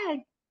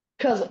iPad.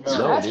 because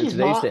No. No, dude, because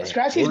they used to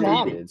Scratchy's hate We're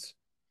mom, kids.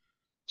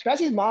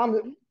 Scratchy's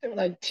mom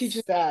like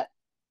teaches at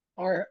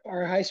our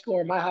high school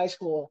or my high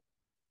school,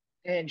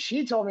 and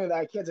she told me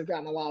that kids have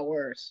gotten a lot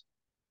worse,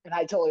 and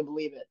I totally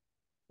believe it.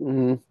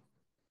 Hmm.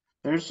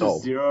 There's just Oh,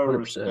 zero 100%.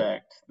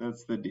 respect.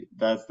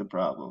 That's the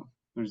problem.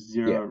 There's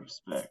Yeah, zero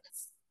respect.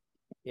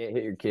 you can't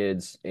hit your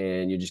kids,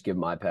 and you just give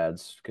them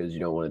iPads because you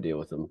don't want to deal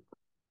with them.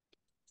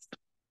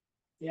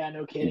 Yeah,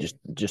 no You kidding.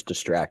 just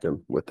distract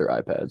them with their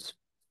iPads,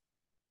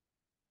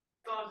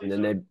 and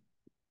then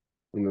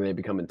they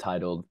become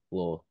entitled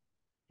little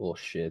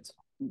shits.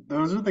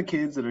 Those are the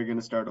kids that are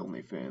gonna start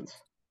OnlyFans.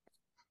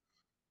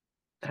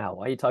 Ow,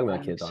 why are you talking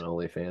about kids on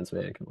Thanks. OnlyFans,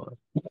 man? Come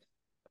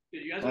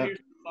Dude, you guys want Uh, to hear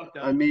something fucked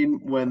up? I mean,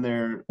 when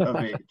they're of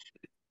age.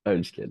 on.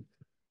 I'm just kidding. So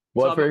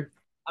What, Fer?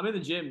 I'm in the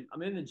gym.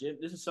 I'm in the gym.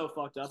 This is so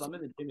fucked up. I'm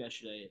in the gym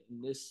yesterday,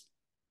 and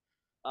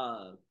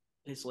uh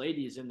this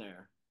lady is in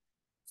there,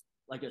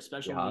 like Yeah.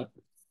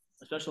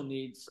 a special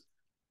needs,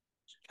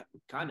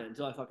 kind of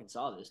until I fucking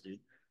saw this dude.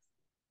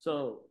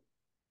 So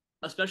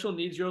a special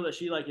needs girl that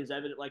she like is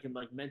evident like in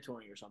like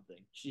mentoring or something.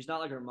 She's not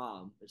like her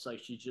mom. It's like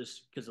she's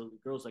just because the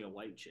girl's like a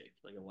white chick,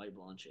 like a white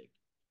blonde chick.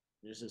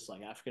 There's this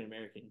like African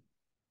American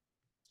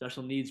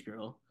special needs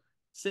girl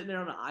sitting there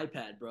on an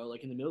iPad, bro,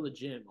 like in the middle of the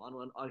gym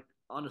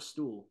on a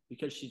stool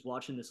because she's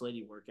watching this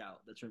lady work out.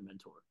 That's her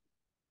mentor,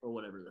 or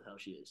whatever the hell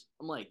she is.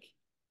 I'm like,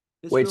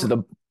 this Wait, girl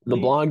so the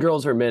blonde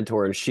girl's her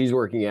mentor and she's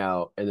working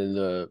out, and then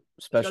the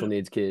special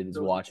needs kid is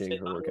watching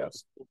her workout.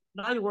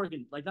 Not even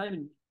working, like not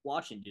even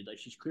watching, dude. Like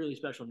she's clearly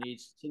special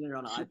needs, sitting there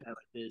on an iPad like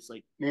this.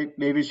 Like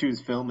Maybe she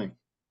was filming.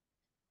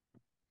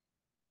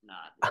 nah,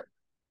 dude.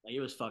 Like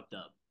it was fucked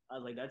up. I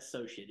was like, that's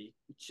so shitty.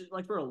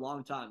 Like for a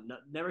long time,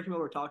 never came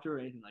over to talk to her or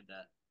anything like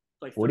that.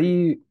 Like What do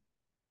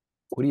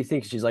you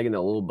think? She's like in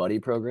a little buddy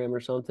program or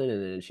something,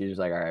 and then she's just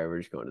like, all right, we're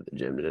just going to the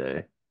gym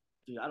today.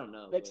 dude, I don't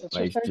know. Like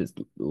just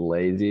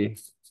lazy.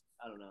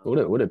 I don't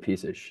know. What a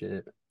piece of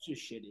shit. It's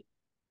just shitty.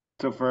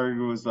 So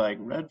Ferg was like,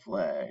 red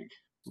flag,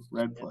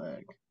 red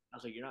flag. I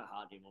was like, you're not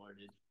hot anymore,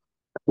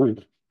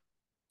 dude.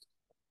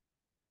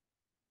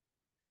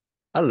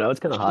 I don't know. It's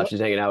kind of hot. She's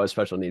hanging out with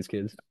special needs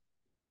kids.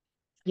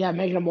 Yeah,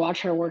 making them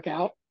watch her work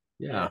out.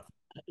 Yeah.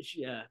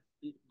 Yeah.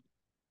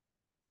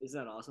 Isn't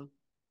that awesome?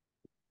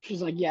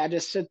 She's like, yeah,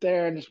 just sit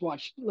there and just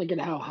watch. Look at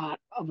how hot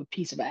of a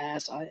piece of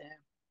ass I am.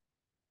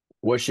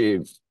 Was she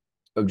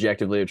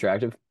objectively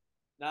attractive?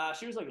 Nah,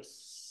 she was like a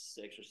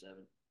 6 or 7.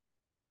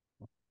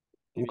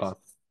 Okay.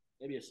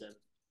 Maybe a 7.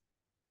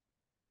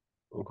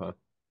 Okay.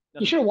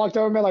 You should have walked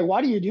over and been like,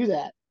 why do you do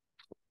that?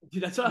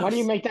 Dude, that's what Why do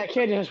you make that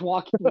kid just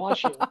watch you?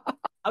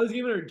 I was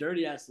giving her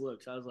dirty ass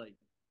looks. I was like,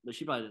 but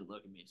she probably didn't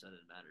look at me, so it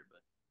didn't matter.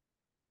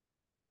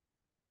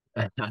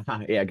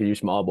 But Yeah, because you're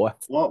small, boy.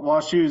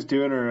 While she was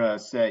doing her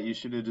set, you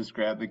should have just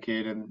grabbed the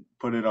kid and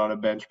put it on a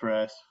bench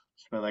press.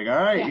 Just been like, all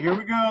right, here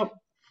we go.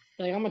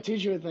 Like, I'm gonna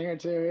teach you a thing or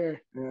two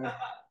here. Yeah.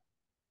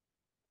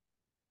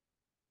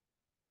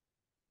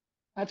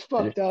 That's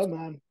fucked up,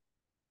 man.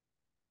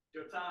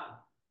 good time.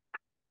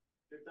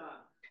 Good time.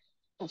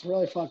 That's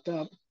really fucked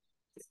up.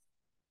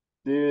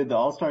 Dude, the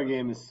All-Star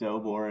game is so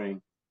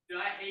boring. Dude,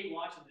 I hate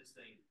watching this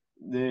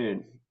thing.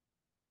 Dude,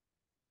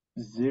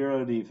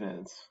 zero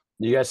defense.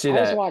 You guys see I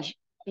that? just watch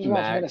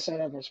Mac?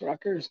 Minnesota versus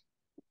Rutgers.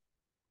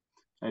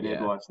 I did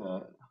Yeah. watch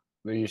that.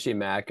 Did you see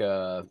Mac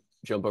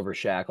jump over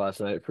Shaq last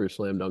night for a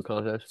slam dunk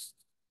contest?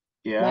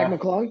 Yeah. Mac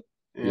McClung?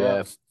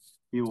 Yeah.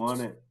 He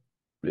won it.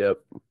 Yep.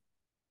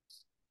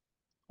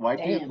 White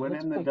dude Damn, win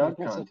that's in the fucking dunk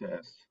impressive.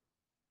 contest.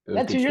 It was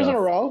That good 2 years in a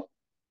stuff. row?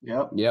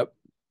 Yep. Yep.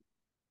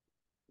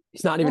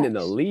 He's not even in the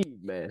Nice.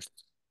 league, man.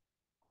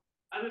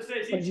 I was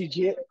gonna say, What is he,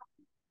 G?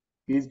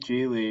 He's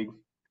G League.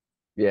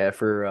 Yeah,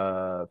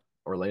 for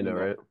Orlando,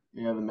 right?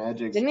 Yeah, the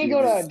Magic's Didn't he G go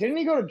League. to Didn't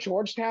he go to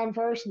Georgetown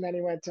first, and then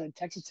he went to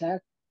Texas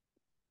Tech?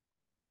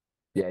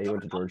 Yeah, he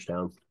went to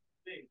Georgetown.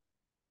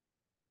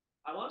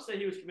 I want to say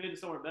he was committed to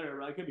somewhere better,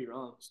 but I could be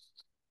wrong.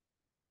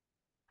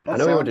 I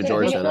know he went to Yeah,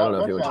 Georgetown. I don't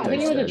know if he went to I think he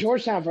Texas went to Tech.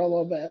 Georgetown for a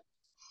little bit.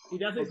 He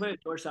definitely played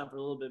at Georgetown for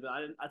a little bit, but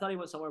I thought he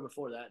went somewhere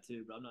before that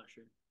too, but I'm not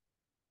sure.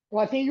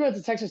 Well, I think he went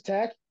to Texas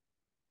Tech,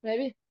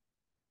 maybe.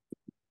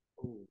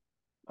 Ooh.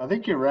 I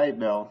think you're right,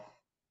 Bill.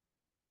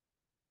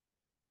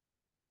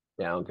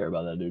 Yeah, I don't care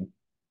about that dude.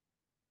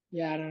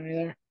 Yeah, I don't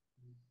either.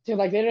 Dude,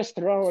 like they just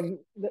throwing.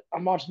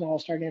 I'm watching the All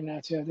Star game now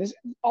too. This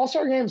All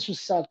Star games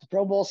just suck. The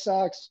Pro Bowl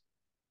sucks.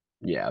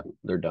 Yeah,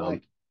 they're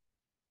dumb.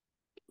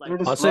 Like, We're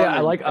I'll just say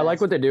I running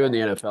like what they fast. do in the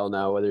NFL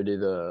now, where they do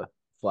the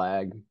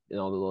flag in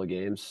all the little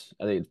games.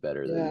 I think it's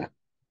better Yeah. than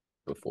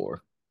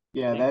before.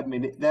 Yeah,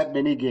 that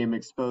mini game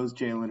exposed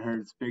Jalen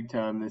Hurts big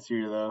time this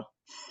year, though.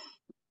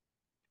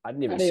 I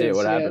didn't even I didn't see it. even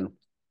What see it. happened?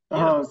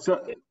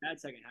 Oh, bad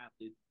second half,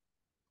 dude.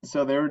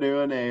 so they were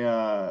doing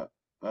a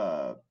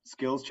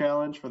skills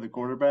challenge for the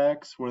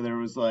quarterbacks where there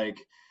was like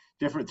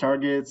different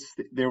targets.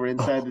 They were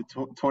inside the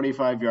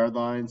 25-yard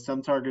line.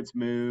 Some targets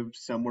moved,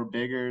 some were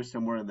bigger,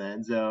 some were in the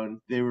end zone.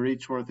 They were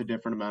each worth a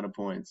different amount of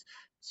points.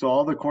 So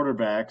all the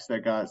quarterbacks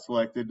that got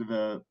selected to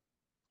the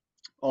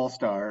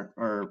All-Star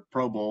or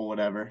Pro Bowl,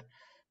 whatever,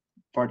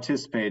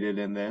 participated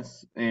in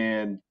this,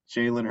 and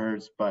Jalen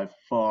Hurts by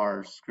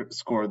far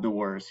scored the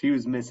worst. He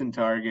was missing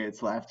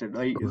targets, left and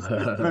like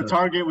the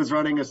target was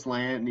running a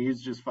slant, and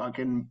he's just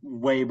fucking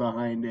way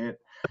behind it.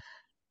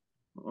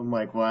 I'm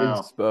like, wow.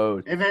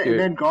 Exposed. And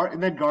then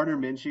Gardner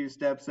Minshew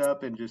steps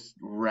up and just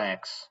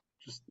wrecks,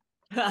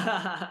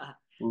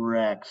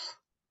 wrecks.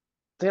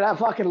 Dude, I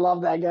fucking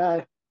love that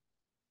guy.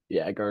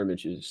 Yeah,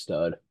 Garbage is a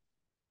stud.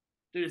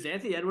 Dude, is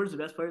Anthony Edwards the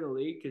best player in the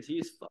league? Because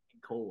he's fucking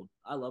cold.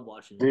 I love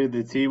watching him. Dude,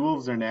 the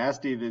T-Wolves are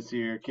nasty this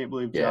year. Can't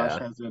believe Josh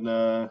Yeah.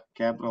 hasn't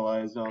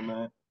capitalized on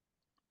that.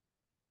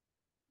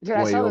 Dude, I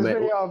Well, saw you this want me-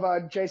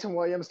 video of Jason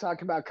Williams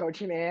talking about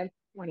coaching Ant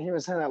when he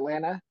was in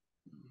Atlanta,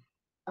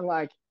 and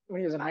like when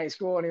he was in high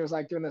school, and he was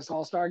like doing this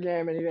All Star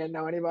game, and he didn't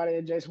know anybody.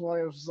 And Jason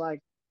Williams was like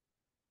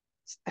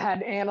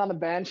had Ant on the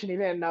bench, and he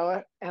didn't know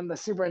it. And the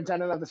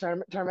superintendent of the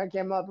tournament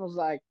came up and was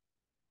like,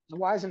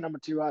 "Why isn't number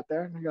 2 out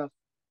there?" And he goes,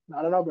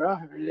 "I don't know, bro.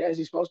 Is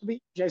he supposed to be?"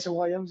 Jason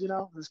Williams, you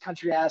know, this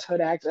country ass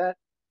hood accent.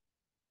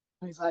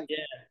 And he's like,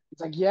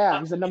 yeah,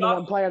 he's the number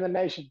 1 player in the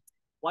nation.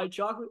 White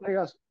chocolate? And he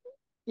goes,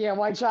 yeah,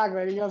 white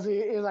chocolate. He goes,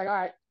 he's like, all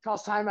right,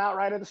 calls timeout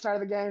right at the start of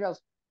the game. He goes,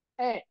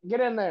 hey,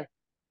 get in there.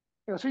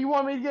 He goes, who you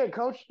want me to get,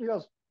 coach? He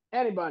goes,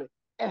 anybody.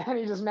 And then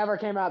he just never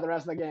came out the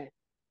rest of the game.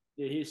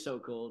 Dude, he's so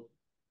cold.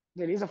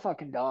 Dude, he's a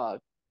fucking dog.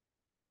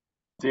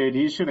 Dude,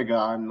 he should have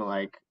gone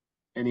like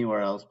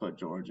anywhere else but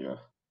Georgia.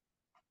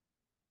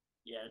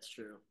 Yeah, it's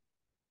true.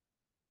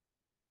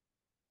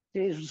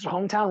 He's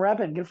hometown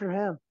repping. Good for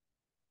him.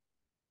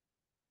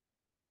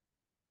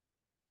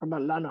 From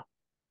Atlanta.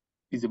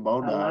 He's a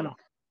bulldog.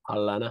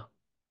 Atlanta.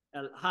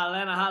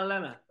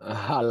 Helena.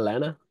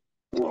 Atlanta.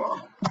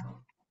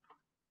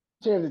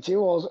 Dude, the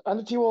T-Wolves. Are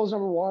the T-Wolves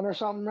 #1 or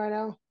something right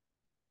now?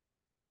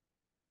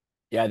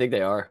 Yeah, I think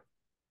they are.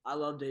 I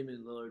love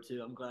Damian Lillard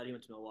too. I'm glad he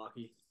went to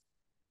Milwaukee.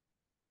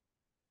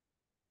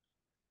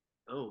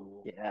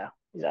 Oh, Yeah,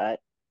 he's all right.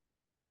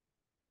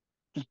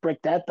 Just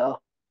break that though.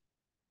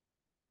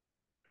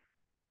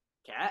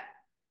 cat.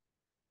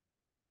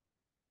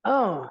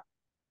 Oh,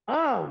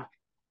 oh.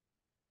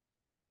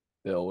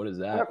 Bill, what is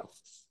that?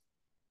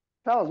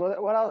 Fellas,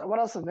 what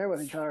else is new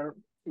with each other?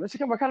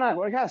 What kind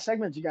of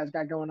segments you guys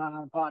got going on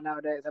the pod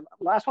nowadays? The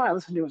last one I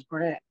listened to was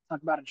Grant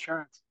talk about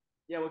insurance.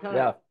 Yeah, what kind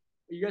Yeah. of?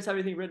 You guys have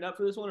anything written up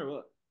for this one or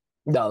what?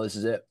 No, this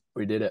is it.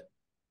 We did it.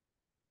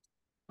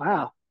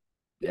 Wow.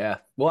 Yeah.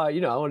 Well, I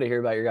want to hear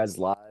about your guys'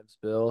 lives,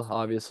 Bill,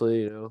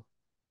 obviously,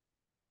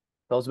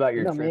 Tell us about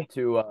your You know trip me.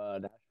 to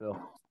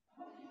Nashville.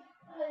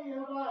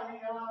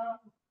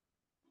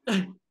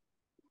 It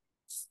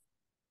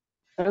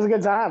was a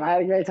good time. I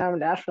had a great time in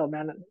Nashville,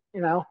 man.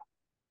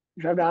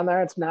 Drove down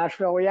there. It's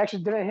Nashville. We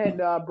actually didn't hit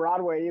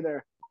Broadway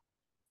either,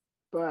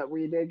 but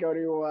we did go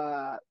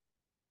to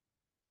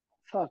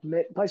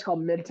place called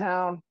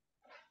Midtown.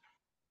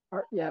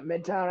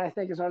 Midtown, I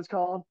think is what it's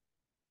called.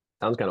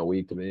 Sounds kind of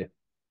weak to me.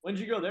 When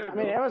did you go there? I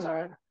mean, it was all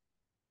right.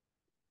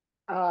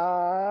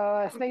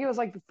 I think it was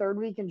like the third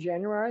week in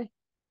January.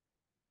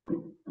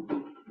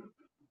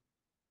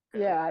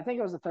 Yeah, I think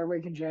it was the third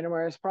week in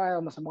January. It's probably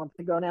almost a month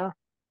ago now.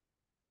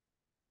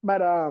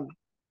 But Hell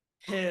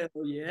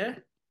yeah.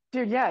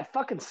 dude, yeah, it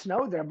fucking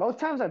snowed there. Both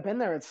times I've been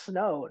there, it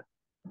snowed.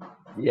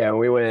 Yeah,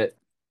 we went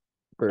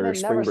for And it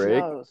spring never break.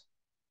 snows.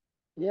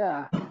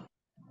 Yeah.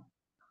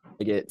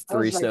 We get I was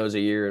 3 like- snows a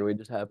year, and we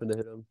just happen to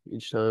hit them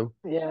each time.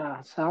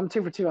 Yeah. So I'm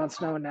 2 for 2 on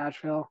snow in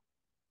Nashville.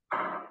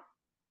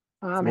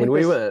 When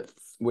we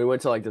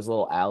went to like this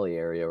little alley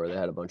area where they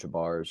had a bunch of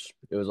bars.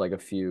 It was like a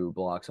few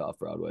blocks off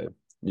Broadway.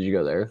 Did you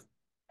go there?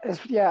 It's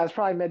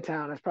probably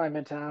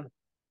Midtown.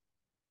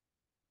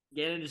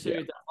 Get into city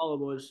with that follow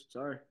boys.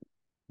 Sorry.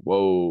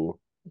 Whoa.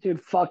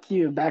 Dude, fuck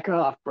you. Back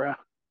off, bro.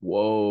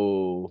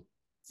 Whoa.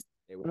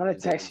 Hey, I'm gonna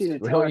text you to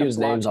we tell her don't to use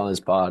block names you. on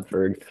this pod,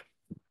 Ferg.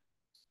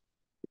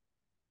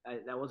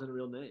 That wasn't a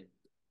real name.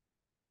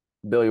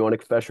 Bill, you want to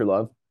confess your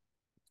love?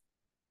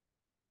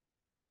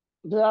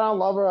 Dude, I don't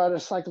love her. I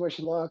just like the way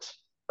she looks.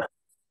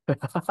 But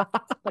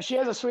she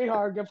has a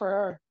sweetheart. Good for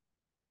her.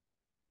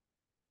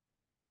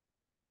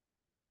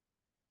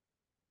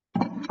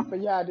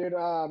 But yeah, dude,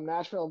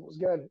 Nashville was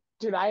good.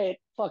 Dude, I ate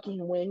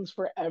fucking wings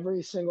for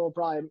every single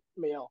probably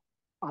meal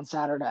on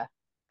Saturday.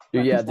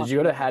 Dude, yeah, Breakfast, did lunch, you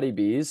go to dinner. Hattie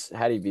B's?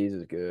 Hattie B's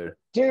is good.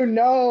 Dude,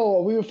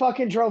 no. We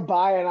fucking drove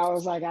by and I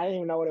was like, I didn't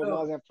even know what it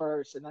was at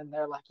first. And then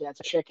they're like, yeah, it's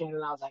chicken.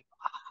 And I was like,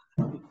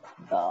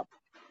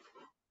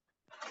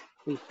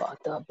 we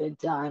fucked up big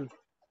time.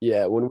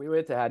 Yeah, when we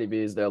went to Hattie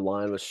B's, their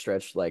line was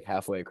stretched like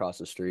halfway across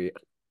the street.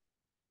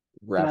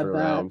 Wrapping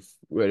bet. around.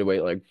 We had to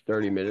wait like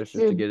 30 minutes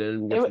just to Dude, get in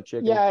and get some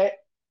chicken. Yeah,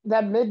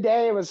 that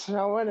midday it was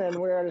snowing and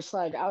we were just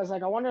like, I was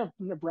like, I wonder if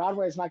the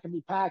Broadway's not gonna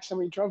be packed. So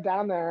we drove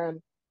down there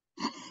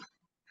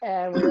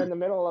and we were in the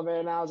middle of it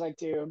and I was like,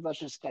 dude, let's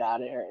just get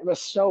out of here. It was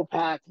so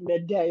packed,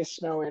 midday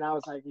snowing. I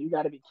was like, you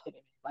got to be kidding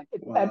me! Like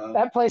Wow.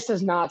 that place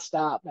does not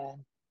stop,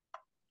 man.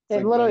 It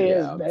like literally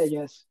is yeah.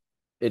 Vegas.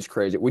 It's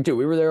crazy. We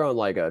were there on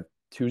like a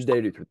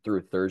Tuesday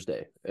through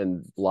Thursday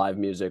and live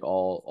music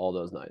all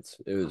those nights.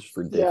 It was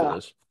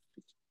ridiculous.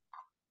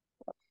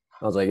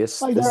 I was like,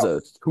 this is a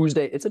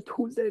Tuesday. It's a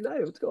Tuesday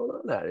night. What's going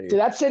on out here? Dude,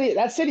 that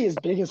city is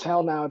big as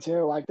hell now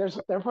too. Like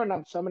they're putting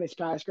up so many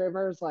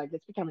skyscrapers. Like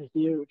it's becoming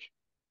huge.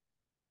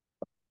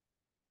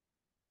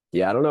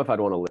 Yeah, I don't know if I'd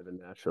want to live in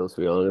Nashville,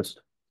 to be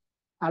honest.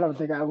 I don't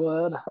think I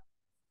would.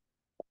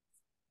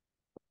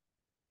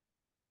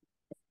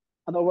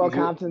 Although Will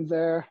Compton's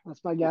there.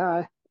 That's my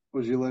guy.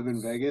 Would you live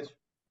in Vegas?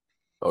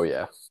 Oh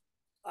yeah,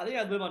 I think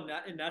I'd live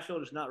in Nashville,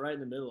 just not right in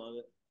the middle of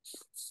it.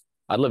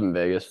 I'd live in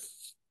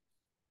Vegas.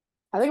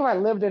 I think if I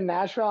lived in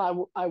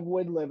Nashville, I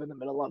would live in the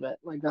middle of it.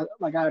 Like that,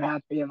 like I would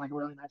have to be in like a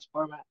really nice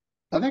apartment.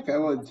 I think I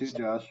would too,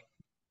 Josh.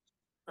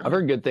 I've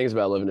heard good things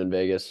about living in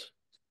Vegas.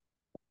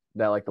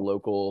 That like the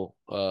local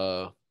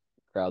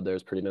crowd there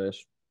is pretty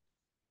nice.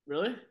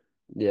 Really?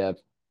 Yeah.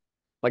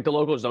 Like the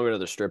locals don't go to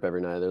the strip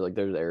every night. They're like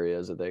there's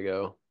areas that they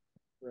go.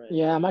 Right.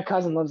 Yeah, my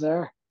cousin lives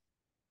there.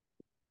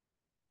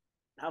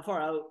 How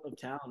far out of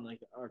town like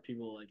are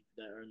people like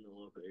that are in the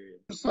local area?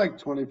 Just like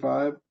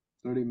 25,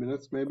 30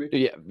 minutes maybe. Dude,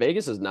 yeah,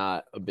 Vegas is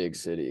not a big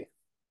city.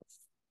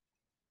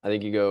 I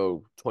think you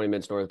go 20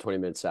 minutes north, 20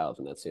 minutes south,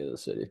 and that's the end of the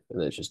city.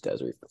 And then it's just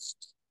desert.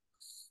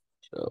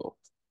 So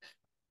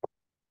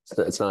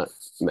it's not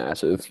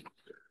massive.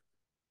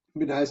 It'd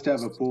be nice to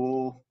have a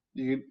pool.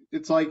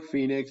 It's like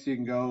Phoenix. You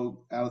can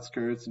go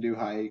outskirts and do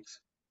hikes.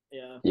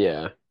 Yeah.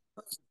 Yeah.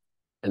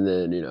 And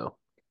then,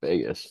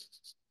 Vegas.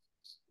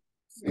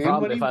 The And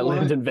problem what if he I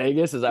lived won, in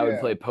Vegas is I would yeah.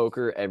 play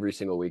poker every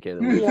single weekend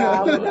and lose Yeah,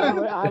 all I my would, I money.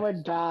 would, I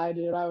would die,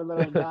 dude. I would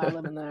literally die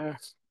living there.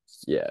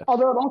 Yeah.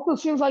 Although it also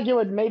seems like it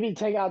would maybe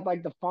take out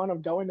like the fun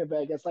of going to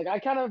Vegas. Like I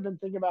kind of been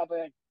thinking about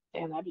like,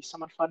 damn, that'd be so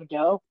much fun to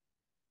go.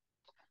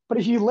 But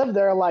if you live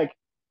there, like,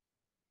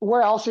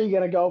 where else are you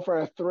gonna go for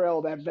a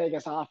thrill that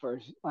Vegas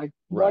offers? Like,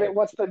 Right.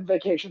 what's the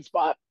vacation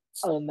spot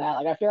other than that?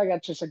 Like, I feel like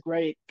that's just a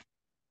great.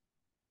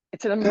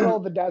 It's in the middle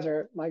of the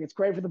desert. Like, it's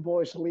great for the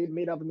boys to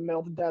meet up in the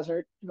middle of the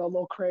desert, go a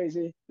little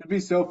crazy. It'd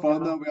be so You fun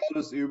know? though. We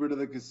all just Uber to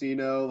the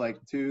casino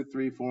like 2,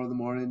 3, 4 in the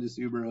morning, just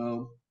Uber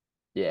home.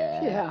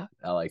 Yeah. Yeah,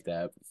 I like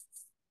that.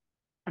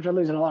 after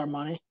losing a lot of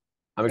money.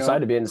 I'm Yeah.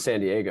 excited to be in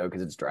San Diego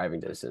because it's driving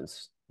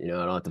distance. I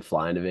don't have to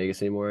fly into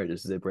Vegas anymore. I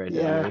just zip right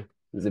down Yeah,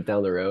 there, zip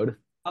down the road.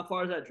 How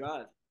far is that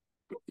drive?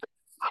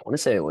 I want to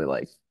say only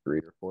like 3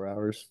 or 4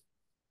 hours.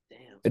 Damn.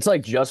 It's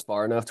like just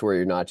far enough to where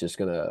you're not just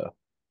gonna,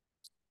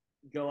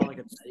 Go on like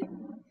a night.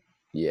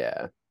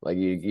 yeah, like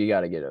you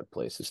got to get a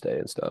place to stay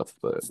and stuff.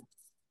 But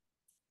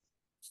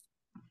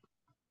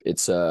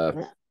it's it's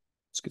a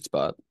good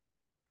spot.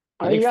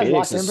 I are you think guys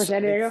Phoenix locked in for is,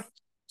 San Diego?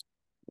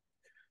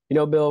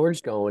 Bill, we're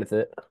just going with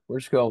it. We're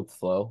just going with the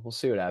flow. We'll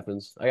see what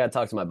happens. I got to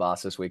talk to my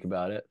boss this week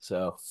about it,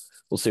 so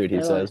we'll see what he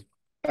Really? says.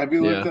 Have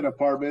you looked Yeah. at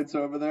apartments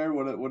over there?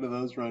 What do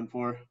those run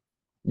for?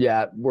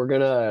 Yeah, we're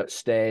gonna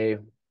stay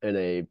in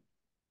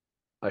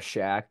a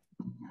shack,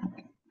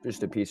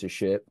 just a piece of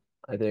shit,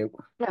 I think.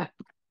 Yeah.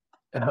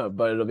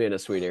 But it'll be in a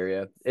sweet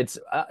area. It's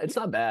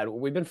not bad.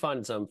 We've been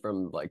finding some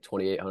from like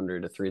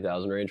 2,800 to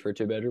 3,000 range for a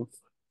 2 bedroom.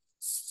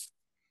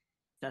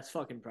 That's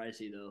fucking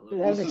pricey though. Dude,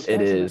 that's What's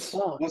It expensive as is.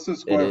 fuck. What's the It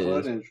square is.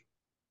 footage?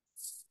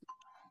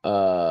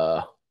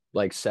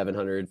 Like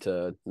 700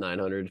 to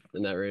 900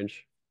 in that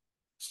range.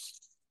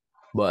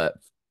 But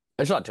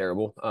it's not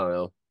terrible. I don't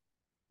know.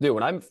 Dude,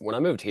 when I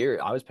moved here,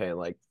 I was paying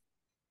like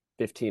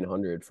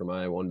 1,500 for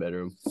my 1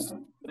 bedroom.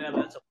 Yeah,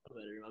 but that's a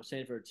little better. I'm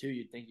saying for a two,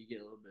 you'd think you get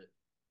a little bit.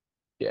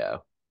 Yeah,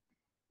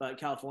 But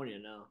California,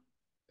 no.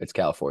 it's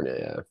California,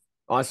 yeah.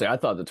 Honestly, I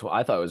thought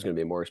it was gonna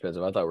be more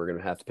expensive. I thought we were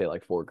gonna have to pay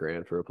like 4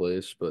 grand for a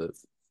place, but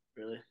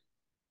Really?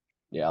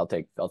 yeah, I'll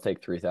take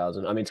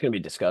 3,000. I mean, it's gonna be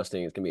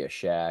disgusting. It's gonna be a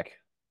shack.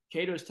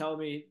 Kate was telling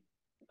me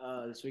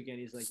this weekend,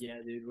 he's like,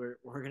 yeah, dude,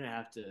 we're gonna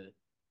have to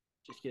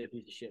just get a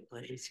piece of shit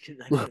place because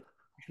I can't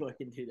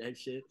fucking do that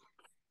shit.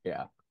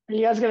 Yeah. Are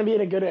you guys gonna be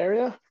in a good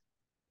area?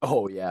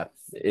 Oh yeah.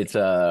 It's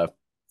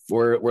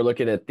we're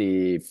looking at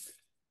the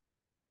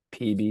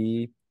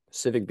PB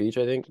Pacific Beach,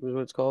 I think is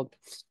what it's called.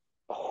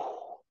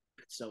 Oh,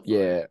 It's so fun.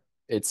 Yeah.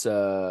 It's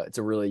a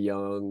really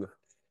young,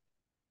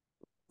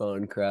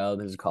 fun crowd.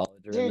 There's a college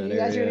in dude, that you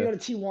guys are gonna area. go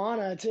to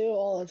Tijuana too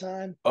all the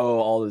time. Oh,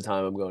 all the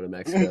time I'm going to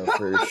Mexico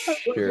for Dude,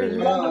 you sure. guys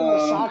go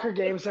to the soccer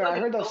games there. I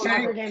heard those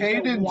soccer games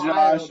Kate get and Josh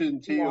wild in in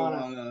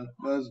Tijuana. Tijuana.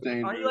 That's Aren't you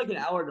dangerous. like an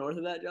hour north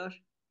of that, Josh?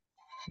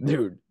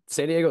 Dude,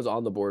 San Diego's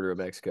on the border of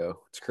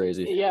Mexico. It's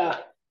crazy. Yeah,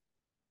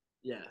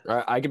 Yeah.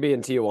 I could be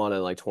in Tijuana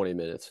in like 20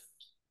 minutes.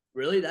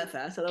 Really? That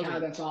fast? I don't God,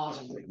 think. that's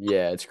awesome.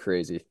 Yeah, it's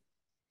crazy.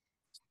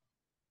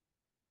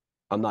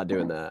 I'm not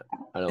doing that.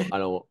 I don't I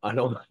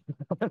don't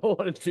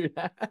want to do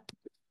that.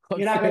 I'm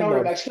You're not going staying over to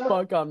the Mexico?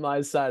 fuck on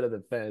my side of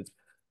the fence.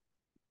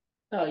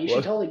 Oh, you should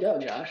What? totally go,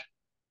 Josh.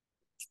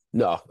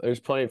 No, there's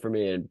plenty for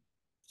me in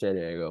San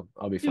Diego.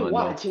 I'll be Dude, fine,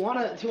 why? Bill.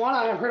 Tijuana,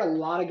 I've heard a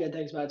lot of good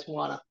things about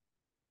Tijuana.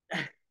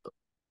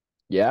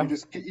 Yeah,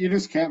 You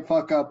just can't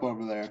fuck up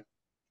over there.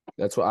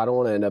 that's what I don't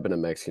want to end up in a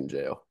Mexican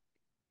jail.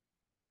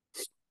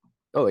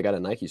 Oh, they got a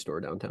Nike store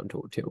downtown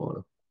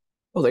Tijuana.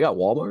 Oh, they got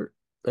Walmart.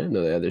 I didn't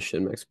know they had this shit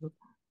in Mexico.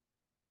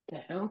 The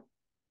hell?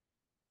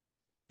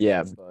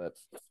 Yeah, but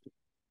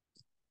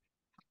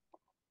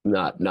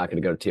not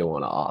gonna go to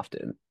Tijuana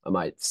often. I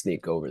might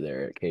sneak over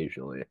there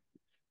occasionally.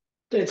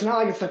 Dude, it's not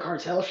like it's the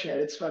cartel shit.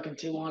 It's fucking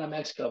Tijuana,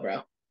 Mexico,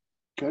 bro.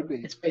 Could be.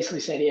 It's basically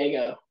San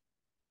Diego.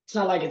 It's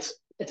not like it's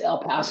El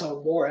Paso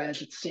and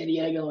Juarez. It's San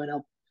Diego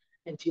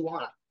and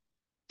Tijuana.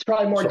 It's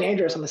probably more So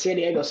dangerous on the San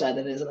Diego side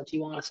than it is on the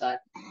Tijuana side.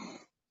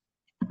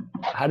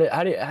 how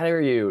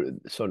are you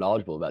so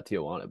knowledgeable about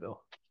Tijuana,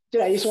 Bill?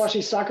 Dude, I used to watch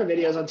these soccer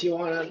videos on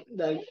Tijuana,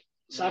 the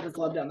soccer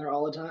club down there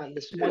all the time.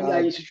 This one guy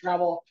used to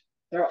travel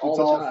there all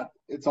the time.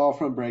 It's all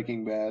from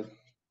Breaking Bad.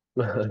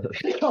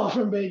 All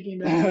from Baking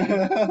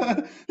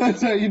Man.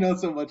 That's how you know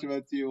so much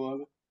about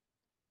Tijuana.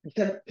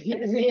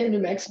 Isn't he in New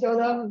Mexico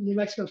though? New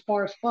Mexico's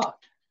far as fuck.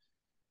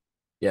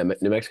 Yeah,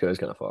 New Mexico is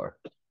kind of far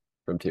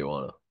from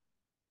Tijuana.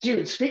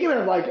 Dude, speaking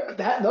of like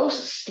that,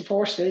 those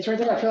four states right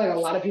there, I feel like a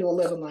lot of people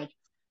live in like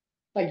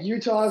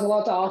Utah has a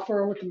lot to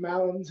offer with the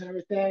mountains and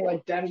everything.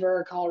 Like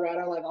Denver,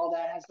 Colorado, like all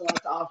that has a lot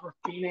to offer.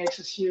 Phoenix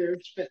is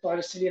huge, fifth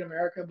largest city in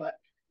America. But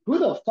who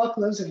the fuck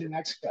lives in New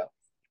Mexico?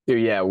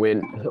 Dude, yeah,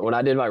 when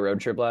I did my road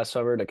trip last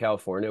summer to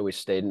California, we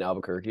stayed in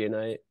Albuquerque a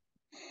night.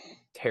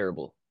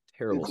 Terrible,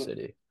 terrible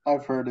city.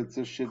 I've heard it's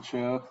a shit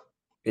show.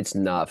 It's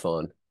not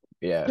fun.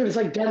 Yeah, Dude, it's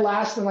like dead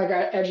last in like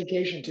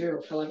education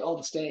too for like all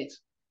the states.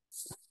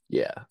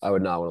 yeah. I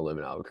would not want to live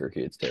in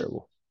Albuquerque. It's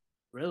terrible.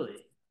 Really?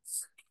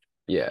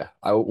 Yeah,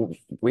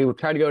 we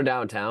tried to go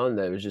downtown.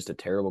 That was just a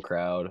terrible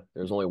crowd.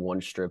 There was only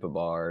one strip of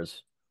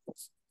bars.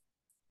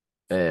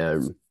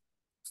 And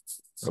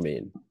I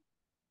mean,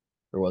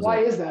 there Why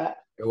wasn't is that?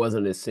 there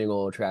wasn't a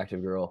single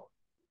attractive girl.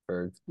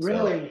 Or so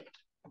Really?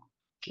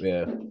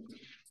 yeah.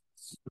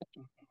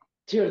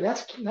 Dude,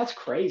 that's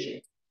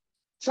crazy.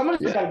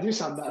 Somebody's got Yeah. to do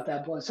something about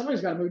that, boy.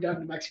 Somebody's got to move down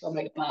to Mexico and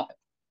make it pop.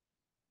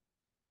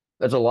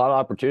 There's a lot of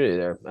opportunity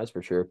there, that's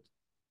for sure.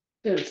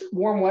 Dude, it's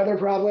warm weather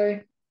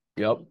probably.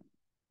 Yep.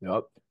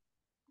 Yep.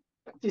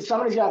 Dude,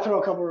 somebody's got to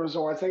throw a couple of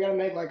resorts. They got to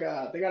make like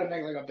a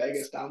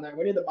Vegas down there.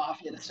 We need the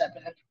mafia to step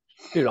in.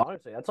 Dude,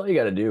 honestly, that's all you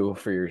got to do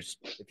for your.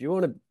 If you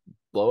want to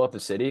blow up a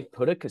city,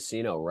 put a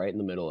casino right in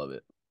the middle of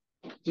it.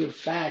 Dude,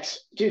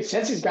 facts. Dude,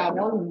 since he's got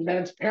one,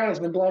 man, apparently it's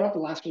been blowing up the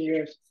last few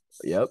years.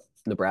 Yep.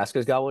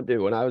 Nebraska's got one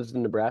too. When I was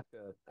in Nebraska,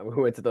 we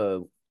went to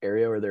the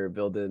area where they're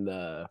building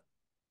the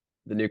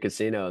new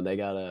casino, and they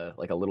got a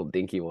little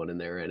dinky one in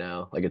there right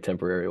now, like a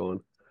temporary one.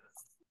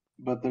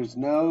 But there's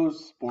no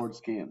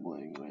sports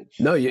gambling, which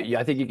No,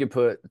 I think you could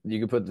put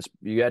this.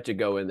 You have to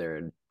go in there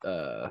and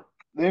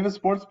they have a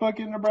sports book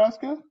in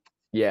Nebraska.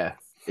 yeah.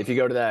 If you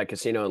go to that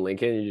casino in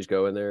Lincoln, you just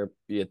go in there.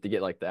 You have to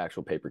get like the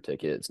actual paper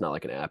ticket. It's not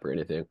like an app or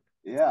anything.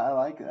 Yeah, I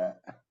like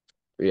that.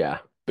 Yeah,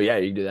 but yeah,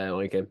 you can do that in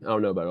Lincoln. I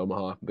don't know about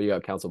Omaha, but you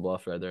got Council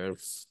Bluffs right there.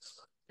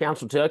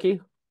 Council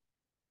Turkey.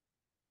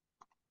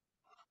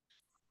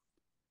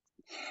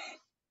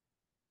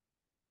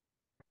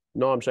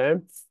 Know what I'm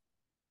saying?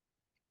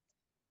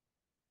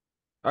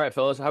 All right,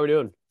 fellas, how we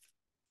doing?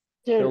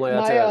 Dude, Feeling like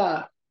that's my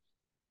it.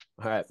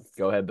 All right,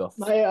 go ahead, Bill.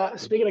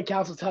 speaking of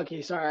Council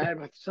Tucky, sorry, I had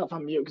myself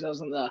on mute because I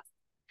was in the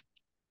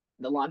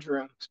laundry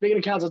room. Speaking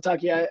of Council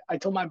Tucky, I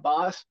told my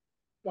boss,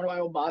 one of my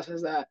old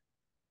bosses, that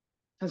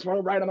since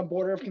we're right on the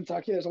border of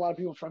Kentucky, there's a lot of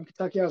people from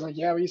Kentucky. I was like,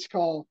 yeah, we used to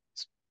call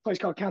this place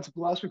called Council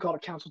Bluffs, we called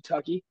it Council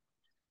Tucky.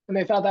 And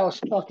they thought that was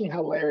fucking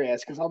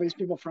hilarious because all these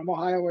people from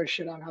Ohio always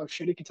shit on how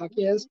shitty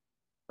Kentucky is.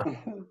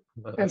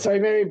 And so he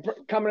made me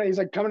come in. He's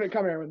like, come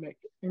here with me.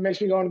 He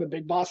makes me go into the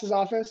big boss's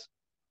office.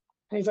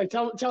 And he's like,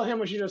 tell him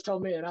what you just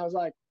told me. And I was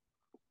like,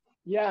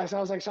 yeah. So I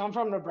was like, so I'm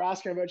from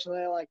Nebraska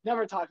originally. Like,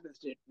 never talk to this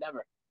dude.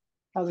 Never.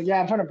 I was like, yeah,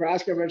 I'm from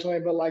Nebraska originally,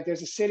 but like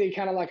there's a city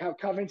kind of like how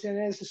Covington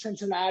is to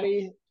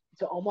Cincinnati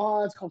to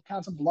Omaha. It's called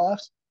Council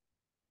Bluffs.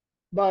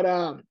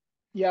 But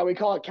yeah, we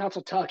call it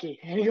Council Tucky.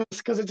 And he goes,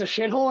 because it's a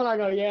shithole. And I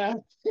go, yeah.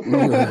 And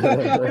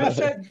I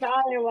started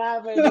dying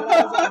laughing. And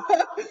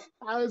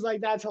I was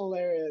like, that's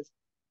hilarious.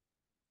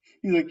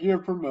 He's like, you're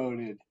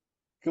promoted.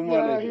 Come on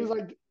Yeah, in.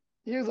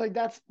 he was like,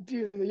 that's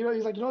dude,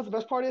 he's like, you know what the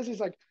best part is? He's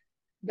like,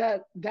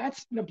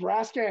 that's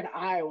Nebraska and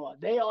Iowa.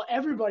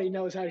 Everybody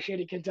knows how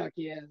shitty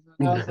Kentucky is.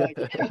 And I was like,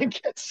 I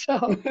guess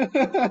so.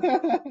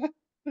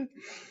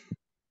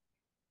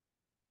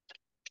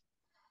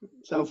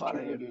 So That's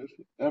funny. true, dude.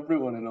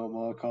 Everyone in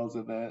Omaha calls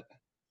it that.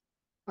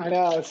 I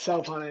know, it's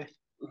so funny.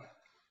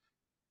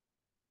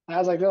 I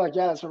was like, they're like,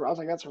 yeah, I was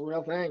like, that's a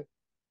real thing.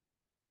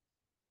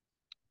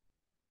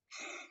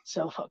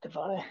 So fucking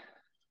funny.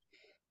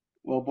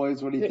 Well,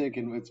 boys, what are you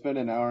thinking? It's been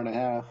an hour and a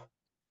half.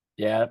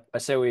 Yeah, I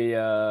say we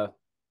Let's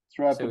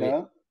wrap it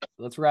up.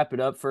 let's wrap it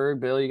up. For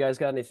Bill, you guys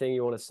got anything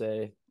you want to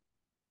say?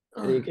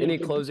 Any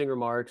Yeah, closing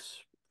remarks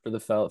for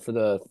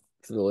the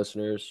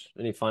listeners?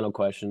 Any final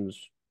questions?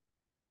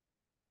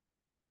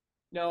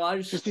 No,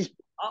 just these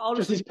I'll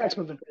just just these pecs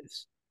moving.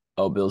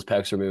 Oh, Bill's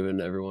pecs are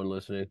moving. Everyone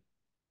listening.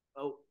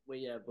 Oh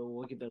wait, yeah, but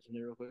we'll get those in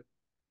there real quick.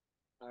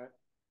 All right,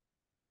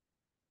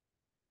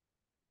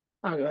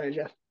 Oh, go ahead,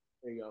 Jeff.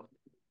 there you go.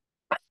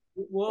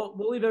 We'll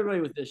leave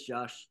everybody with this,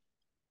 Josh.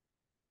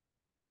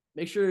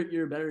 Make sure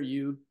you're a better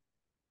you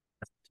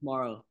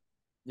tomorrow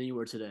than you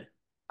were today.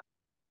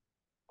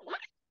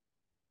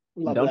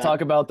 Love Don't that.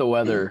 talk about the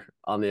weather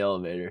on the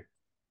elevator.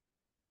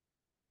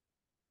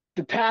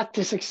 The path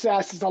to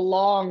success is a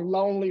long,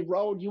 lonely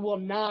road. You will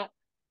not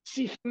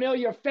see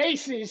familiar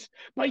faces,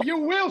 but you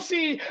will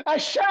see a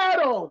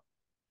shadow.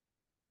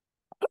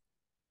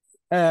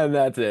 And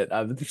that's it.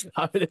 I'm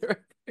stopping it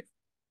right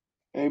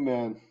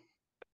Amen.